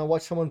cool. You want to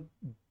watch someone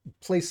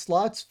play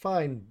slots?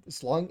 Fine,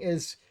 as long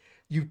as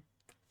you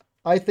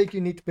I think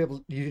you need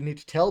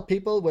to tell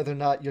people whether or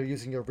not you're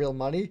using your real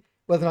money,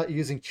 whether or not you're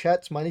using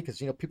chat's money,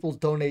 because people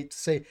donate to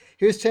say,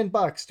 here's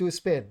 $10, do a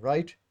spin,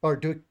 right? Or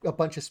do a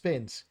bunch of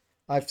spins.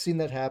 I've seen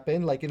that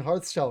happen, like in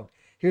Hearthstone.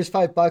 Here's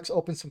 $5,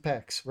 open some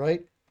packs,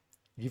 right?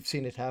 You've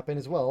seen it happen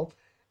as well.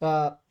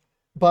 Uh,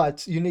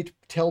 but you need to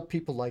tell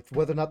people like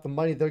whether or not the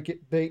money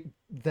that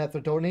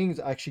they're donating is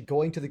actually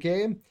going to the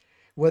game,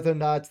 whether or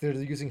not they're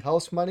using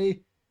house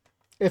money,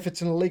 if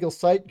it's an illegal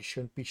site, you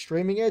shouldn't be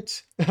streaming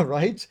it,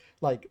 right?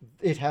 Like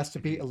it has to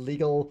be Mhm. a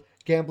legal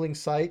gambling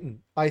site,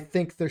 and I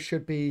think there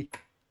should be,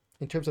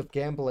 in terms of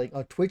gambling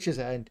on Twitch's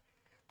end,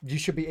 you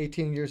should be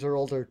 18 years or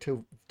older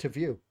to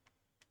view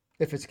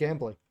if it's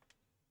gambling.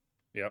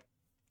 Yep.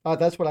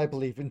 That's what I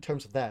believe in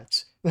terms of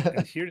that.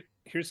 And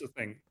here's the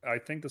thing. I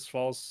think this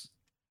falls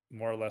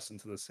more or less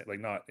into the same, like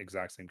not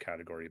exact same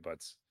category,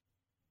 but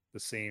the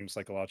same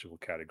psychological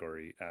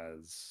category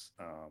as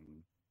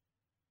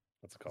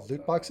what's it called?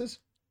 Loot boxes?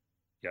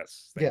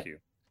 Yes, Yeah, thank you.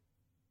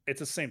 It's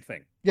the same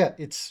thing yeah.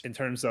 It's in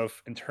terms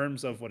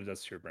of what it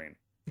does to your brain,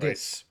 right?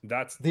 this.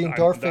 That's The I'm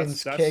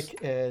endorphins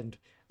kick, and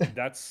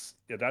that's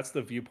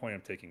the viewpoint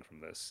I'm taking from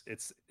this.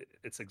 It's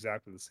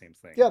exactly the same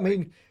thing. yeah, I Like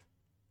mean,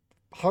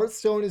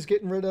 Hearthstone is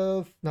getting rid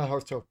of not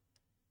Hearthstone.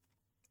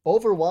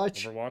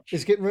 Overwatch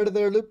is Overwatch. getting rid of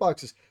their loot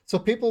boxes. So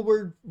people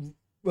were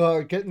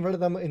getting rid of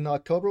them in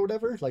October or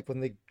whatever, like when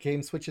the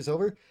game switches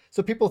over.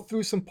 So people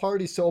threw some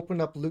parties to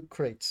open up loot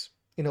crates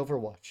in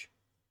Overwatch.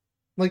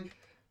 Like,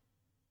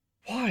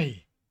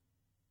 why?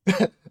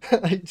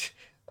 I,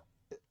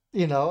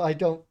 I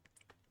don't.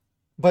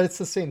 But it's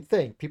the same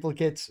thing. People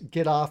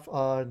get off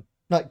on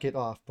not get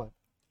off, but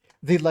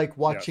they like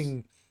Yes.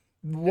 watching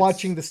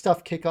It's the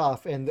stuff kick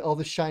off and all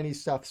the shiny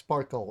stuff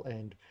sparkle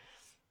and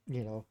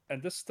you know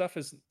and this stuff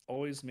is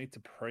always made to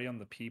prey on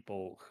the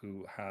people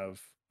who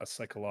have a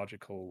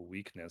psychological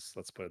weakness,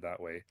 let's put it that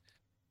way,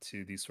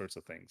 to these sorts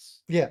of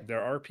things. yeah,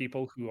 There are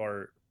people who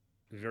are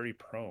very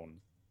prone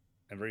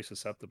and very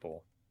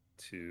susceptible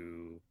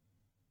to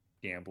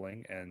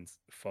gambling and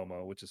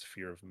FOMO, which is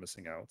fear of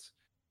missing out,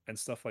 and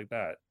stuff like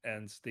that.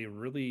 And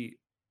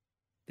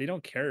they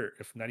don't care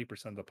if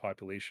 90% of the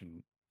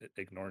population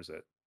ignores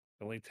it.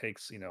 It only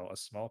takes, a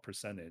small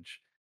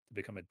percentage to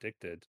become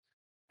addicted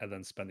and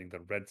then spending the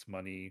rent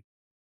money,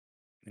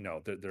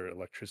 their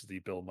electricity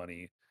bill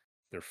money,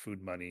 their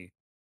food money,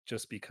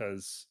 just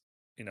because,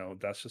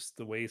 that's just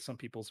the way some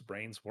people's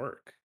brains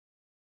work.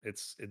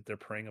 They're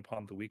preying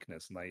upon the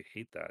weakness, and I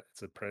hate that.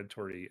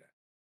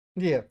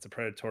 yeah, It's a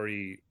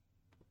predatory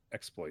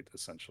exploit,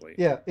 essentially.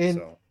 yeah. And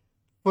So,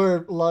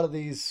 for a lot of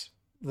these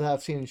that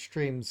I've seen in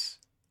streams,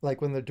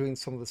 like when they're doing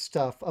some of the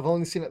stuff, I've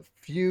only seen a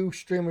few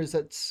streamers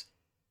that's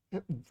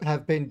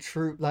have been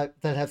true, like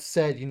that have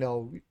said,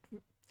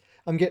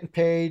 I'm getting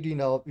paid,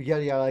 yada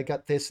yada, I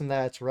got this and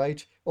that,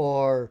 right?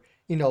 Or,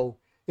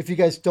 if you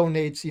guys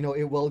donate,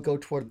 it will go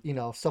toward,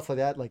 stuff like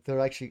that. Like they're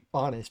actually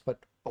honest,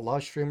 but a lot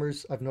of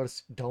streamers I've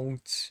noticed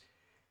don't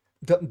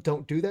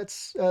do that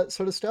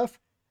sort of stuff,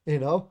 you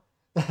know,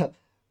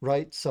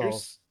 right? So,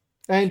 here's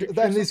and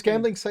here's these something.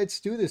 gambling sites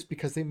do this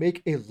because they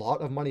make a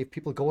lot of money of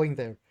people going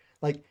there.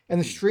 Like, and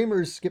the Mhm.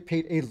 streamers get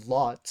paid a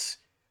lot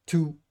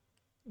to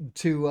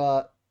to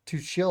uh to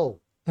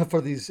chill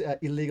for these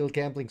illegal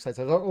gambling sites.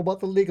 I don't know about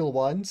the legal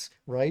ones,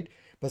 right?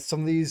 But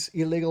some of these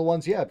illegal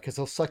ones, yeah, because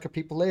they'll sucker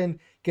people in,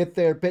 get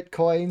their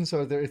bitcoins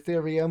or their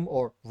Ethereum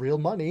or real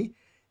money,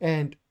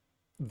 and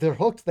they're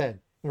hooked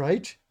then,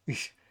 right?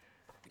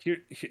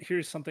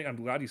 Here's something. I'm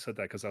glad you said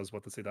that because I was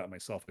about to say that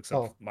myself,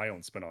 except Oh, my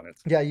own spin on it.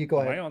 yeah, you go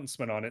My ahead. own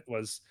spin on it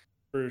was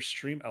for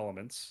Stream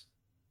Elements.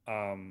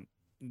 Um,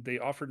 they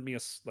offered me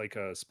like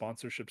a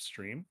sponsorship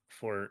stream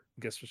for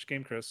guess which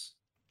game, Chris?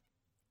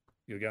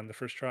 You get on the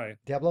first try.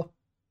 Diablo,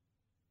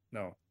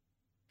 No,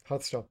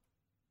 Hearthstone.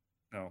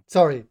 no.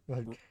 Sorry.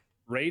 R-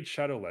 Raid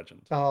Shadow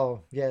Legend.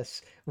 Oh,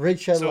 yes. Raid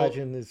Shadow So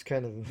Legend is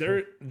kind of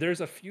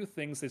there's a few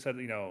things they said,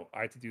 I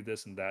had to do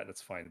this and that,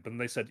 that's fine. But then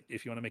they said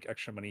if you want to make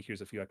extra money,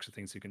 here's a few extra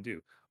things you can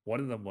do. One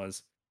of them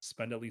was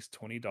spend at least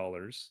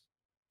 $20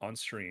 on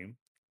stream,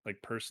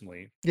 like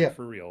personally, like Yeah,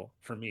 for real,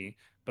 for me.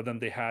 But then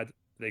they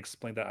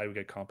explained that I would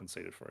get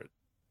compensated for it.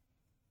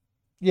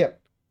 yeah,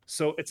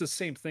 So it's the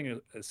same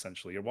thing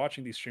essentially. You're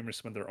watching these streamers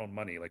spend their own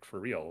money, like for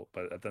real,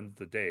 but at the end of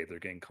the day, they're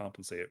getting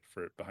compensated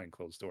for it behind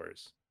closed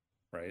doors,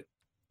 right?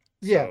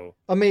 yeah. So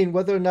I mean,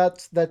 whether or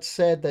not that's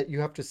said that you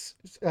have to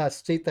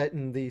state that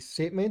in the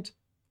statement,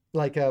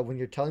 like when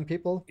you're telling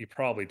people. you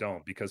probably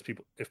don't because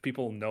if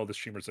people know the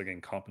streamers are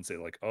getting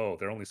compensated, like, oh,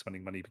 they're only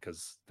spending money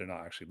because they're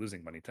not actually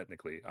losing money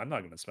technically. I'm not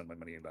going to spend my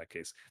money in that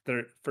case.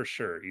 They're for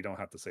sure. You don't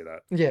have to say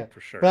that Yeah,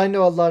 for but sure. I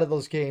know a lot of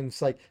those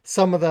games, like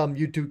some of them,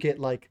 you do get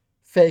like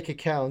fake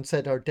accounts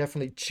that are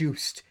definitely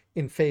juiced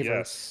in favor,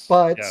 Yes,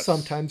 but yes,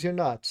 sometimes you're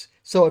not.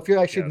 So if you're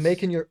actually yes.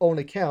 making your own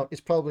account,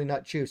 it's probably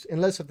not juiced,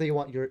 unless if they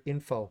want your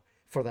info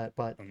for that.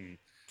 But Mhm.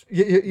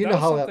 you That know was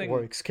how that something.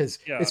 works, because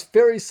Yeah, it's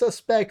very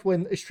suspect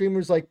when a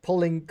streamer's like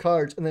pulling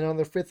cards, and then on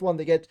their fifth one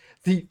they get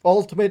the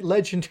ultimate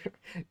legendary.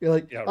 You're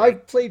like, yeah, right.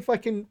 I've played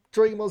fucking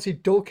Dragon Ball Z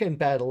Dokkan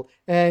Battle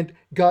and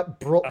got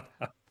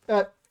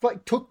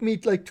took me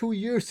like 2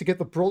 years to get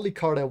the Broly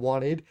card I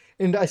wanted,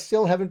 and I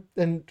still haven't,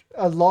 and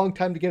a long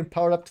time to get him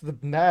powered up to the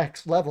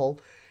max level,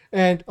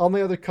 and all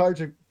my other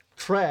cards are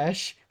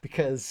trash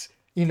because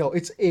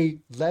it's a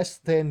less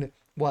than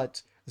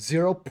what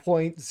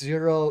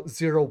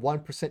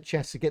 0.001%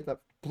 chance to get that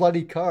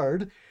bloody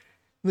card.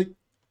 Like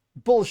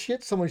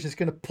bullshit, someone's just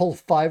gonna pull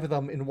five of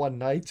them in one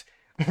night,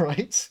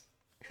 right?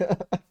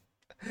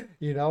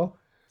 you know,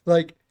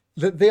 like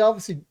they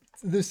obviously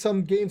there's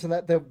some games in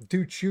that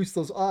do juice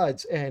those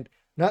odds, and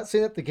not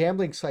saying that the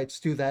gambling sites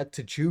do that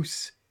to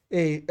juice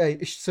a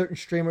certain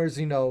streamers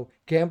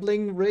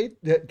gambling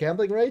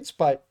rates,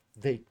 but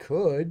they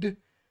could,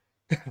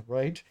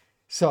 right?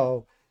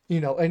 So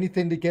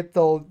anything to get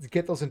those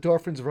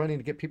endorphins running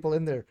to get people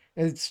in there,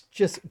 and it's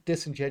just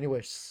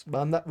disingenuous. But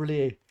I'm not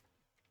really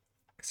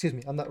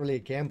a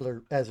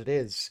gambler as it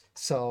is,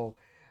 so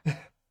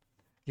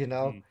you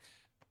know Mhm.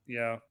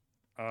 Yeah.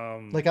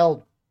 Um, like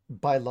I'll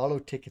buy lotto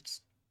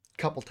tickets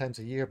a couple times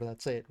a year, but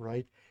that's it,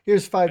 right?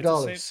 Here's five it's the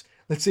same. dollars.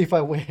 Let's see if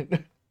I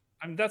win.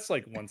 I mean, that's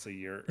like once a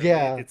year, really.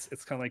 yeah,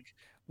 It's kind of like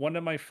one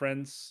of my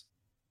friends.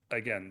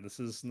 Again, this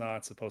is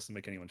not supposed to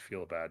make anyone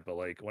feel bad, but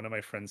like one of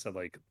my friends said,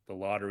 like the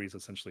lottery is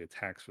essentially a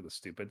tax for the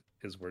stupid.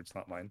 His words,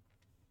 not mine.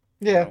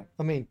 You yeah. know,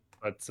 I mean,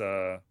 but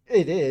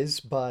it is,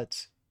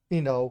 but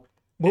you know,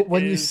 it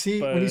when you is. see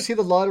But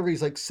the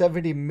lottery's like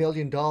 $70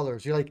 million,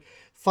 you're like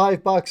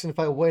 $5, and if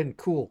I win,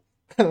 cool.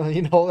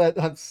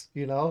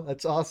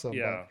 That's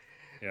awesome. But yeah,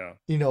 yeah.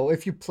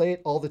 if you play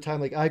it all the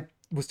time, like I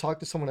was talking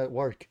to someone at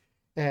work,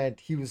 and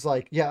he was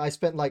like, yeah, I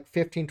spent like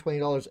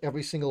 $15-20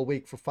 every single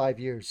week for 5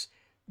 years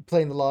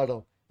playing the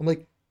lotto. I'm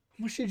like,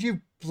 how much did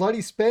you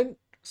bloody spend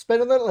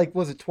on that? Like,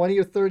 was it 20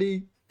 or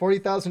 30,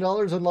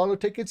 $40,000 on lotto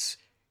tickets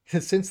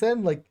since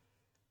then? Like,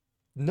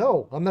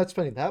 no, I'm not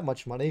spending that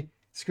much money.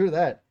 Screw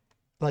that.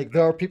 Like,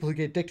 there No. are people who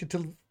get addicted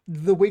to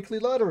the weekly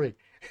lottery,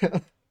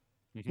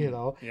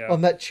 Yeah,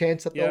 on that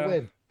chance that they'll yeah.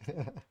 win.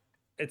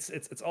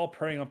 It's all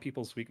preying on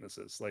people's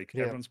weaknesses. Like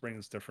yeah. everyone's brain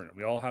is different.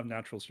 We all have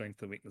natural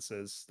strengths and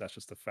weaknesses. That's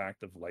just a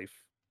fact of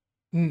life.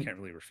 You Mm, can't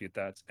really refute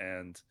that.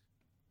 And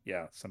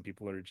yeah, some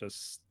people are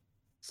just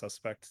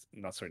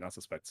not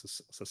suspect,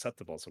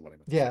 susceptible. So what I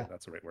meant to say. yeah.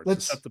 That's the right word. Let's,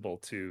 Susceptible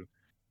to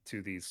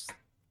these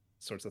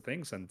sorts of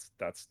things, and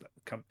that's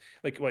come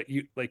like what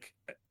you like.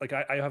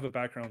 I have a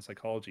background in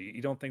psychology.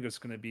 You don't think there's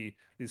going to be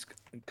these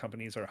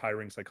companies are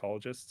hiring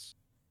psychologists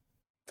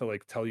to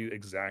like tell you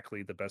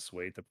exactly the best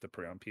way to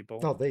prey on people?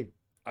 oh, they,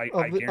 I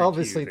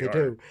guarantee you obviously they they are.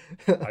 do.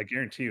 I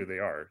guarantee you they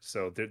are.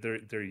 So they're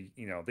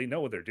they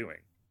know what they're doing.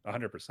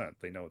 100%.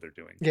 They know what they're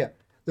doing. Yeah.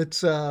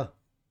 Let's, I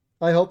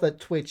hope that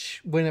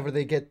Twitch, whenever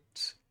they get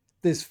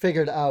this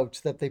figured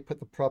out, that they put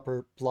the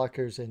proper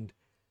blockers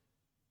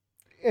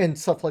and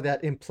stuff like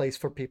that in place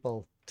for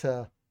people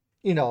to,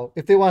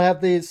 if they want to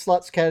have the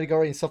slots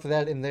category and stuff like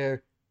that in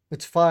there,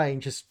 it's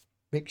fine. Just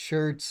make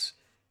sure it's,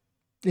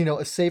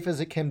 as safe as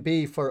it can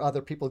be for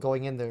other people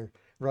going in there,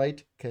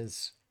 right?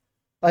 Because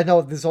I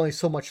know there's only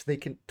so much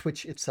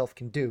Twitch itself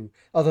can do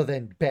other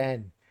than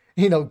ban,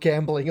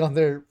 gambling on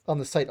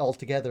the site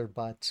altogether.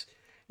 But,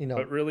 you But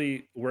know,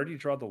 really, where do you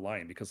draw the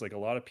line? Because like a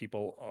lot of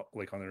people,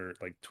 like on their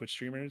like Twitch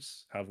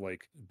streamers, have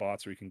like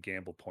bots where you can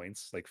gamble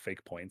points, like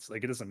fake points.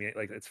 Like it doesn't mean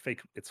like it's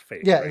fake. It's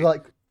fake, yeah, right?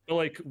 like, But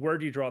like, where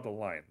do you draw the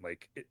line?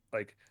 Like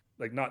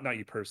not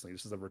you personally.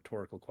 This is a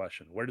retaurical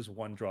question. Where does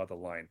one draw the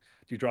line?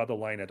 Do you draw the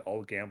line at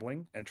all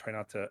gambling and try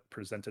not to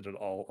present it at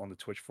all on the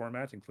Twitch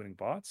format, including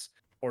bots,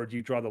 or do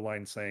you draw the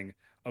line saying,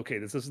 okay,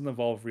 this doesn't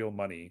involve real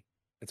money.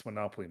 It's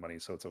monopoly money,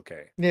 so it's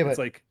okay. yeah, It's but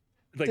like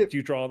do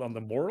you draw it on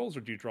the morals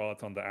or do you draw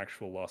it on the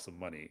actual loss of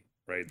money,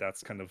 right?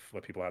 That's kind of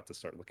what people have to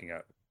start looking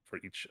at for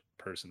each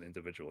person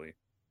individually.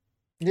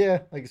 yeah,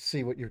 I can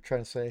see what you're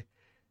trying to say.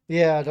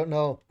 Yeah, I don't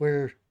know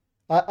where.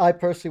 I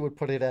personally would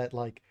put it at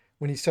like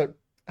when you start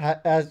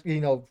as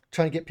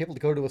trying to get people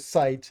to go to a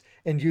site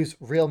and use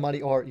real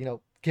money, or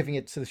giving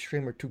it to the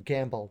streamer to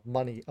gamble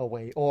money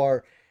away,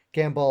 or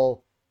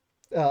gamble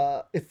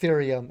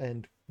Ethereum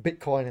and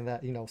Bitcoin and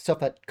that stuff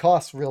that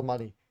costs real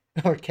money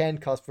or can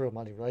cost real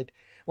money, right?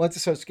 once it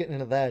starts getting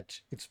into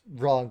that, it's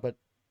wrong. But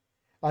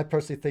I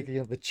personally think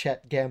the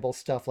chat gamble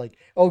stuff, like,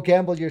 oh,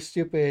 gamble your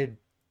stupid,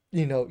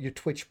 your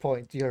Twitch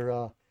point,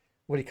 your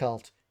what do you call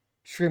it,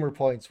 streamer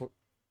points,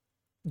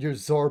 your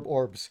Zorb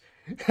orbs,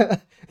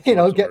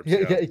 Zorb's get, orbs,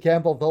 yeah.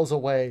 gamble those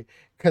away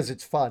because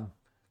it's fun,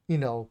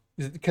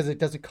 because it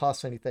doesn't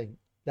cost anything.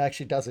 It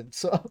actually doesn't.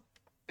 So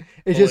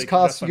it Well, just like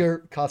that's what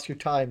I'm costs your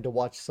time to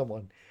watch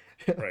someone.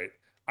 right.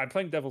 I'm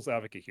playing devil's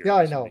advocate here. Yeah, I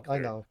I just want to know, be I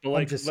clear. know. But I'm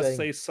like, just let's saying,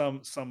 say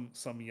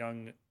some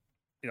young,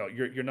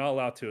 you're not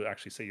allowed to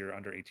actually say you're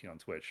under 18 on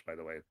Twitch. By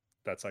the way,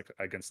 that's like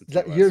against the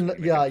that TOS when you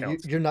make yeah,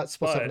 accounts. you're not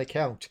supposed to have an But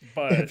account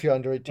but if you're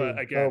under but 18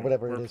 or again,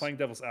 whatever it we're is. playing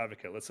devil's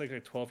advocate. Let's say like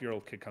a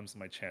 12-year-old kid comes to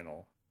my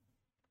channel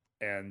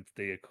and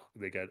they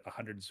get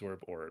 100 Zorb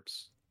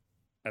orbs,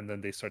 and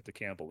then they start to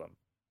gamble them.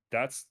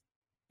 That's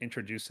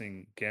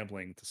introducing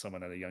gambling to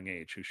someone at a young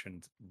age who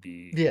shouldn't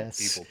be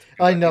Yes, able to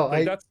do I that. know.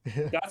 Like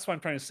that's what I'm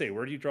trying to say.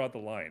 Where do you draw the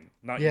line?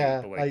 Not you,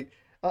 Yeah, but like,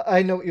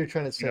 I know what you're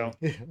trying to you know,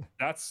 say.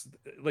 that's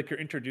like you're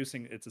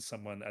introducing it to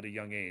someone at a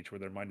young age where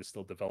their mind is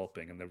still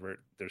developing and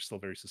they're still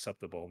very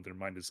susceptible and their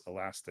mind is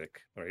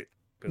elastic, right?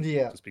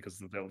 Yeah, Just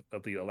because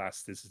of the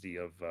elasticity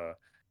of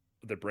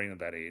their brain at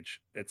that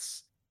age.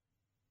 It's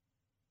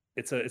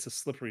a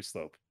slippery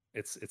slope.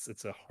 It's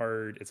a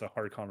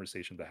hard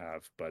conversation to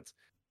have. But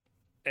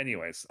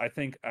anyways, I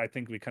think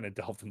we kind of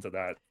delved into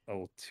that a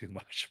little too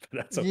much, but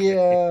that's okay.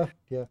 yeah,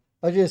 yeah.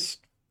 I just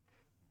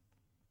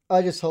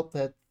I just hope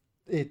that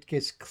it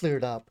gets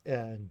cleared up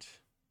and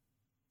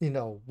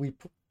we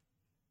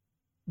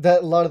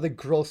that a lot of the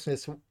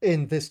grossness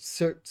in this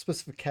certain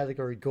specific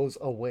category goes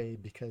away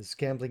because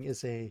gambling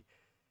is a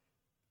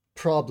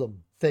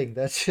problem thing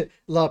that a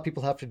lot of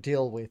people have to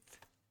deal with.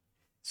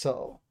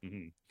 So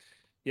Hmm.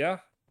 Yeah.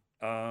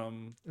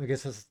 Um. I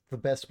guess that's the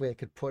best way I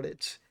could put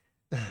it.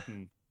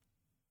 Mhm.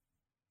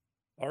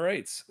 All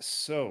right.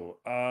 So,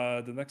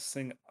 the next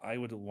thing I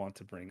would want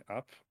to bring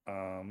up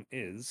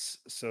is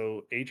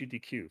so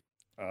AGDQ,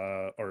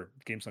 or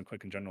Games on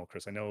Quick in general,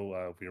 Chris. I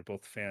know we are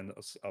both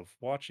fans of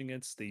watching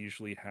it. They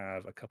usually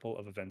have a couple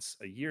of events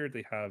a year.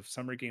 They have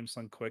Summer Games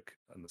on Quick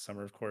in the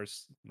summer, of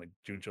course, like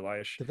June,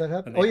 July-ish. Did that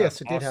happen? And Oh they have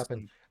yes, it did happen.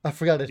 awesome, I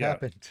forgot it yeah.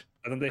 happened.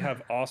 And then they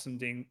have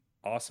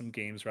awesome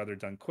games rather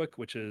done quick,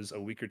 which is a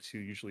week or two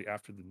usually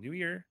after the new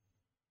year.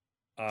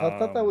 I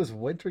thought that was Um,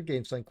 Winter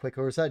Games Done Quick,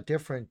 or is that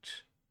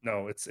different?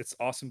 No, it's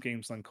awesome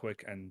games done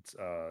quick and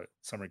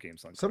summer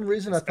games done Some quick.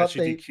 reason I It's thought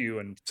they, SGDQ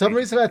and some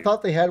reason I AGDQ.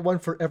 thought they had one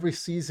for every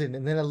season,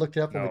 and then I looked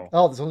it up. I'm like, No,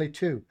 oh, there's only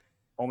two.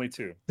 only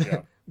two.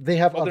 Yeah. They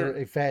have Well, other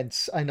they're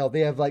events. I know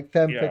they have like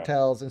femme yeah,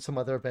 fatales and some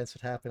other events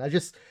that happen. I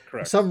just for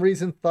correct. some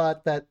reason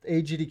thought that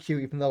AGDQ,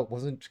 even though it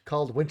wasn't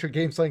called Winter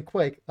Games Done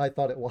Quick, I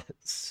thought it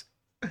was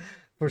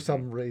for Hmm.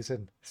 some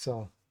reason.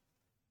 So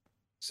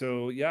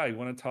So yeah, I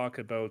want to talk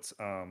about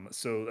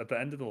so at the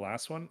end of the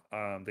last one,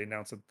 they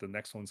announced that the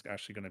next one's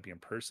actually going to be in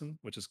person,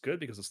 which is good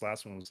because this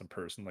last one was in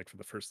person, like for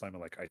the first time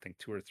in like I think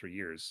 2 or 3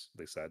 years,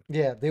 they said.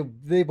 yeah,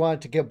 they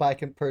wanted to get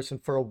back in person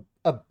for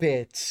a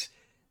bit,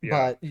 Yeah.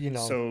 but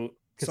So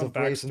because some of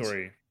reasons.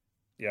 backstory.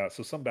 Yeah,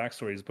 so some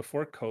backstory is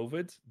before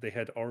COVID, they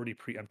had already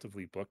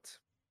preemptively booked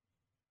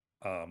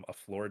a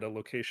Florida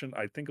location.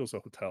 I think it was a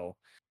hotel.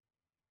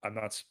 I'm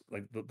not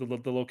like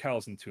the locale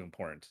isn't too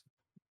important.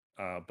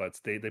 But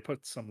they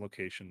put some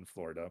location in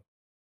Florida.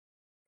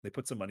 They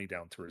put some money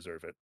down to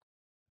reserve it.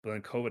 But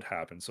then COVID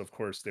happened, so of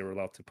course they were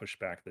allowed to push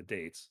back the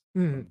dates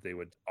Mhm. when they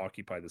would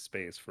occupy the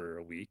space for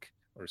a week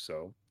or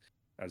so,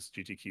 as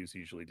GTQs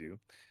usually do.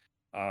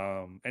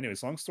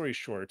 Anyways, long story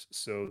short,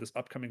 so this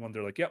upcoming one,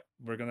 they're like, yep,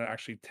 we're gonna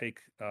actually take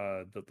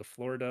the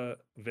Florida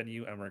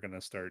venue and we're gonna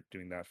start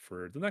doing that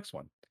for the next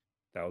one.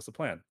 That was the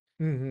plan.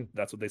 Mhm.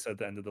 That's what they said at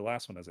the end of the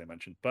last one, as I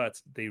mentioned.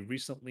 But they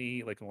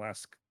recently, like in the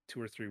last 2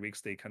 or 3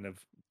 weeks, they kind of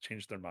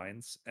changed their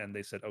minds and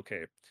they said,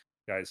 okay,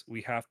 guys,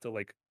 we have to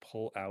like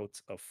pull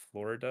out of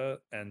Florida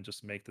and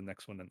just make the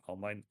next one an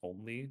online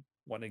only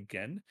one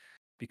again,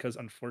 because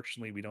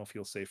unfortunately we don't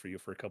feel safe for you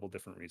for a couple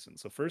different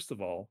reasons. So first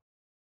of all,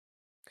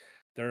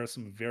 there are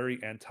some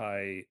very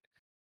anti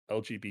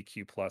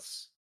LGBTQ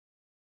plus.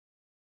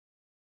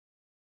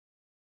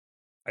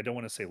 I don't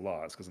want to say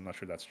laws because I'm not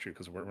sure that's true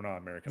because we're not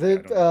American. I The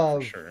don't know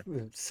for sure,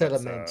 but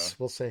settlements,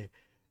 we'll say,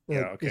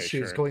 yeah, okay,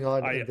 issues sure. going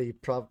on I in the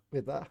prov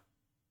with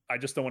I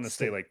just don't want to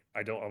say state. like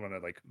I don't want to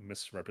like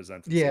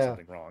misrepresent and say Yeah.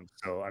 something wrong.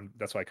 So I'm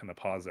that's why I kind of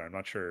pause there. I'm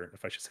not sure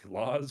if I should say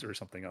laws or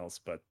something else,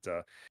 but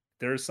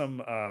there's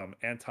some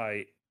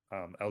anti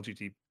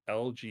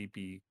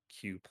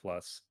LGBTQ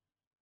plus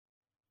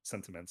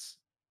sentiments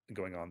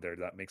going on there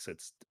that makes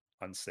it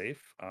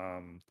unsafe.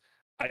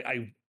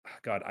 I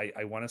God,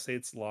 I want to say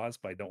it's laws,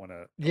 but I don't want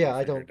to put my Yeah,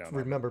 I finger don't down on it.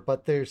 remember,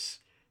 but there's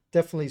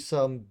definitely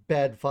some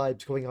bad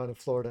vibes going on in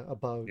Florida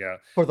about Yeah,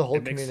 for the whole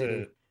it makes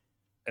community.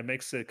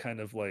 it kind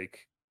of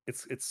like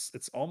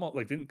it's almost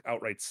like they didn't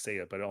outright say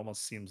it, but it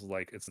almost seems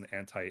like it's an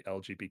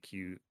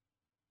anti-LGBTQ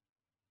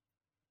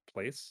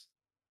place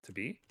to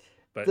be.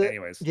 But The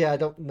anyways, Yeah, I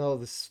don't know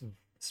the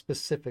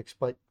specifics,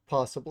 but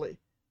possibly.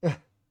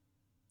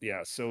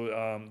 yeah.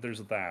 So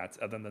there's that,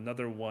 and then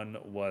another one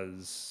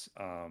was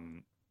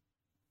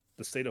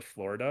the state of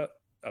Florida.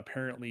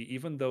 apparently,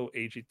 even though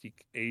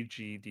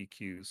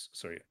AGDQs,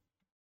 sorry,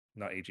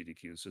 not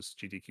AGDQs, just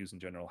GDQs in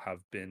general,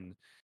 have been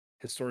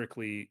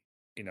historically,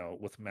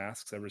 with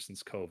masks ever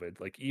since COVID.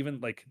 Like even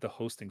like the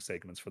hosting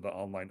segments for the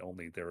online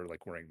only, they were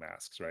like wearing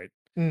masks, right?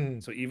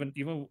 Mm, So even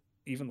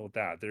with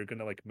that, they're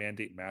gonna like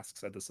mandate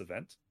masks at this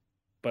event.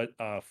 But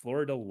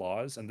Florida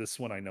laws, and this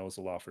one I know is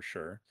a law for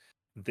sure,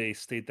 they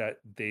state that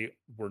they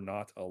were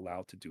not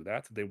allowed to do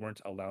that. They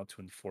weren't allowed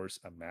to enforce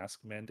a mask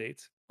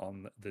mandate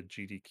on the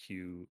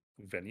GDQ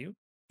venue.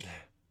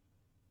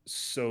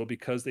 So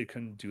because they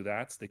couldn't do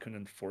that, they couldn't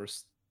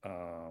enforce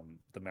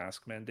the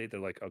mask mandate. They're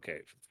like,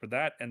 okay, for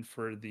that and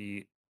for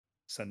the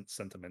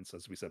sentiments,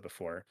 as we said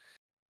before,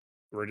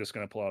 we're just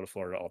going to pull out of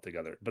Florida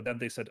altogether. But then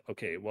they said,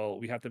 okay, well,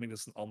 we have to make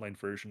this an online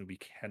version. We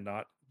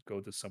cannot go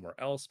to somewhere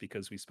else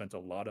because we spent a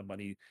lot of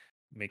money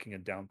making a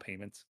down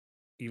payment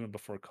even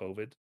before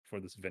COVID for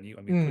this venue.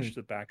 And we mm, pushed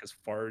it back as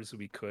far as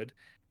we could.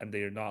 And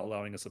they are not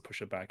allowing us to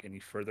push it back any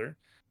further.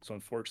 So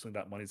unfortunately,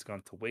 that money's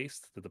gone to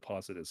waste. The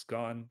deposit is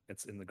gone.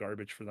 It's in the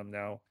garbage for them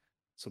now.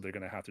 So they're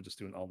going to have to just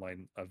do an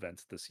online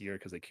event this year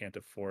because they can't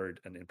afford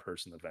an in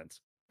person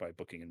event by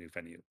booking a new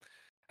venue.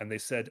 And they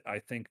said, I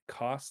think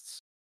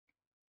costs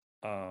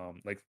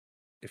like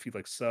if you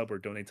like sub or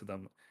donate to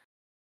them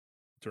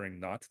during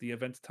not the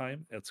event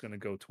time, it's going to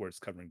go towards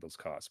covering those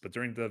costs, but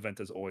during the event,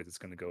 as always, it's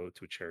going to go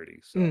to a charity.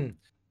 So mm.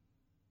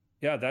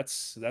 yeah,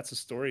 that's a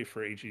story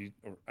for AG,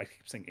 or I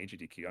keep saying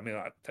AGDQ. I mean,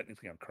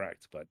 technically I'm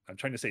correct, but I'm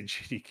trying to say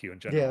GDQ in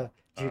Yeah,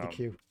 general.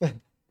 GDQ.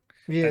 And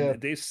Yeah.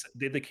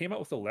 they came out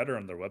with a letter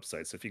on their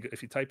website. So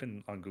if you type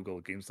in on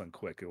Google Games Done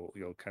Quick,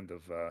 you'll kind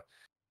of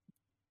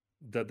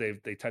that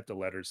they typed a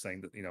letter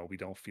saying that we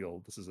don't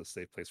feel this is a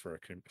safe place for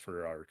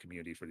for our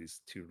community for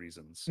these two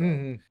reasons. So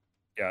Mm,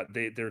 yeah,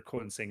 they're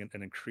quoting saying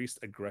an increased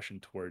aggression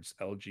towards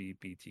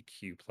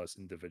LGBTQ plus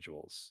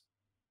individuals.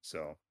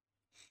 So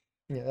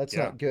yeah, that's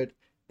yeah, not good.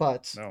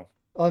 But no,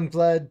 I'm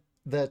glad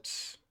that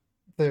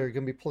they're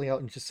going to be pulling out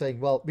and just saying,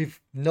 well, we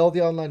know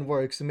the online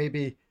works, and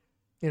maybe,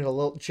 a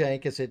little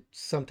jank as it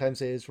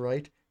sometimes is,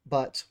 right?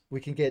 But we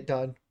can get it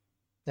done.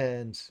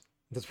 And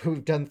that's what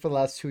we've done for the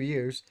last 2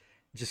 years.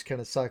 It just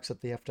kind of sucks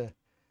that they have to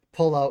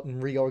pull out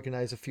and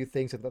reorganize a few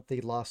things and that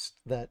they lost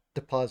that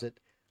deposit.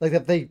 Like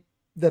that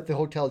the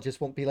hotel just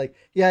won't be like,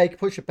 yeah, you can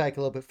push it back a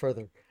little bit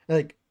further.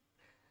 Like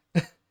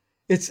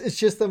it's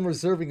just them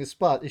reserving a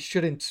spot. It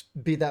shouldn't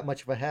be that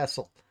much of a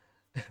hassle,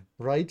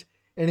 right?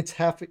 And it's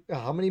how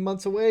many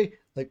months away?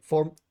 Like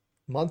 4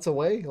 months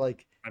away?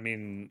 Like I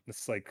mean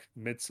it's like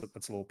it's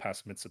a little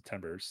past mid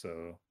September,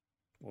 so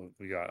well,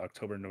 we got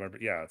October, November.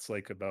 Yeah, it's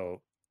like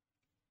about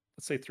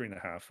let's say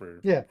 3.5 or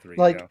yeah,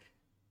 3. Yeah, like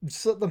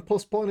just let them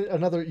postpone it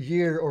another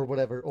year or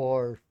whatever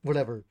or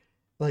whatever.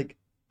 Like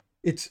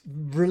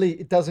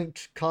it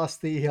doesn't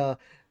cost the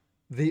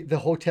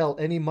hotel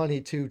any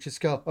money to just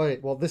go, all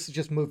right, well, this is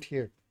just moved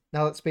here.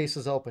 Now that space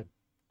is open.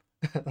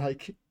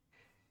 Like,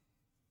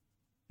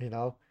 you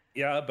know.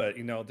 yeah, but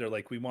they're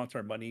like, we want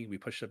our money. We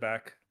pushed it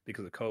back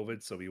because of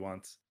COVID, so we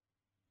want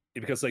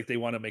because like they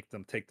want to make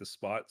them take the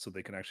spot so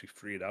they can actually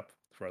free it up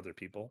for other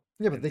people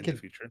Yeah, but in the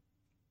future.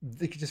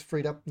 they could just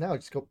free it up now.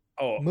 Just go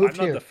Oh, I'm moved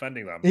not here.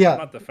 defending them. I'm Yeah.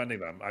 not defending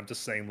them. I'm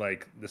just saying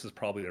like this is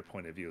probably their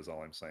point of view is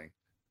all I'm saying.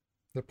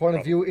 The point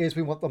of view Probably. is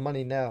we want the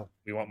money now.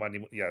 We want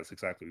money. Yes,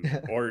 exactly.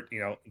 Or,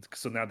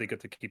 so now they get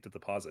to keep the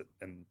deposit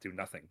and do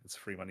nothing. It's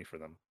free money for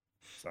them.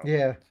 So,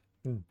 Yeah.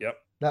 Mm, yep.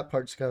 that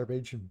part's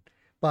garbage.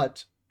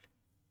 But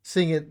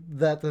seeing it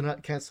that they're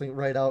not canceling it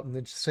right out and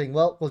then just saying,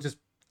 well, we'll just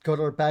go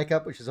to our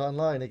backup, which is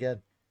online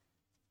again.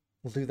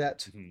 We'll do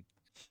that. hmm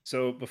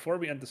So before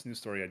we end this news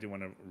story, I do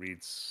want to read.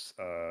 It's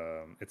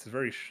a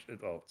very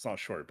well, it's not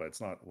short, but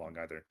it's not long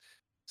either.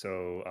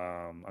 So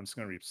I'm just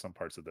going to read some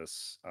parts of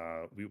this.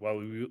 We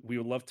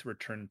would love to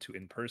return to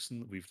in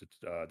person. We've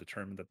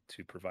determined that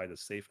to provide a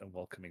safe and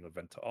welcoming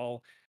event to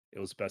all, it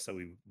was best that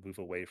we move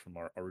away from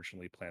our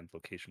originally planned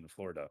location in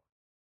Florida.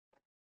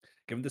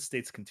 Given the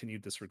state's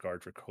continued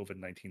disregard for COVID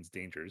 19's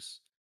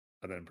dangers,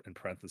 and then in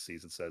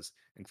parentheses it says,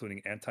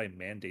 including anti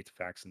mandate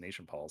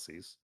vaccination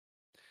policies,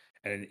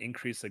 and an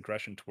increased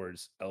aggression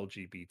towards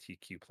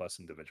LGBTQ plus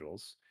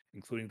individuals,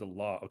 including the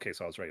law. Okay,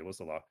 so I was right, it was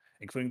the law,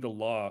 including the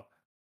law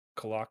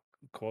colloq-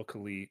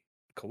 colloquially,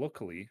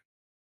 colloquially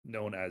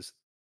known as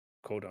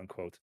quote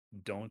unquote,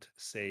 don't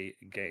say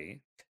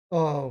gay,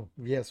 Oh,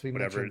 yes, we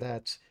whatever. mentioned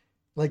that.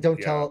 Like,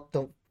 Yeah.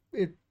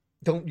 it,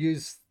 don't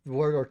use the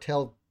word or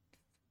tell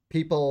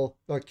people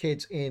or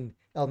kids in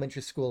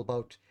elementary school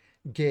about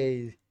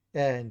gay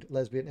and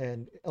lesbian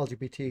and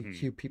Mhm.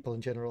 LGBTQ people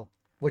in general.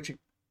 Which,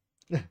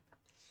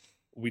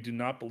 We do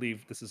not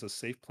believe this is a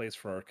safe place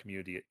for our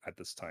community at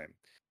this time.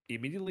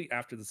 Immediately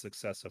after the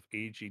success of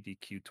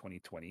AGDQ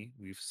 2020,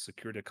 we've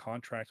secured a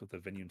contract with a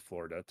venue in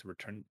Florida to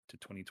return to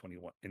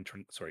 2021 in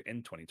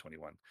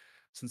 2021.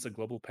 Since the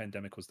global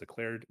pandemic was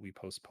declared, we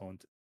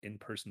postponed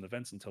in-person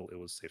events until it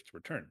was safe to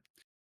return.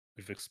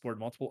 We've explored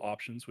multiple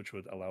options which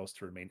would allow us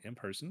to remain in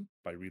person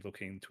by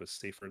relocating to a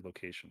safer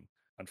location.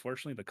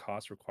 Unfortunately, the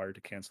cost required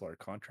to cancel our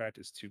contract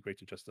is too great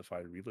to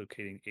justify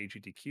relocating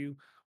AGDQ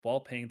while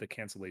paying the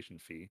cancellation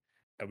fee,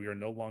 and we are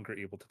no longer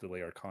able to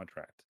delay our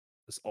contract.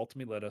 This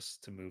ultimately led us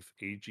to move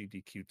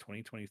AGDQ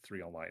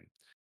 2023 online.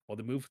 While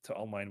the move to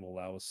online will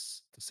allow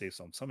us to save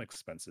some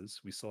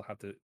expenses, we still have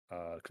to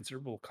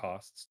considerable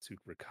costs to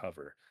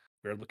recover.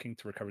 We are looking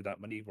to recover that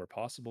money where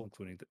possible,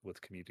 including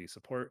with community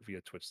support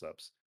via Twitch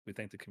subs. We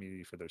thank the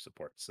community for their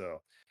support.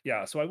 So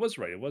yeah, so I was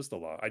right. It was the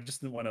law. I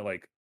just didn't want to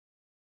like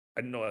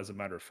I didn't know as a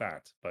matter of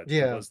fact, but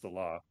it Yeah, was the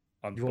law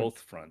on you want both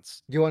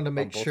fronts. you want to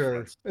On make both sure.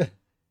 fronts.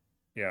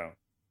 Yeah.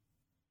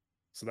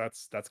 So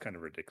that's kind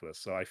of ridiculous.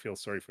 So I feel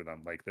sorry for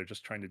them. Like they're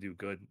just trying to do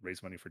good,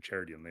 raise money for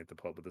charity, and they have to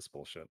put up with this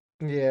bullshit.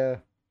 Yeah,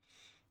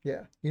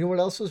 yeah. You know what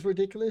else was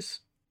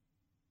ridiculous?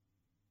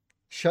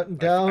 Shutting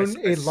I down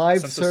a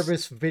live sense a.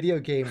 service video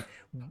game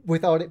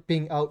without it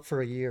being out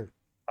for a year.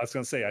 I was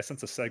gonna say I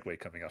sense a segue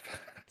coming up.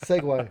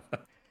 Segue.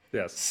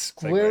 Yes,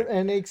 Square segue.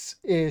 Enix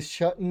is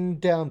shutting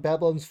down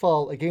Babylon's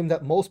Fall, a game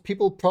that most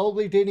people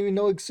probably didn't even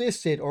know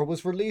existed or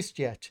was released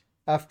yet,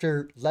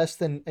 after less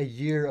than a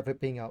year of it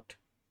being out.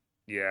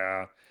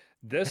 Yeah,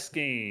 this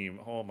game.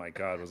 Oh my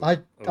god, was it? I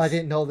It I was.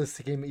 didn't know this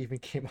game even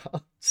came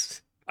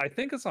out. I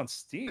think it's on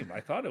Steam.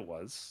 I thought it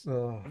was.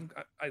 Oh,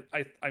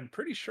 I'm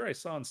pretty sure I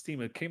saw on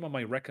Steam. It came on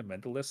my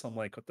recommended list. I'm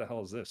like, what the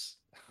hell is this?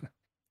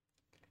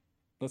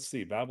 Let's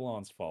see.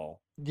 Babylon's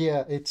Fall.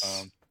 yeah, it's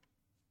Um,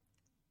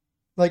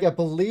 like I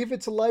believe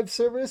it's a live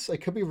service. I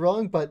could be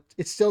wrong, but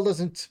it still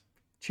doesn't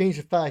change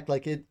the fact.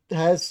 Like it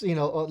has,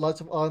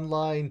 lots of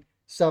online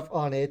stuff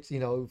on it.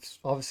 It's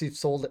obviously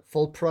sold at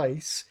full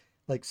price,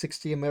 like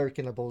 60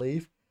 American, I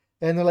believe.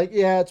 And they're like,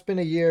 yeah, it's been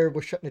a year.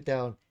 We're shutting it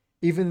down,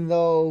 even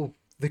though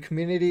the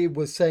community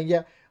was saying,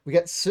 yeah, we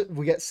got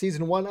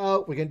season one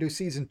out. We're gonna do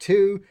season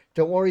two.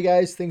 Don't worry,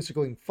 guys. Things are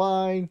going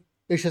fine.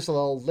 It's just a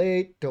little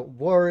late. Don't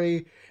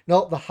worry.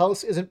 No, the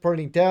house isn't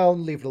burning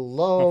down. Leave it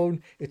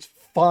alone. It's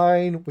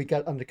fine. We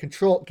got it under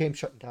control. Game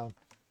shutting down.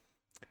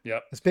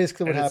 yep. That's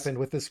basically what And it's happened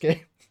with this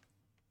game.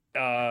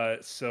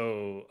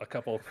 so a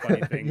couple of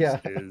funny things Yeah,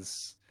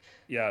 is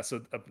yeah,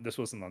 so this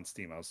wasn't on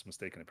Steam. I was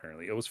mistaken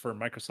apparently. It was for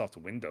Microsoft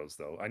Windows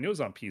though. I knew it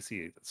was on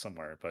PC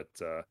somewhere, but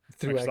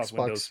through Microsoft Xbox.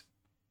 Windows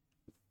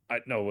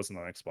no, it wasn't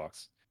on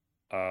Xbox.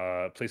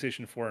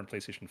 PlayStation 4 and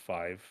PlayStation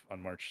 5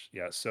 on March.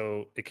 Yeah,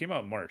 so it came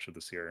out in March of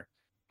this year.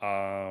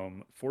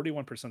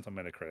 41% on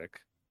Metacritic.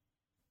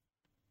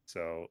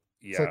 So,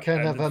 So yeah,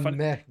 kind and of the a fun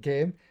meh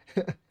game.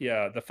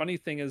 yeah, the funny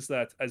thing is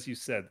that as you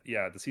said,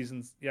 yeah,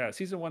 season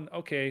 1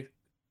 okay,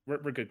 we're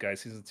good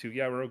guys. Season 2,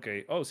 yeah, we're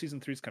okay. Oh, season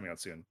 3 is coming out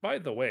soon. By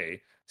the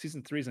way,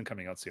 season 3 isn't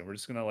coming out soon. We're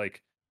just going to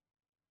like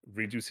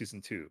redo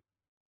season 2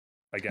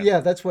 again. Yeah,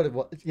 that's what it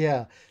was.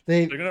 Yeah,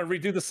 they They're going to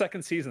redo the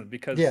second season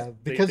because yeah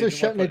they because they're didn't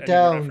want to shutting put it any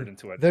more effort down.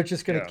 into it. They're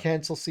just gonna Yeah.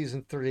 cancel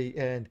season three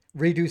and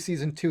redo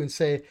season two and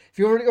say if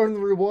you already earned the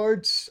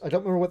rewards, I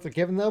don't remember what they're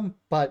giving them,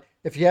 but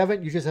if you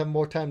haven't, you just have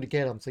more time to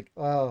get them. It's like,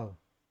 oh,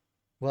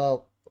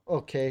 well,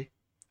 okay,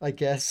 I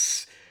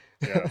guess.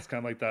 Yeah, it's kind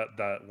of like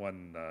that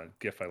one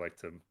gif I like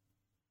to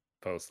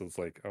post. It's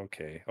like,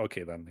 okay,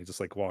 then he's just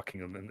like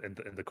walking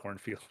in the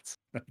cornfields,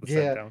 the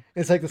set Yeah, down.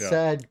 it's like the Yeah.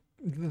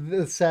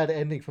 sad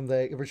ending from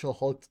the original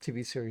Hulk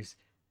TV series.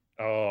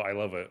 Oh, I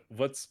love it.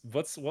 What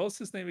was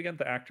his name again?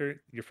 The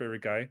actor, your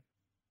favorite guy?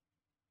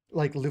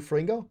 Like Lou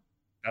Ferrigno.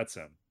 That's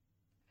him.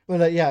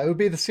 Well, yeah, it would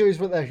be the series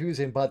that he was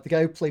in, but the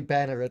guy who played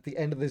Banner at the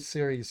end of this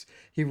series,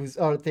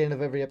 or at the end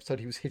of every episode,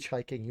 he was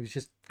hitchhiking. He was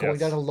just going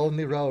down a Yes.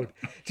 lonely road,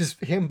 just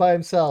him by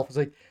himself. It's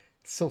like,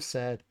 it's so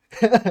sad.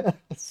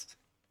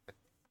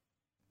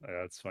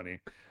 That's funny.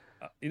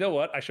 You know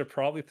what? I should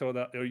probably throw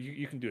that. Or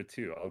you can do it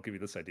too. I'll give you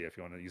this idea if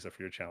you want to use it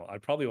for your channel. I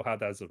probably will have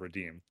that as a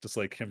redeem, just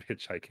like him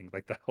hitchhiking,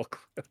 like that whole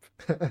clip,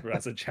 or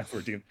as a channel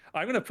redeem.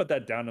 I'm gonna put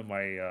that down in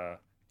my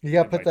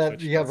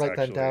Twitch You gotta notes write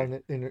that actually.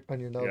 down on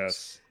your notes.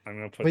 Yes, I'm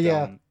gonna But put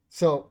yeah, down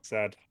so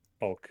sad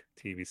Hulk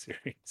TV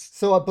series.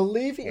 so I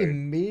believe Sorry.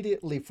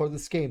 immediately for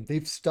this game,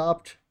 they've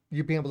stopped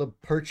you being able to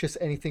purchase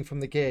anything from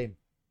the game.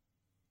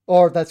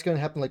 Or that's going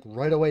to happen like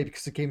right away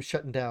because the game's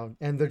shutting down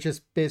and they're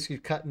just basically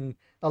cutting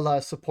a lot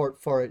of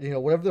support for it.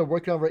 Whatever they're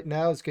working on right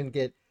now is going to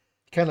get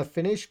kind of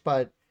finished,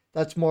 but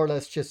that's more or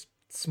less just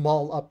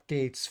small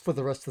updates for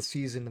the rest of the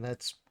season, and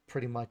that's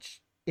pretty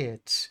much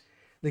it.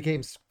 The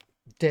game's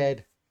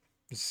dead.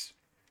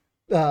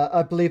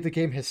 I believe the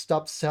game has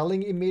stopped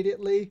selling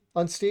immediately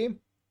on Steam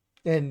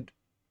and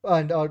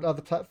on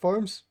other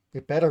platforms.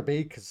 It better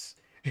be because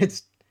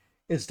it's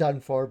it's done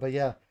for. But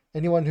yeah,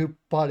 anyone who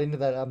bought into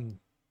that,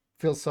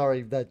 feel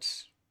sorry that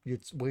you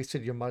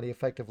wasted your money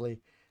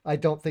effectively. I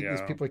don't think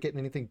these Yeah. people are getting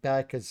anything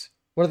back because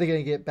what are they going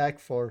to get back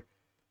for?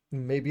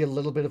 Maybe a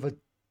little bit of a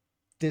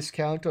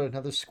discount on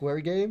another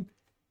Square game.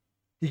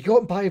 You go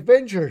and buy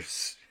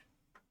Avengers.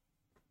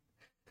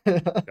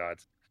 God.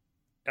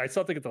 I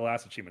still have to get the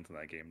last achievement in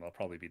that game. I'll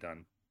probably be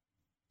done.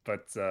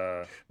 But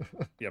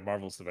yeah,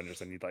 Marvel's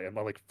Avengers. I'm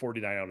on like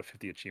 49 out of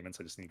 50 achievements.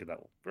 I just need to get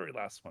that very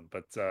last one.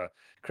 But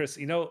Chris,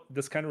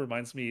 this kind of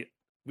reminds me.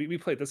 We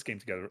played this game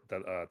together.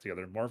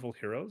 Marvel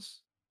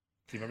Heroes.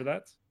 Do you remember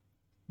that?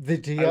 The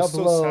I was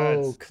so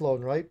sad. Diablo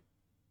clone, right?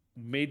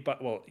 made by,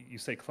 well, you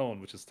say clone,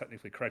 which is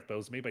technically correct, but it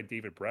was made by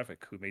David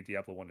Brevik, who made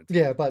Diablo 1 and 2.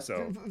 Yeah, but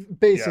So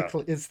yeah,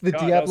 basically, it's the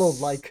God, that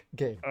was Diablo-like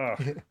game.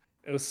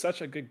 it was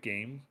such a good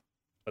game,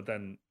 but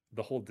then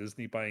the whole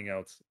Disney buying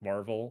out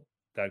Marvel,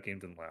 that game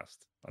didn't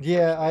last,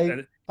 Yeah, unfortunately.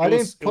 And I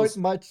didn't it put was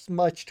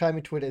much time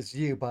into it as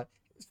you, but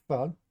it's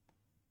fun.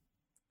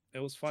 it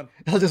was fun.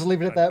 I'll just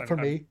leave it at I'm that I'm for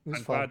I'm me. It was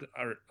I'm fun. glad,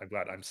 or I'm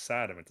glad. I'm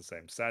sad. I meant to say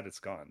I'm sad it's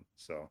gone.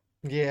 So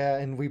Yeah,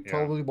 and we yeah,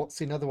 probably won't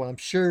see another one. I'm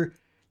sure,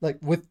 like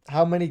with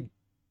how many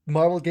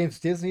Marvel games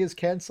Disney has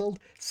canceled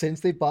since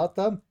they bought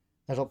them,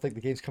 I don't think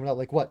the game's coming out.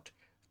 Like what?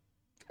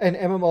 An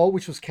MMO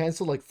which was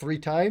canceled like 3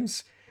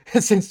 times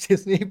since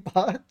Disney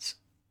bought,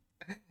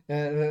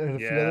 and a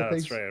few other yeah,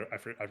 that's things. right. I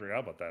forgot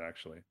about that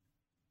actually.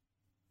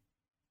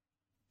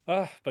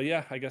 But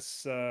yeah, I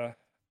guess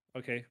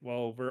okay,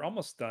 well, we're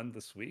almost done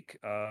this week.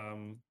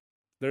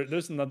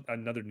 There's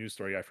another news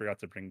story I forgot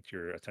to bring to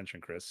your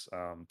attention, Chris.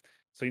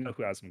 So you know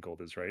who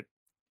Asmongold is, right?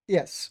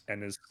 Yes,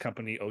 And his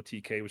company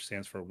OTK, which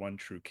stands for One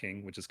True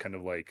King, which is kind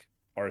of like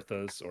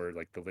Arthas or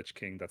like the Lich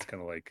King. That's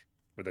kind of like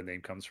where the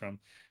name comes from.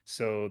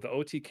 So the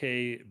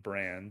OTK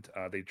brand,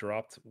 they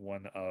dropped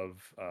one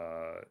of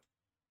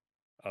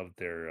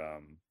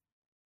their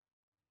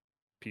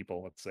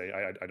people, let's say.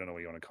 I don't know what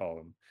you want to call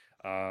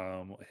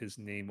him. His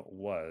name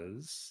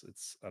was,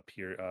 it's up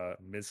here,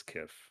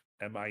 Mizkif,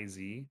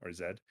 M-I-Z or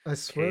Z I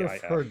swear I've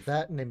K-I-F. heard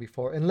that name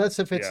before, unless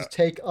if it's a Yeah,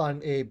 take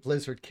on a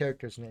Blizzard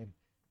character's name.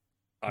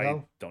 I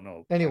No. don't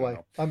know. I don't Anyway,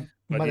 know. I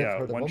But might have yeah,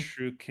 heard of One them.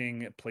 True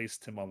King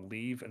placed him on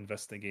leave,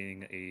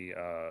 investigating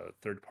a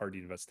third-party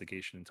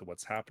investigation into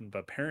what's happened. But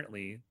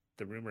apparently,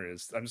 the rumor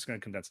is, I'm just going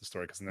to condense the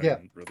story because I Yeah.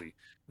 didn't really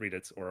read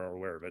it or are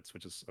aware of it,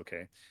 which is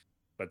okay.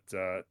 But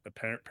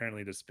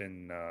apparently, there's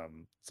been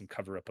some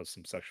cover-up of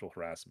some sexual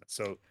harassment.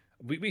 So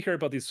we hear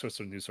about these sorts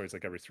of news stories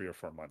like every 3 or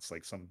 4 months,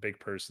 like some big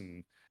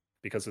person,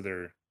 because of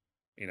their,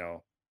 you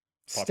know,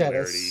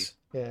 popularity, Status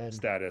and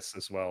status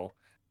as well,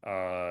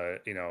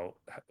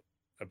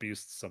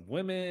 abused some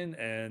women,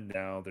 and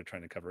now they're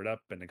trying to cover it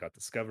up, and it got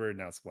discovered.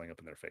 Now it's blowing up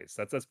in their face.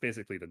 That's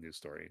basically the news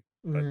story.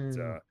 But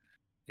mm,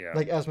 yeah,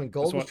 like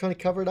Asmongold just was want. trying to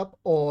cover it up,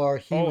 or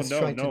he Oh was no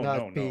trying to no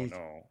no not no be.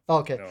 no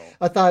Okay, no.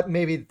 I thought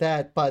maybe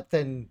that, but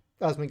then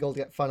Asmongold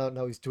got found out.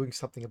 Now he's doing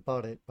something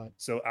about it, but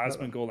So no.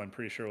 Asmongold, I'm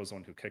pretty sure was the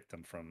one who kicked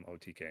him from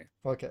OTK.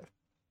 Okay.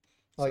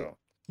 Okay. So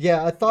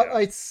Yeah, I thought yeah.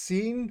 I'd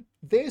seen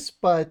this,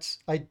 but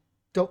I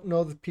don't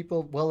know the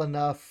people well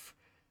enough,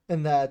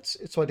 and that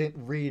so I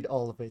didn't read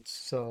all of it.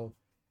 So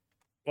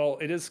Well,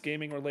 it is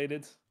gaming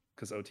related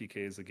because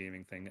OTK is a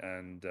gaming thing,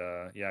 and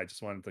yeah, I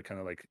just wanted to kind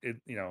of like it.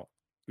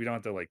 We don't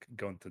have to like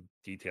go into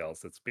details.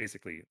 That's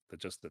basically the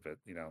gist of it.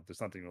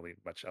 There's nothing really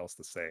much else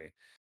to say.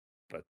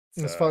 But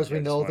as far as yeah, we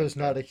I just know, wanted there's to.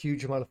 not a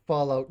huge amount of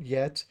fallout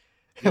yet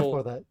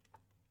for We'll, that.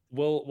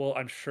 well,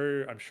 I'm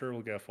sure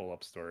we'll get a full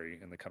up story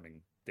in the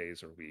coming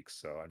days or weeks.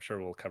 So I'm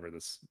sure we'll cover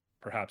this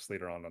perhaps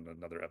later on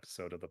another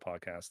episode of the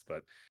podcast.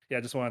 But yeah,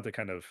 I just wanted to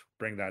kind of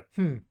bring that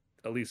Hmm.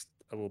 at least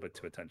a little bit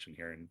to attention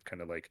here and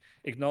kind of like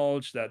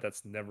acknowledge that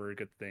that's never a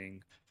good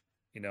thing.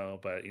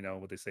 But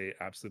what they say,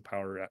 absolute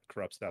power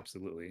corrupts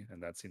absolutely,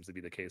 and that seems to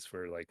be the case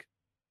for like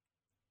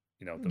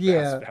the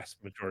vast Yeah, vast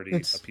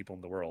majority of it's people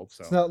in the world. it's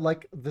So not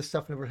like this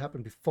stuff never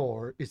happened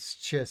before. It's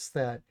just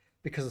that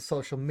because of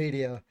social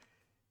media,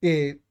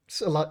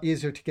 it's a lot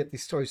easier to get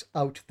these stories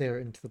out there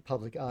into the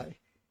public eye,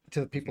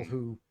 to the people mhm.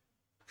 who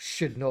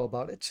should know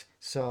about it.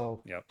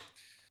 So Yep.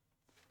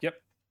 Yep.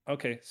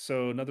 Okay,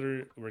 so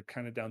we're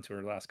kind of down to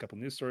our last couple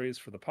news stories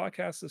for the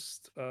podcast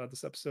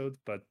this episode,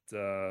 but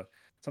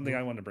something do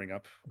I want to bring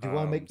up. do you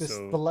want to make this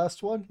the So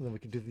last one, and then we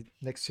can do the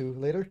next two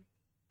later,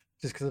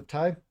 just because of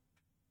time?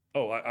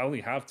 oh, I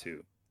only have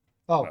two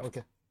Oh, left.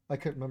 okay. I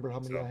couldn't remember how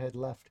many I So had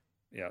left.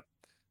 yeah.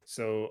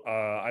 So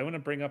I want to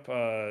bring up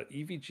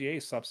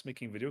EVGA stops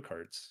making video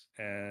cards,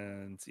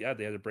 and yeah,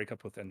 they had to break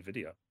up with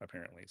Nvidia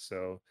apparently.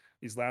 So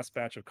these last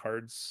batch of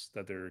cards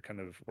that they're kind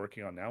of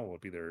working on now will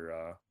be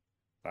their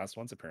last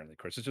ones apparently. Of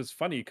course, it's just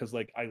funny because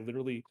like I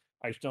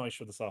know I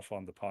showed this off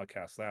on the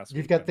podcast last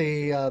You've week got when they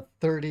the were.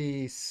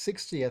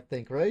 3060, I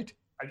think, right?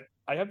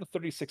 I have the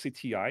 3060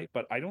 Ti,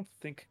 but I don't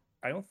think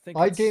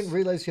I didn't it's.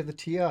 realize you had the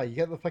TI. You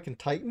got the fucking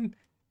Titan?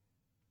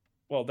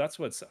 Well, that's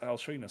what's. I'll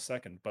show you in a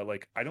second, but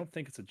like I don't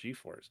think it's a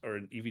GeForce or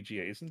an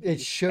EVGA, isn't It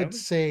it? I don't should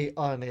think. say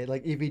on it,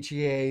 like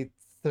EVGA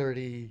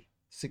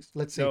 36.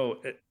 Let's see.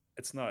 No,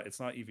 it's not. It's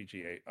not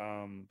EVGA.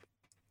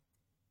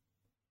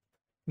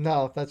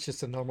 No, that's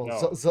just a normal.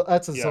 No,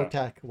 That's a yeah,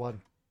 Zotac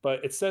one.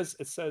 but it says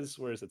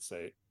where does it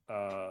say?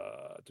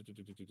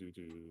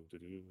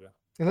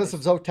 Unless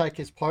if Where's Zotac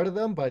is part of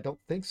them, but I don't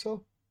think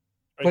so.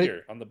 right But it,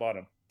 here on the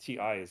bottom?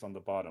 TI is on the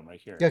bottom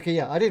right yeah, here. okay,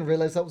 yeah, I didn't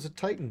realize that was a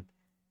Titan.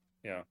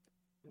 Yeah,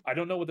 I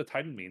don't know what the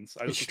Titan means.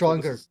 I It's was just told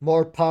this stronger, is.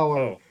 more power.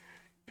 Oh,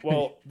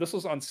 well, this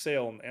was on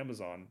sale on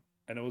Amazon,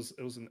 and it was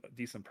a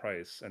decent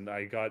price, and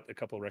I got a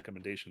couple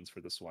recommendations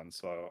for this one.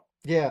 So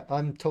Yeah,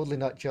 I'm totally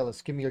not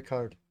jealous. Give me your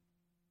card.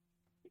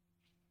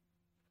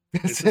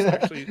 this is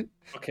actually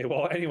okay.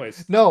 Well,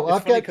 anyways, No, it's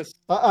funny because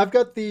I've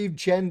got the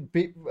Gen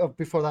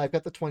before that. I've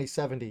got the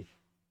 2070.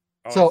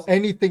 Oh, I So see.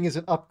 anything is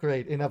an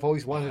upgrade, and I've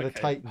always wanted a Okay.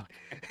 Titan.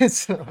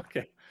 So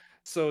Okay.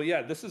 So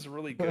yeah, this is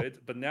really good.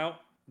 But now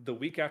the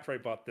week after I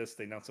bought this,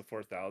 they announced the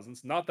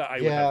 4000s. Not that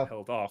I would have yeah,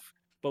 held off,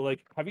 but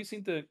like, have you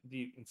seen the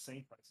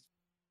insane prices?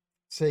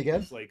 say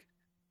again. It's like,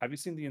 have you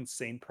seen the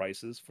insane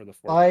prices for the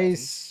I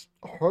 4000s?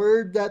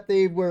 heard that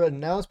they were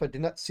announced, but I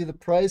did not see the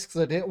price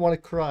because I didn't want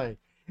to cry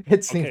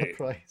at seeing the Okay,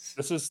 price.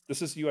 this is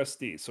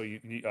USD, so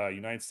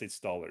United States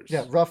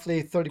Yeah, dollars.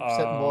 roughly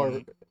 30% more.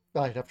 Um,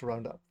 I'd have to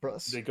round up for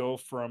us. they go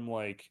from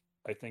like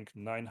I think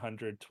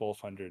 900,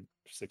 1200,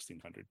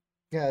 1600.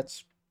 Yeah,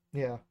 it's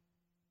yeah,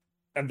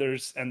 And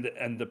there's and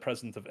the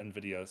president of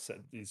Nvidia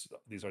said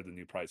these are the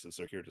new prices.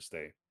 They're here to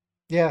stay.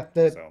 yeah.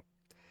 That So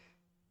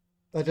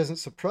that doesn't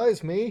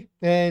surprise me,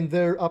 and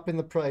they're up in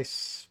the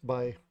price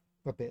by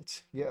a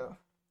bit. Yeah.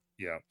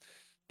 yeah,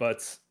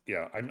 but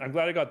yeah, I'm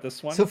glad I got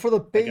this So one. for the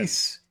Again,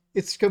 base,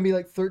 it's gonna be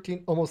like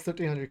 13, almost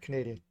 1,300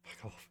 Canadian.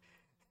 Fuck off.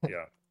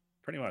 yeah,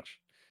 pretty much.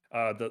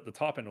 The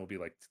top end will be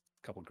like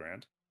a couple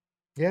grand.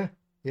 Yeah,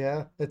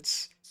 yeah.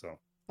 It's So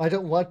I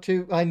don't want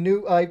to. I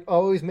knew I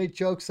always made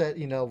jokes that,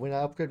 when I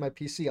upgrade my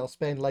PC, I'll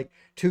spend like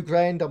 2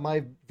 grand on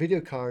my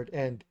video card,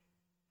 and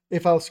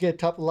if I was to get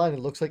top of the line, it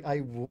looks like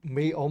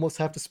may almost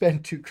have to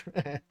spend 2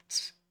 grand.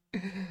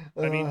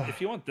 I mean, Uh,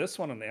 if you want this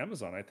one on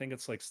Amazon, I think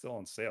it's like still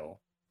on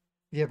sale.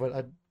 yeah, but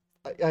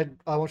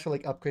I want to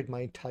like upgrade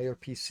my entire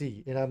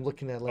PC, and I'm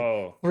looking at like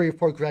Oh, 3 or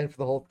 4 grand for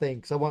the whole thing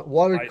because I want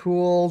water I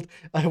cooled.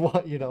 I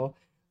want,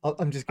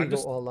 I'm just gonna I'm go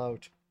just all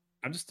out.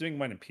 I'm just doing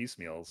mine in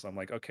piecemeals. I'm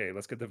like, okay,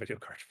 let's get the video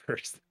card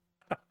first,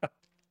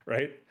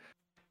 right?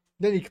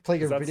 Then you can play Because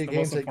your that's video the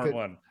most games like important good.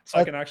 one. So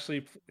I Uh, can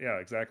actually, yeah,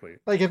 exactly.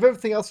 like if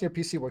everything else in your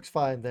PC works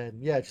fine, then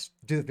yeah, just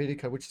do the video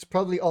card, which is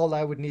probably all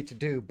I would need to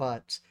do.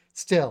 But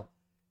still,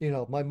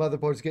 my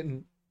motherboard's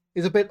getting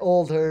is a bit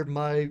older.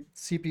 My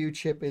CPU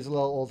chip is a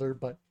little older,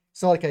 but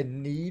it's not like I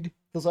need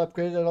those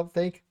upgraded. I don't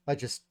think. I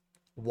just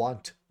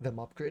want them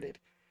upgraded.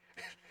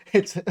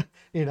 It's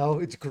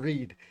it's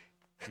greed.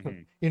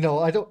 Hmm.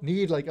 I don't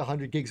need like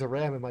 100 gigs of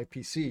RAM in my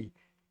PC.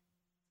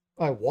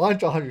 I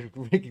want 100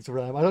 gigs of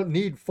RAM. I don't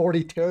need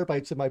 40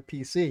 terabytes in my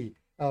PC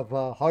of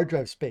hard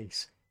drive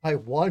space. I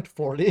want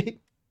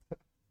 40.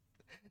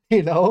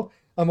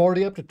 I'm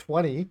already up to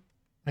 20.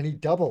 I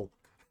need double.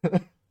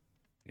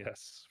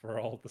 Yes, for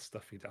all the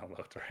stuff you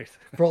download, right?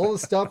 For all the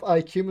stuff I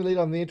accumulate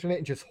on the internet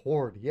and just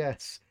hoard,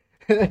 yes.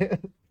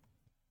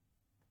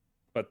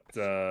 But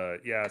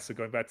yeah, so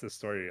going back to the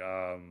story,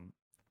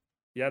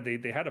 yeah,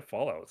 they had a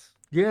fallout,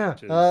 Yeah.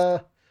 which is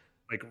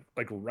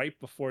like right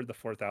before the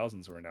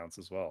 4000s were announced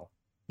as well.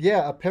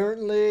 Yeah,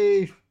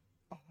 apparently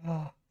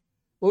what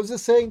was it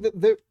saying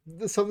that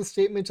some of the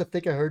statements I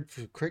think I heard,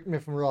 correct me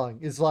if I'm wrong,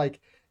 is like,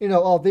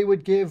 they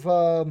would give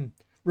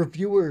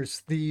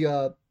reviewers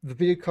the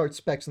video card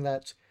specs and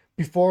that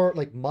before,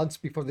 like, months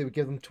before they would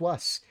give them to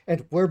us,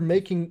 and we're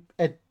making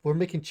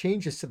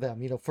changes to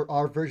them, for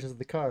our versions of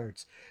the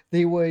cards.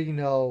 They would,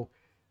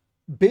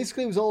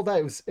 basically it was all that.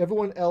 It was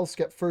everyone else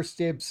got first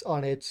dibs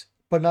on it,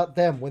 but not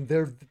them when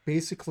they're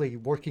basically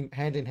working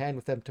hand in hand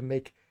with them to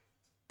make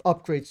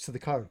upgrades to the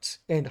cards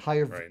and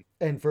higher Right.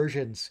 end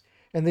versions,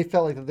 and they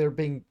felt like that they're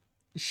being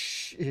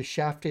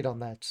shafted on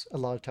that a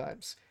lot of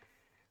times.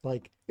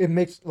 Like it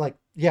makes like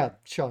yeah,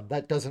 Sean,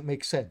 that doesn't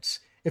make sense.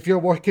 If you're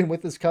working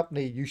with this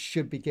company, you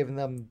should be giving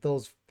them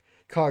those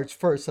cards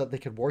first so that they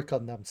can work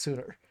on them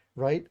sooner,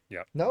 right?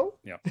 Yeah. No,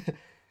 Yeah.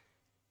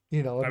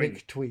 and I mean,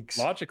 make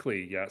tweaks.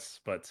 logically, yes,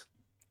 but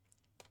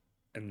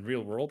in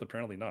real world,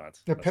 apparently not.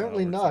 That's not how it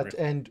Apparently works in not, real.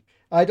 and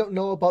I don't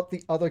know about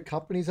the other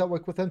companies that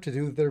work with them to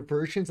do their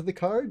versions of the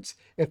cards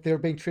if they're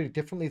being treated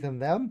differently than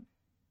them.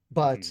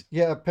 Hmm. But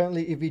yeah,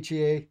 apparently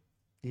EVGA,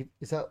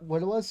 is that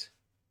what it was?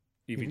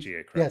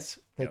 EVGA, correct? Yes,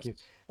 thank Yes. you.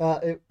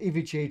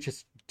 EVGA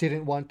just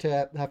didn't want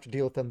to have to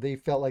deal with them. They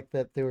felt like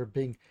that they were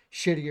being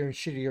shittier and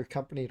shittier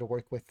company to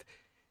work with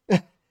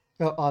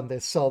on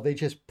this. So they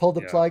just pulled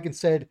the Yeah. plug and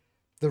said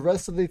the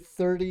rest of the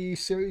 30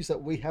 series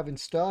that we have in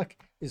stock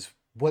is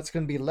what's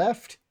going to be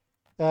left.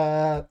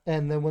 And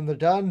then when they're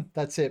done,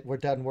 that's it. We're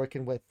done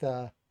working with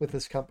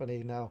this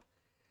company now.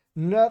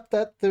 Not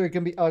that they're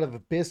going to be out of a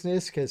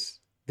business because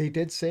they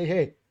did say,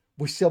 hey,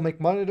 we still make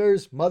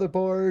monitors,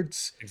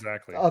 motherboards,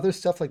 Exactly. other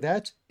stuff like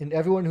that. And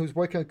everyone who's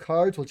working on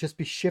cards will just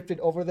be shifted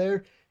over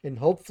there. And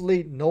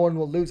hopefully, no one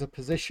will lose a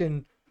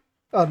position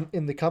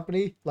in the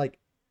company. Like,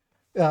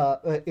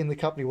 in the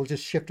company, we'll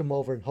just shift them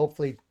over and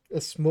hopefully,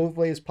 as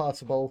smoothly as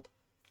possible.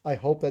 I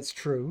hope that's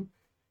true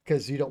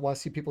because you don't want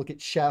to see people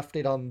get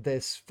shafted on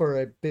this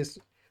for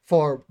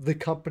the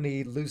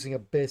company losing a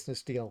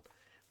business deal,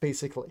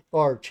 basically,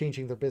 or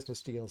changing their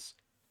business deals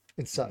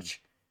and Hmm.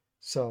 such.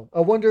 So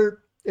I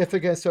wonder if they're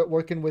gonna start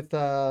working with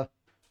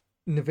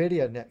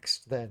Nvidia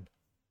next, then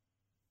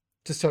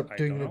to start I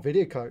doing don't know.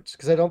 Nvidia cards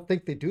because I don't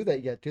think they do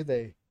that yet, do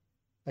they?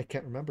 I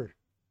can't remember,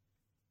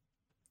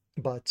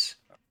 but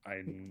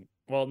I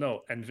well,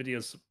 no,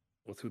 Nvidia's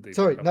with who they sorry,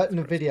 work on not with,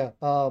 correct? Nvidia.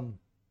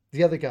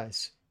 The other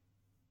guys.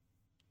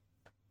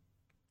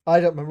 I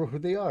don't remember who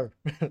they are,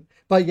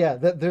 but yeah,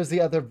 there's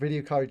the other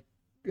video card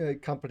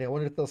company. I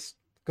wonder if they'll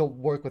go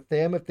work with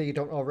them if they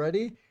don't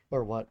already,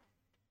 or what.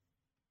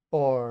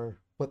 or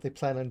what they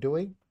plan on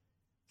doing.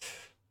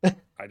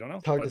 I don't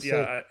know, It's hard to but yeah,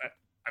 say.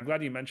 I'm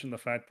glad you mentioned the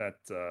fact that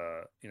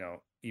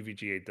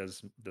EVGA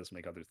does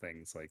make other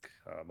things like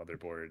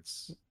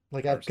motherboards,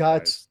 Like power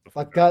supplies, stuff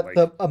like I've that. got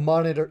Like, the a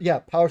monitor. Yeah,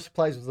 power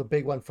supplies was a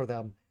big one for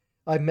them.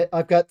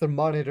 I've got the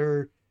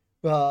monitor,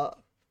 uh,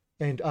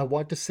 and I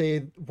want to say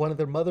one of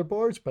their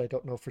motherboards, but I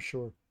don't know for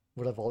sure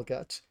what I've all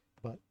got.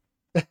 But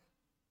they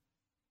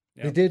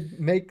yeah, did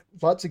make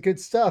lots of good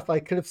stuff. I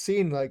could have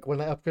seen like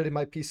when I upgraded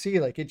my PC,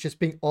 like it just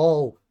being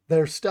all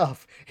their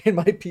stuff in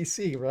my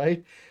PC,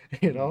 right?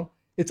 You mhm. know,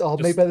 it's all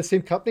made just by the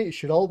same company. It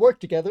should all work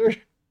together.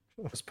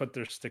 just put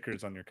their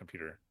stickers on your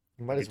computer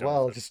Might and be as done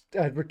with well it. just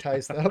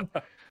advertise them.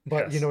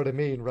 But you know Yes, what I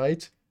mean,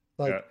 right?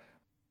 yeah. Like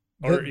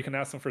Or the you can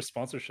ask them for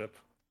sponsorship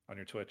on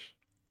your Twitch.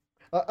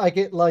 I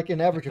get like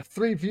an average of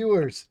 3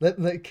 viewers.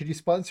 Could you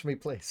sponsor me,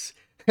 please?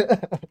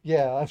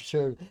 Yeah, I'm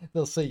sure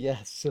they'll say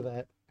yes to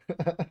that.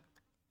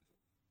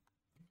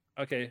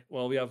 Okay,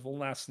 well, we have one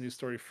last news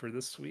story for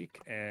this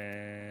week,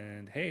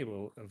 and hey,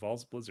 well,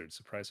 involves Blizzard.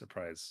 Surprise,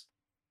 surprise.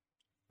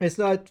 It's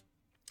not.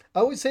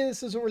 I would say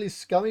this isn't really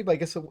scummy, but I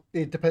guess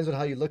it depends on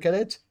how you look at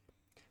it.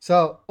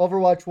 So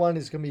Overwatch 1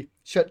 is going to be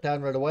shut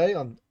down right away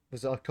on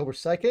was it October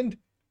 2nd,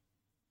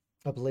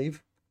 I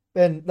believe.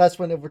 And that's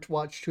when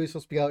Overwatch 2 is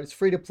supposed to be out. It's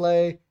free to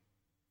play.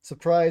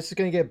 Surprise, it's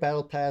going to get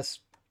Battle Pass.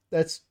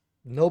 That's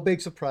no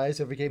big surprise.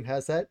 Every game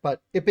has that.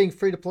 But it being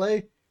free to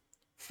play,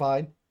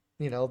 fine.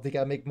 You know, they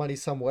got to make money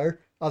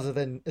somewhere other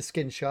than a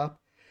skin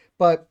shop.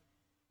 But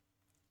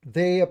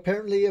they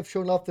apparently have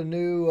shown off the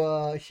new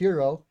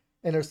hero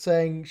and are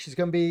saying she's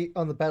going to be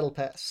on the Battle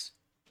Pass.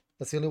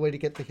 That's the only way to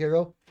get the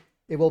hero.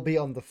 It will be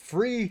on the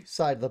free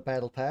side of the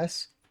Battle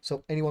Pass,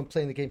 so anyone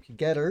playing the game can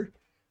get her,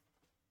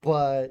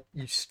 but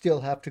you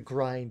still have to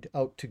grind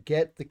out to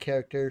get the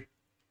character.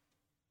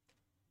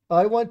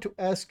 I want to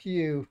ask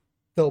you,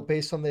 though,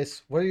 based on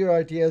this, what are your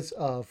ideas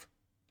of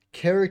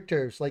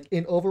characters, like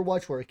in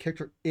Overwatch, where a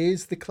character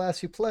is the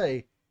class you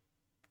play?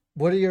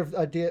 What are your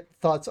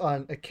thoughts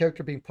on a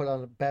character being put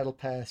on a battle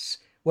pass,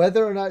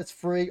 whether or not it's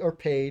free or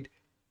paid?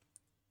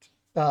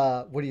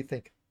 What do you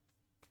think?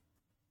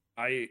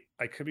 I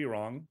could be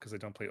wrong because I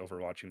don't play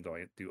Overwatch, even though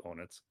I do own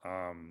it.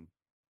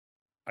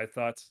 I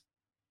thought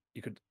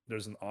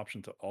there's an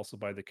option to also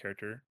buy the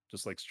character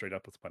just like straight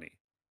up with money.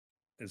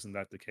 Isn't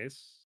that the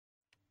case?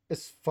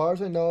 As far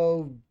as I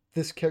know,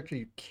 this character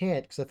you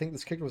can't, because I think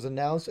this character was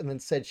announced and then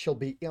said she'll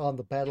be on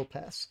the battle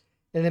pass,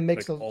 and it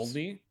makes Like a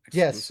only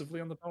yes, exclusively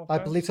on the Battle I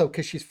believe Pass? so,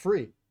 because she's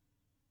free.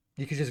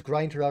 You could just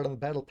grind her out on the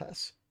battle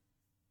pass.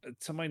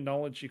 To my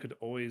knowledge, you could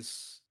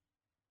always,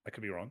 I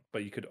could be wrong,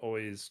 but you could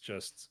always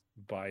just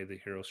buy the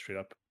hero straight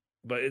up.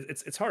 But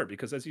it's hard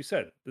because, as you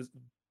said, this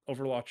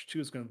Overwatch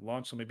 2 is going to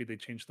launch, so maybe they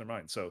changed their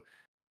mind. So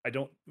I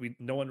don't, we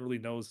no one really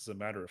knows as a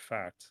matter of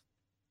fact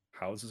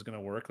how this is going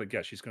to work. Like,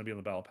 yeah, she's going to be on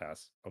the battle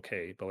pass,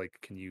 okay, but like,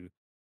 can you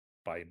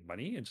buy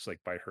money and just like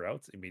buy her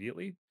out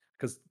immediately?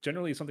 Because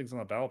generally, if something's on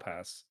the battle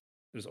pass,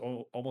 there's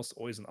almost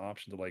always an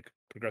option to like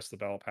progress the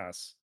battle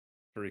pass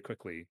very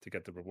quickly to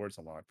get the rewards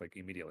unlocked like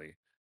immediately.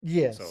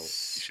 So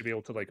you Yes, should be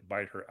able to like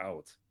buy her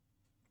out.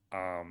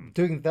 Um,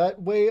 doing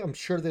that way, I'm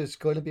sure there's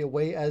going to be a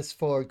way. As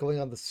for going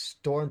on the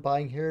store and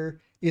buying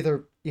her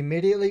either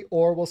immediately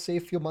or we'll say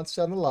a few months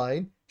down the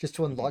line just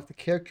to mhm, unlock the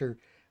character,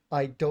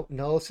 I don't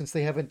know since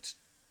they haven't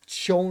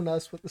shown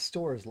us what the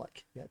store is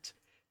like yet.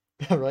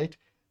 Right?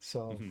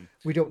 So mhm.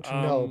 we don't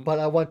know. Um, But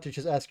I want to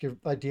just ask your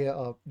idea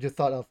of your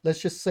thought of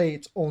let's just say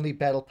it's only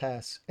battle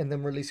pass and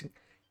then releasing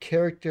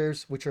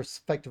characters which are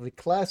effectively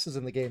classes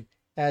in the game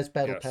as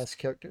battle yes. pass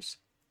characters.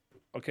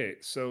 Okay,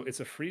 so it's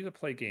a free to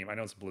play game. I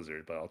know it's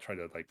Blizzard, but I'll try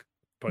to like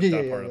put Yeah, yeah,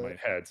 that yeah, part of yeah. my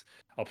head.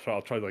 I'll try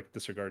to like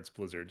disregard it's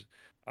Blizzard.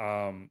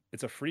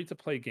 It's a free to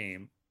play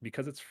game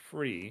because it's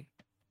free,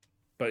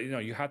 but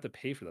you have to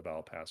pay for the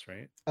battle pass,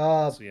 right?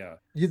 Uh, So yeah.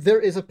 there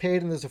is a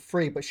paid and there's a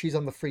free, but she's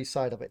on the free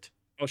side of it.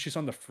 Oh, she's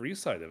on the free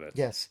side of it.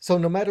 Yes. So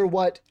no matter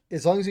what,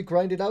 as long as you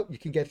grind it out, you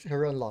can get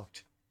her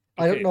unlocked.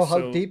 I don't Okay, know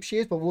how so deep she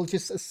is, but we'll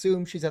just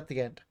assume she's at the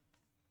end.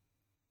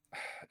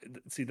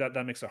 see that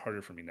makes it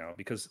harder for me now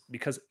because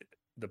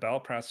the battle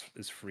pass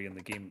is free and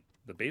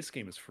the base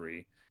game is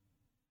free.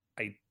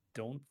 I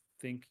don't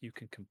think you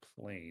can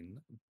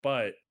complain,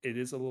 but it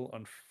is a little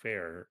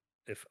unfair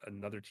if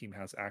another team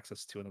has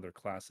access to another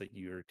class that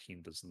your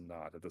team does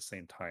not at the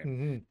same time.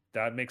 Mm-hmm.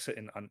 That makes it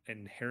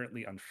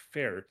inherently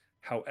unfair.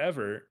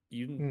 However,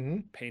 you didn't Mm-hmm.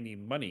 pay any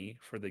money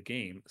for the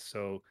game,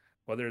 so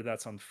whether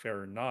that's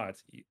unfair or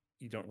not,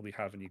 you don't really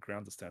have any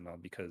ground to stand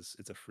on because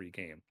it's a free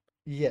game.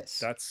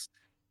 Yes. That's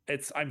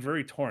it's I'm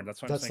very torn.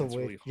 That's why I'm That's saying the it's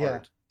way. really Yeah.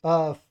 hard.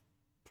 Uh,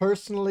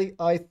 Personally,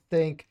 I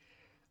think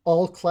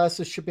all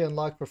classes should be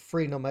unlocked for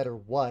free no matter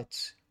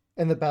what,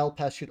 and the battle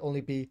pass should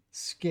only be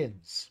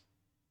skins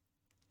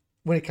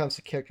when it comes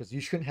to characters.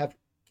 You shouldn't have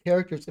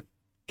characters,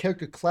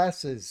 character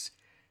classes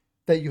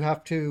that you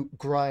have to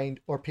grind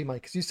or pay money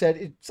because you said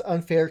it's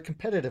unfair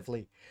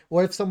competitively.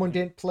 What if someone Mhm.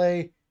 didn't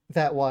play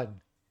that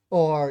one,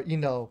 or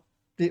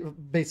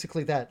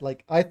basically that?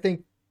 Like I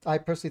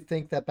personally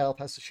think that battle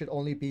passes should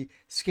only be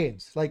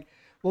skins. Like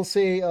we'll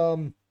say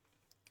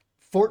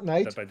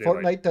Fortnite, Dead by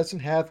Daylight. Fortnite doesn't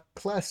have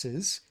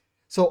classes,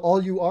 so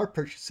all you are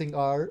purchasing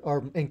are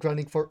and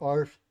grinding for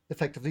are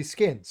effectively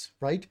skins,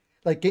 right?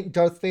 Like getting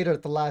Darth Vader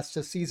at the last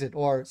season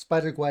or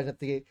Spider-Gwen at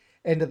the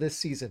end of this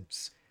season.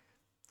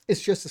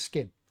 It's just a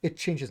skin. It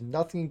changes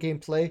nothing in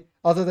gameplay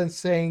other than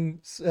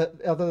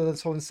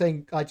someone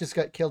saying, "I just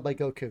got killed by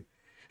Goku,"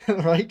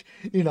 right?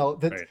 You know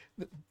Right.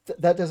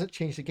 that doesn't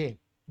change the game.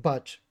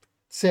 But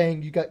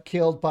saying you got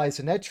killed by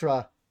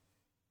Zenetra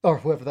or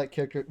whoever that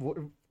character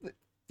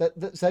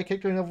that's that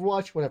character in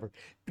Overwatch, whatever.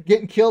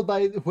 Getting killed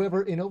by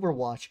whoever in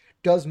Overwatch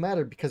does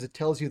matter because it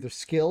tells you their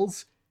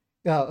skills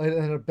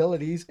and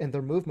abilities and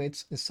their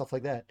movements and stuff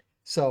like that.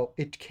 So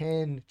it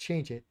can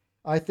change it.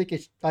 I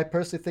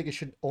personally think it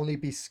should only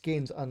be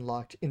skins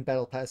unlocked in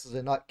battle passes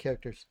and not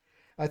characters.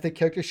 I think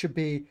characters should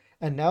be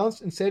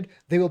announced and said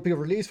they will be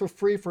released for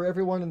free for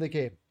everyone in the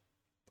game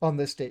on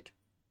this date.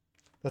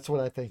 That's what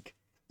I think.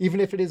 Even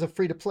if it is a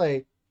free to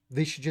play,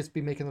 they should just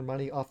be making their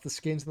money off the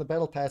skins in the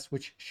battle pass,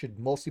 which should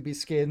mostly be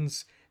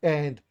skins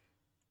and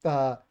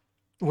uh,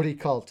 what do you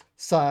call it?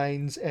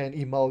 Signs and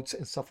emotes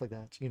and stuff like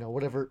that. You know,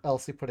 whatever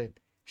else they put in.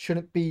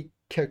 Shouldn't be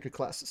character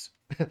classes.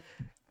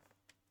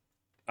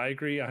 I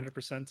agree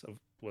 100%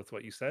 with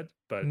what you said,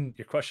 but Mm.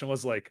 your question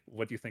was like,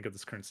 what do you think of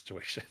this current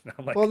situation?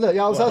 I'm Well, like, no,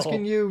 yeah, I was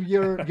asking well, you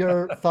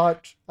your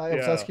thought. I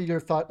was yeah, asking your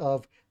thought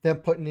of them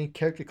putting in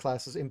character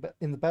classes in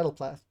the battle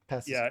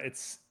passes. yeah,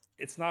 it's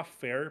not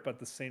fair, but at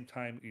the same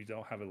time, you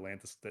don't have a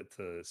land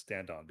to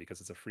stand on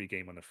because it's a free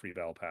game on a free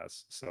battle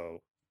pass.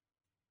 So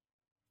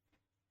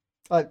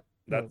I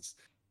no, that's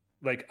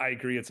like I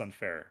agree it's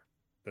unfair.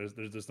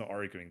 There's no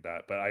arguing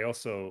that, but I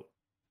also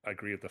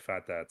agree with the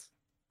fact that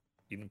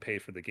you didn't pay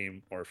for the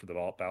game or for the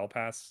battle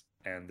pass,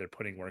 and they're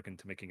putting work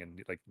into making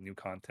like new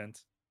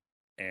content,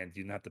 and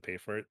you didn't have to pay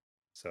for it.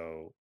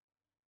 So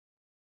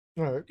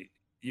all right.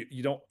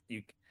 you don't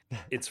you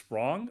it's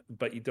wrong,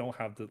 but you don't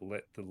have the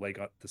leg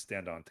to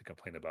stand on to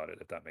complain about it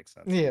if that makes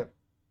sense. Yeah,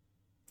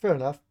 fair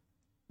enough.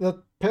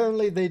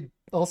 Apparently, they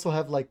also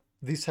have like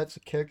these types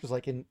of characters,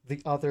 like in the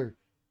other,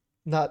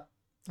 not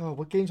oh,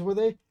 what games were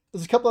they?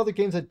 There's a couple other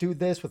games that do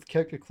this with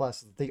character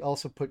classes. They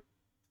also put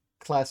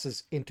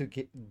classes into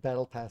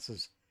battle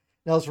passes.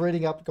 And I was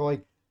reading up,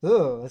 going,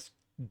 oh, that's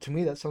to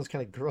me that sounds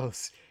kind of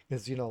gross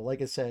because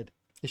like I said,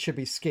 it should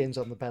be skins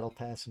on the battle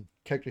pass, and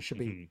characters should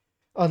be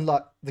Hmm.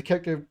 unlocked. The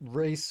character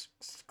race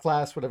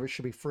class, whatever,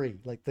 should be free,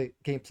 like the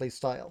gameplay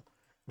style,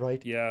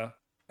 right? Yeah,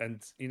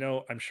 and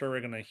I'm sure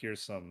we're gonna hear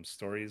some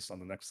stories on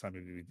the next time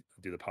we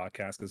do the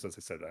podcast because, as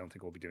I said, I don't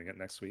think we'll be doing it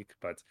next week,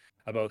 but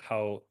about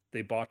how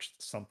they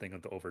botched something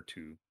at the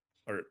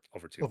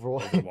Overall,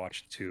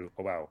 Overwatch 2.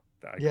 Oh wow,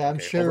 yeah, I'm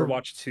okay, sure.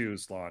 Overwatch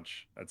 2's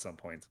launch at some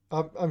point.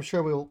 I'm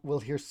sure we'll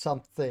hear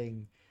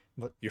something,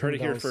 but You who heard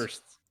it here knows?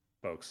 first,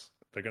 folks.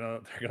 They're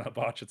gonna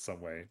botch it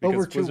some way because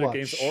Over to Blizzard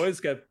games watch. always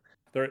get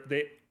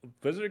they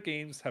Blizzard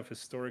games have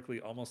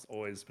historically almost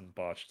always been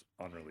botched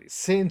on release.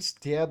 Since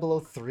Diablo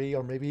 3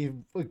 or maybe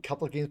a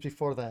couple of games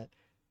before that.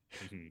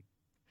 Hmm.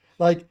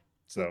 Like,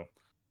 So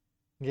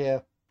yeah,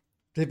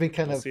 they've been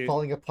kind we'll of see.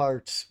 falling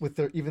apart with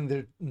their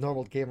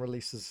normal game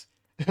releases.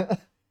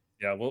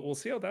 Yeah, we'll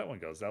see how that one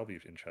goes. That'll be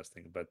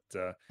interesting. But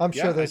I'm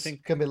sure yeah, I there's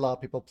think gonna be a lot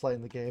of people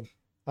playing the game.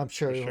 I'm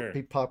sure for it'll sure.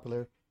 be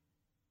popular.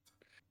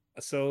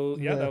 So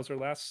yeah, that Yeah, was our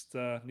last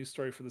news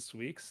story for this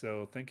week.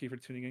 So thank you for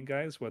tuning in,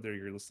 guys. Whether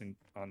you're listening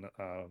on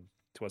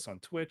to us on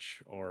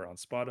Twitch or on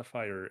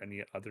Spotify or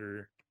any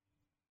other,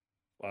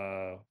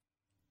 uh,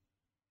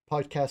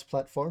 podcast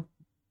platform.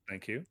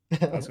 thank you.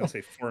 I was gonna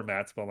say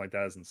formats, but I'm like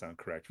that doesn't sound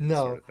correct for this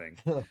sort No. of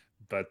thing.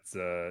 But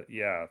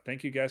yeah,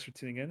 thank you guys for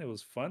tuning in. It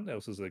was fun.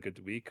 This was a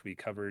good week. We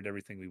covered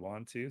everything we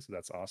wanted to, so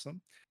that's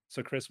awesome.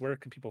 So Chris, where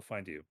can people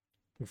find you?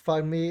 You can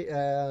find me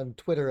on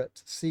Twitter at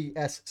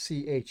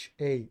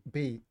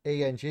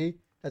CSCHABANG.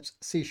 That's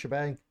C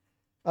Shebang.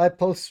 I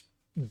post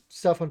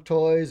stuff on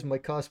toys, my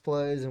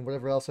cosplays, and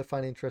whatever else I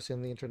find interesting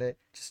on the internet.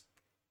 Just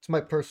it's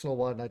my personal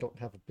one. I don't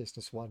have a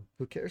business one.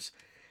 Who cares?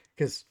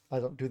 Because I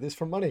don't do this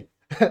for money.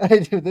 I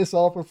do this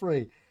all for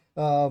free.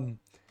 Um,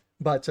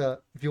 but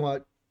if you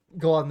want,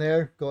 go on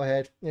there. Go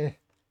ahead. Yeah.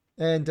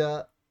 And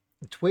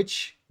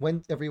Twitch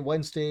every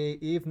Wednesday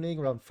evening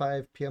around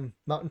 5 p.m.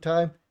 Mountain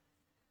Time.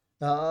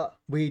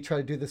 We try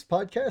to do this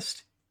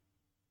podcast.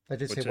 I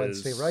did say Which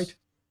Wednesday, right? is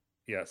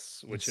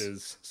yes, which Yes.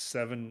 is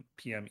 7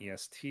 p.m.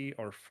 EST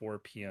or 4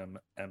 p.m.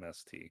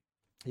 MST.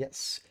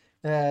 Yes.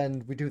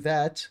 And we do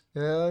that.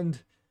 And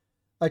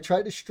I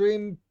try to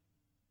stream.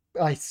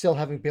 I still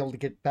haven't been able to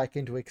get back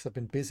into it because I've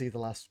been busy the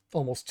last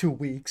almost 2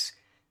 weeks.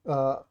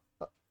 Uh,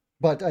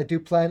 but I do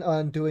plan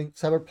on doing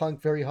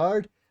Cyberpunk very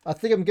hard. I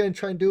think I'm going to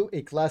try and do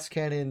a Glass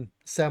Cannon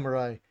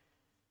Samurai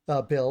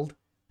build.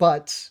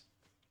 But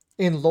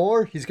in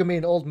lore, he's going to be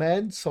an old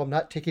man, so I'm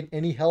not taking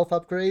any health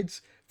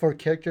upgrades for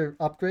character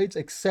upgrades,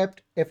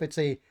 except if it's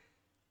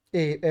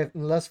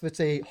unless if it's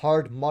a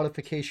hard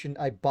modification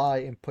I buy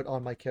and put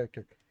on my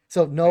character.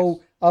 So no Nice.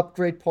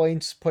 upgrade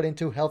points put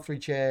into health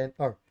regen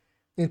or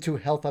into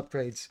health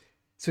upgrades.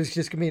 So he's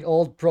just gonna be an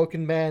old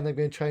broken man. I'm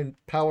gonna try and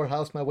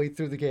powerhouse my way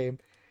through the game.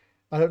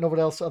 I don't know what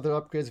else other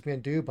upgrades I'm gonna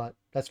do, but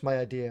that's my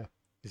idea.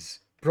 He's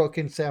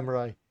broken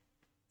samurai.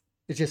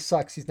 It just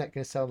sucks. He's not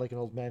going to sound like an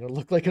old man or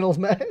look like an old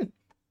man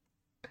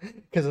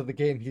because of the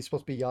game. He's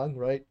supposed to be young,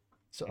 right?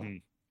 So,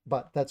 Mhm.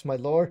 but that's my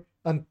lore.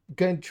 I'm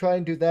going to try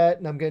and do that,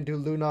 and I'm going to do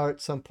Lunar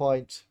at some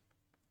point.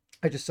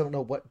 I just don't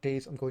know what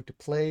days I'm going to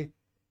play.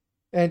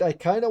 And I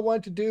kind of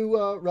want to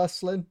do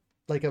wrestling,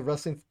 like a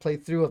wrestling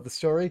playthrough of the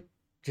story.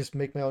 Just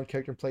make my own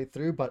character and play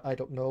through, but I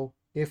don't know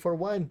if or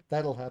when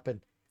that'll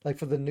happen. Like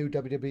for the new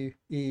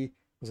WWE,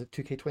 was it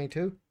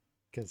 2K22?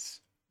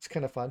 Because it's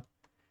kind of fun.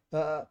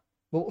 Uh,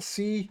 we'll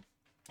see.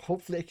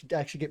 Hopefully, I could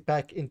actually get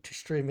back into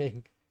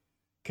streaming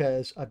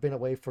because I've been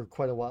away for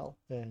quite a while,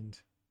 and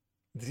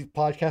the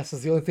podcast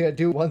is the only thing I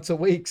do once a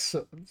week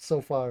so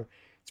far.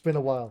 It's been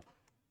a while,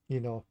 you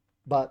know.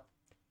 But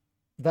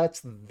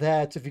that's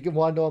that. If you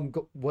want to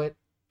know, what?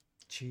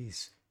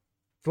 Jeez.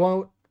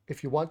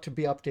 If you want to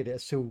be updated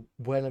as to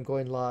when I'm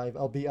going live,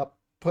 I'll be up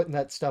putting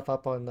that stuff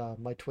up on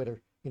my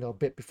Twitter, a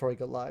bit before I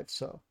go live.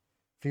 So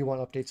if you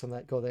want updates on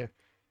that, go there.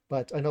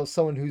 But I know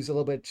someone who's a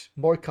little bit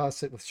more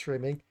constant with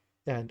streaming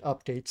and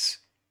updates.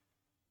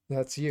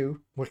 That's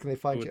you. Where can they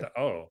Who find would you? that?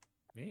 Oh,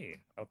 me.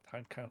 Oh,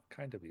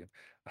 kind of you.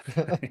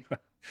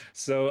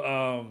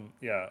 So,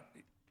 yeah,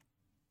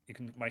 you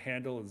can. My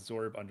handle is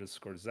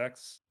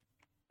Zorb_Zex.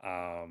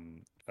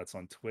 That's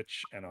on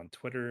Twitch and on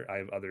Twitter. I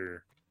have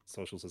other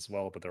socials as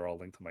well, but they're all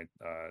linked to my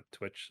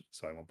Twitch,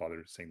 so I won't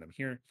bother saying them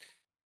here.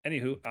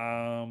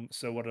 Anywho,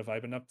 so what have I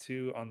been up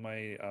to on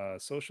my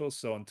socials?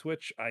 So on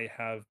Twitch, I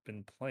have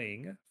been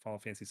playing Final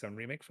Fantasy VII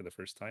Remake for the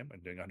first time. I'm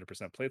doing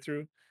 100%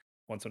 playthrough.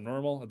 Once on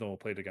normal, and then we'll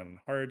play it again on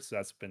hard. So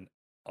that's been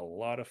a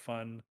lot of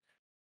fun.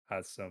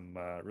 Had some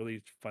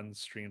really fun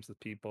streams with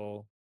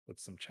people, with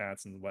some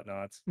chats and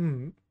whatnot.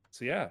 Hmm.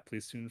 So yeah,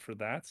 please tune in for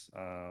that.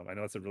 I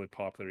know it's a really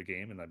popular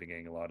game, and I've been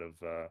getting a lot of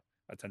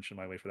attention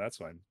my way for that,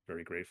 so I'm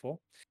very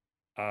grateful.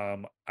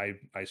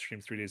 I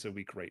stream 3 days a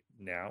week right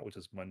now, which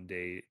is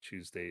Monday,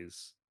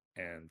 Tuesdays,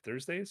 and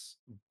Thursdays.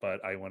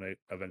 But I want to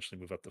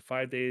eventually move up to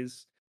 5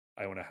 days.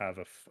 I want to have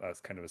a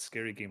kind of a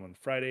scary game on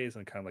Fridays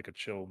and kind of like a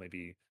chill,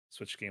 maybe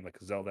Switch game like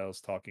Zelda I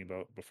was talking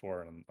about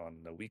before on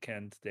a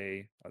weekend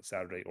day, on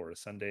Saturday or a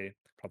Sunday,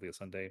 probably a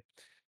Sunday.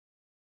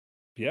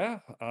 Yeah,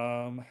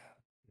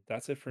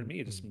 that's it for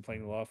me. Just been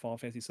playing a lot of Final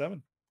Fantasy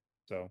VII.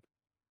 So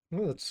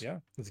Well, that's yeah,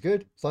 that's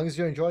good. As long as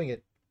you're enjoying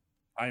it.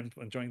 I'm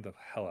enjoying the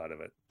hell out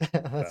of it. The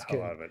That's hell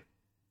good. out of it.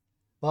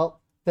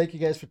 Well, thank you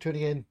guys for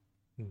tuning in.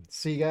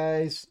 See you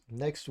guys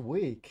next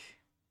week.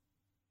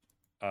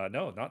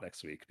 No, not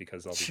next week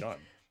because I'll be gone.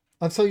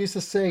 I'm so used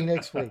to saying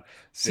next week.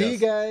 See you Yes,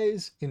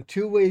 guys in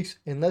 2 weeks,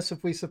 unless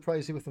if we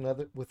surprise you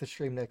with a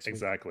stream next week.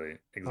 exactly, All right,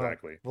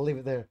 exactly. we'll leave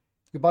it there.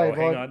 Goodbye, Oh,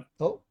 everyone.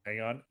 Oh,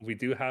 hang on. We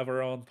do have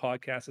our own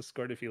podcast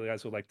Discord if you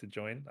guys would like to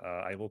join.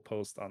 I will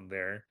post on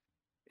there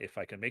if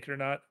I can make it or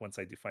not once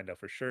I do find out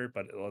for sure.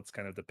 But it's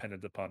kind of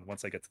dependent upon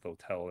once I get to the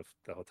hotel if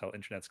the hotel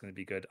internet's going to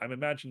be good. I'm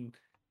imagine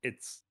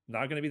it's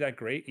not going to be that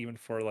great even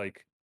for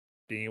like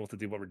being able to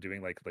do what we're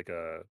doing like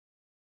a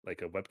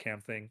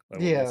webcam thing.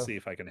 We'll yeah, see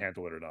if I can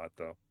handle it or not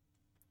though.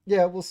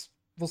 yeah. We'll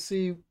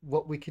see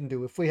what we can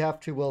do. If we have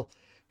to, we'll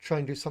try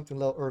and do something a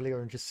little earlier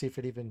and just see if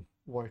it even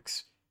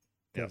works.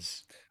 Yeah.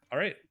 Because All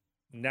right.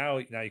 Now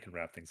you can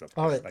wrap things up,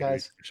 all Chris. right, I give you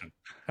guys,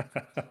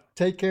 permission.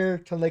 take care.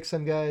 Till next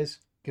time, guys.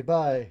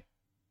 Goodbye.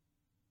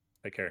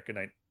 Take care. Good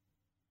night.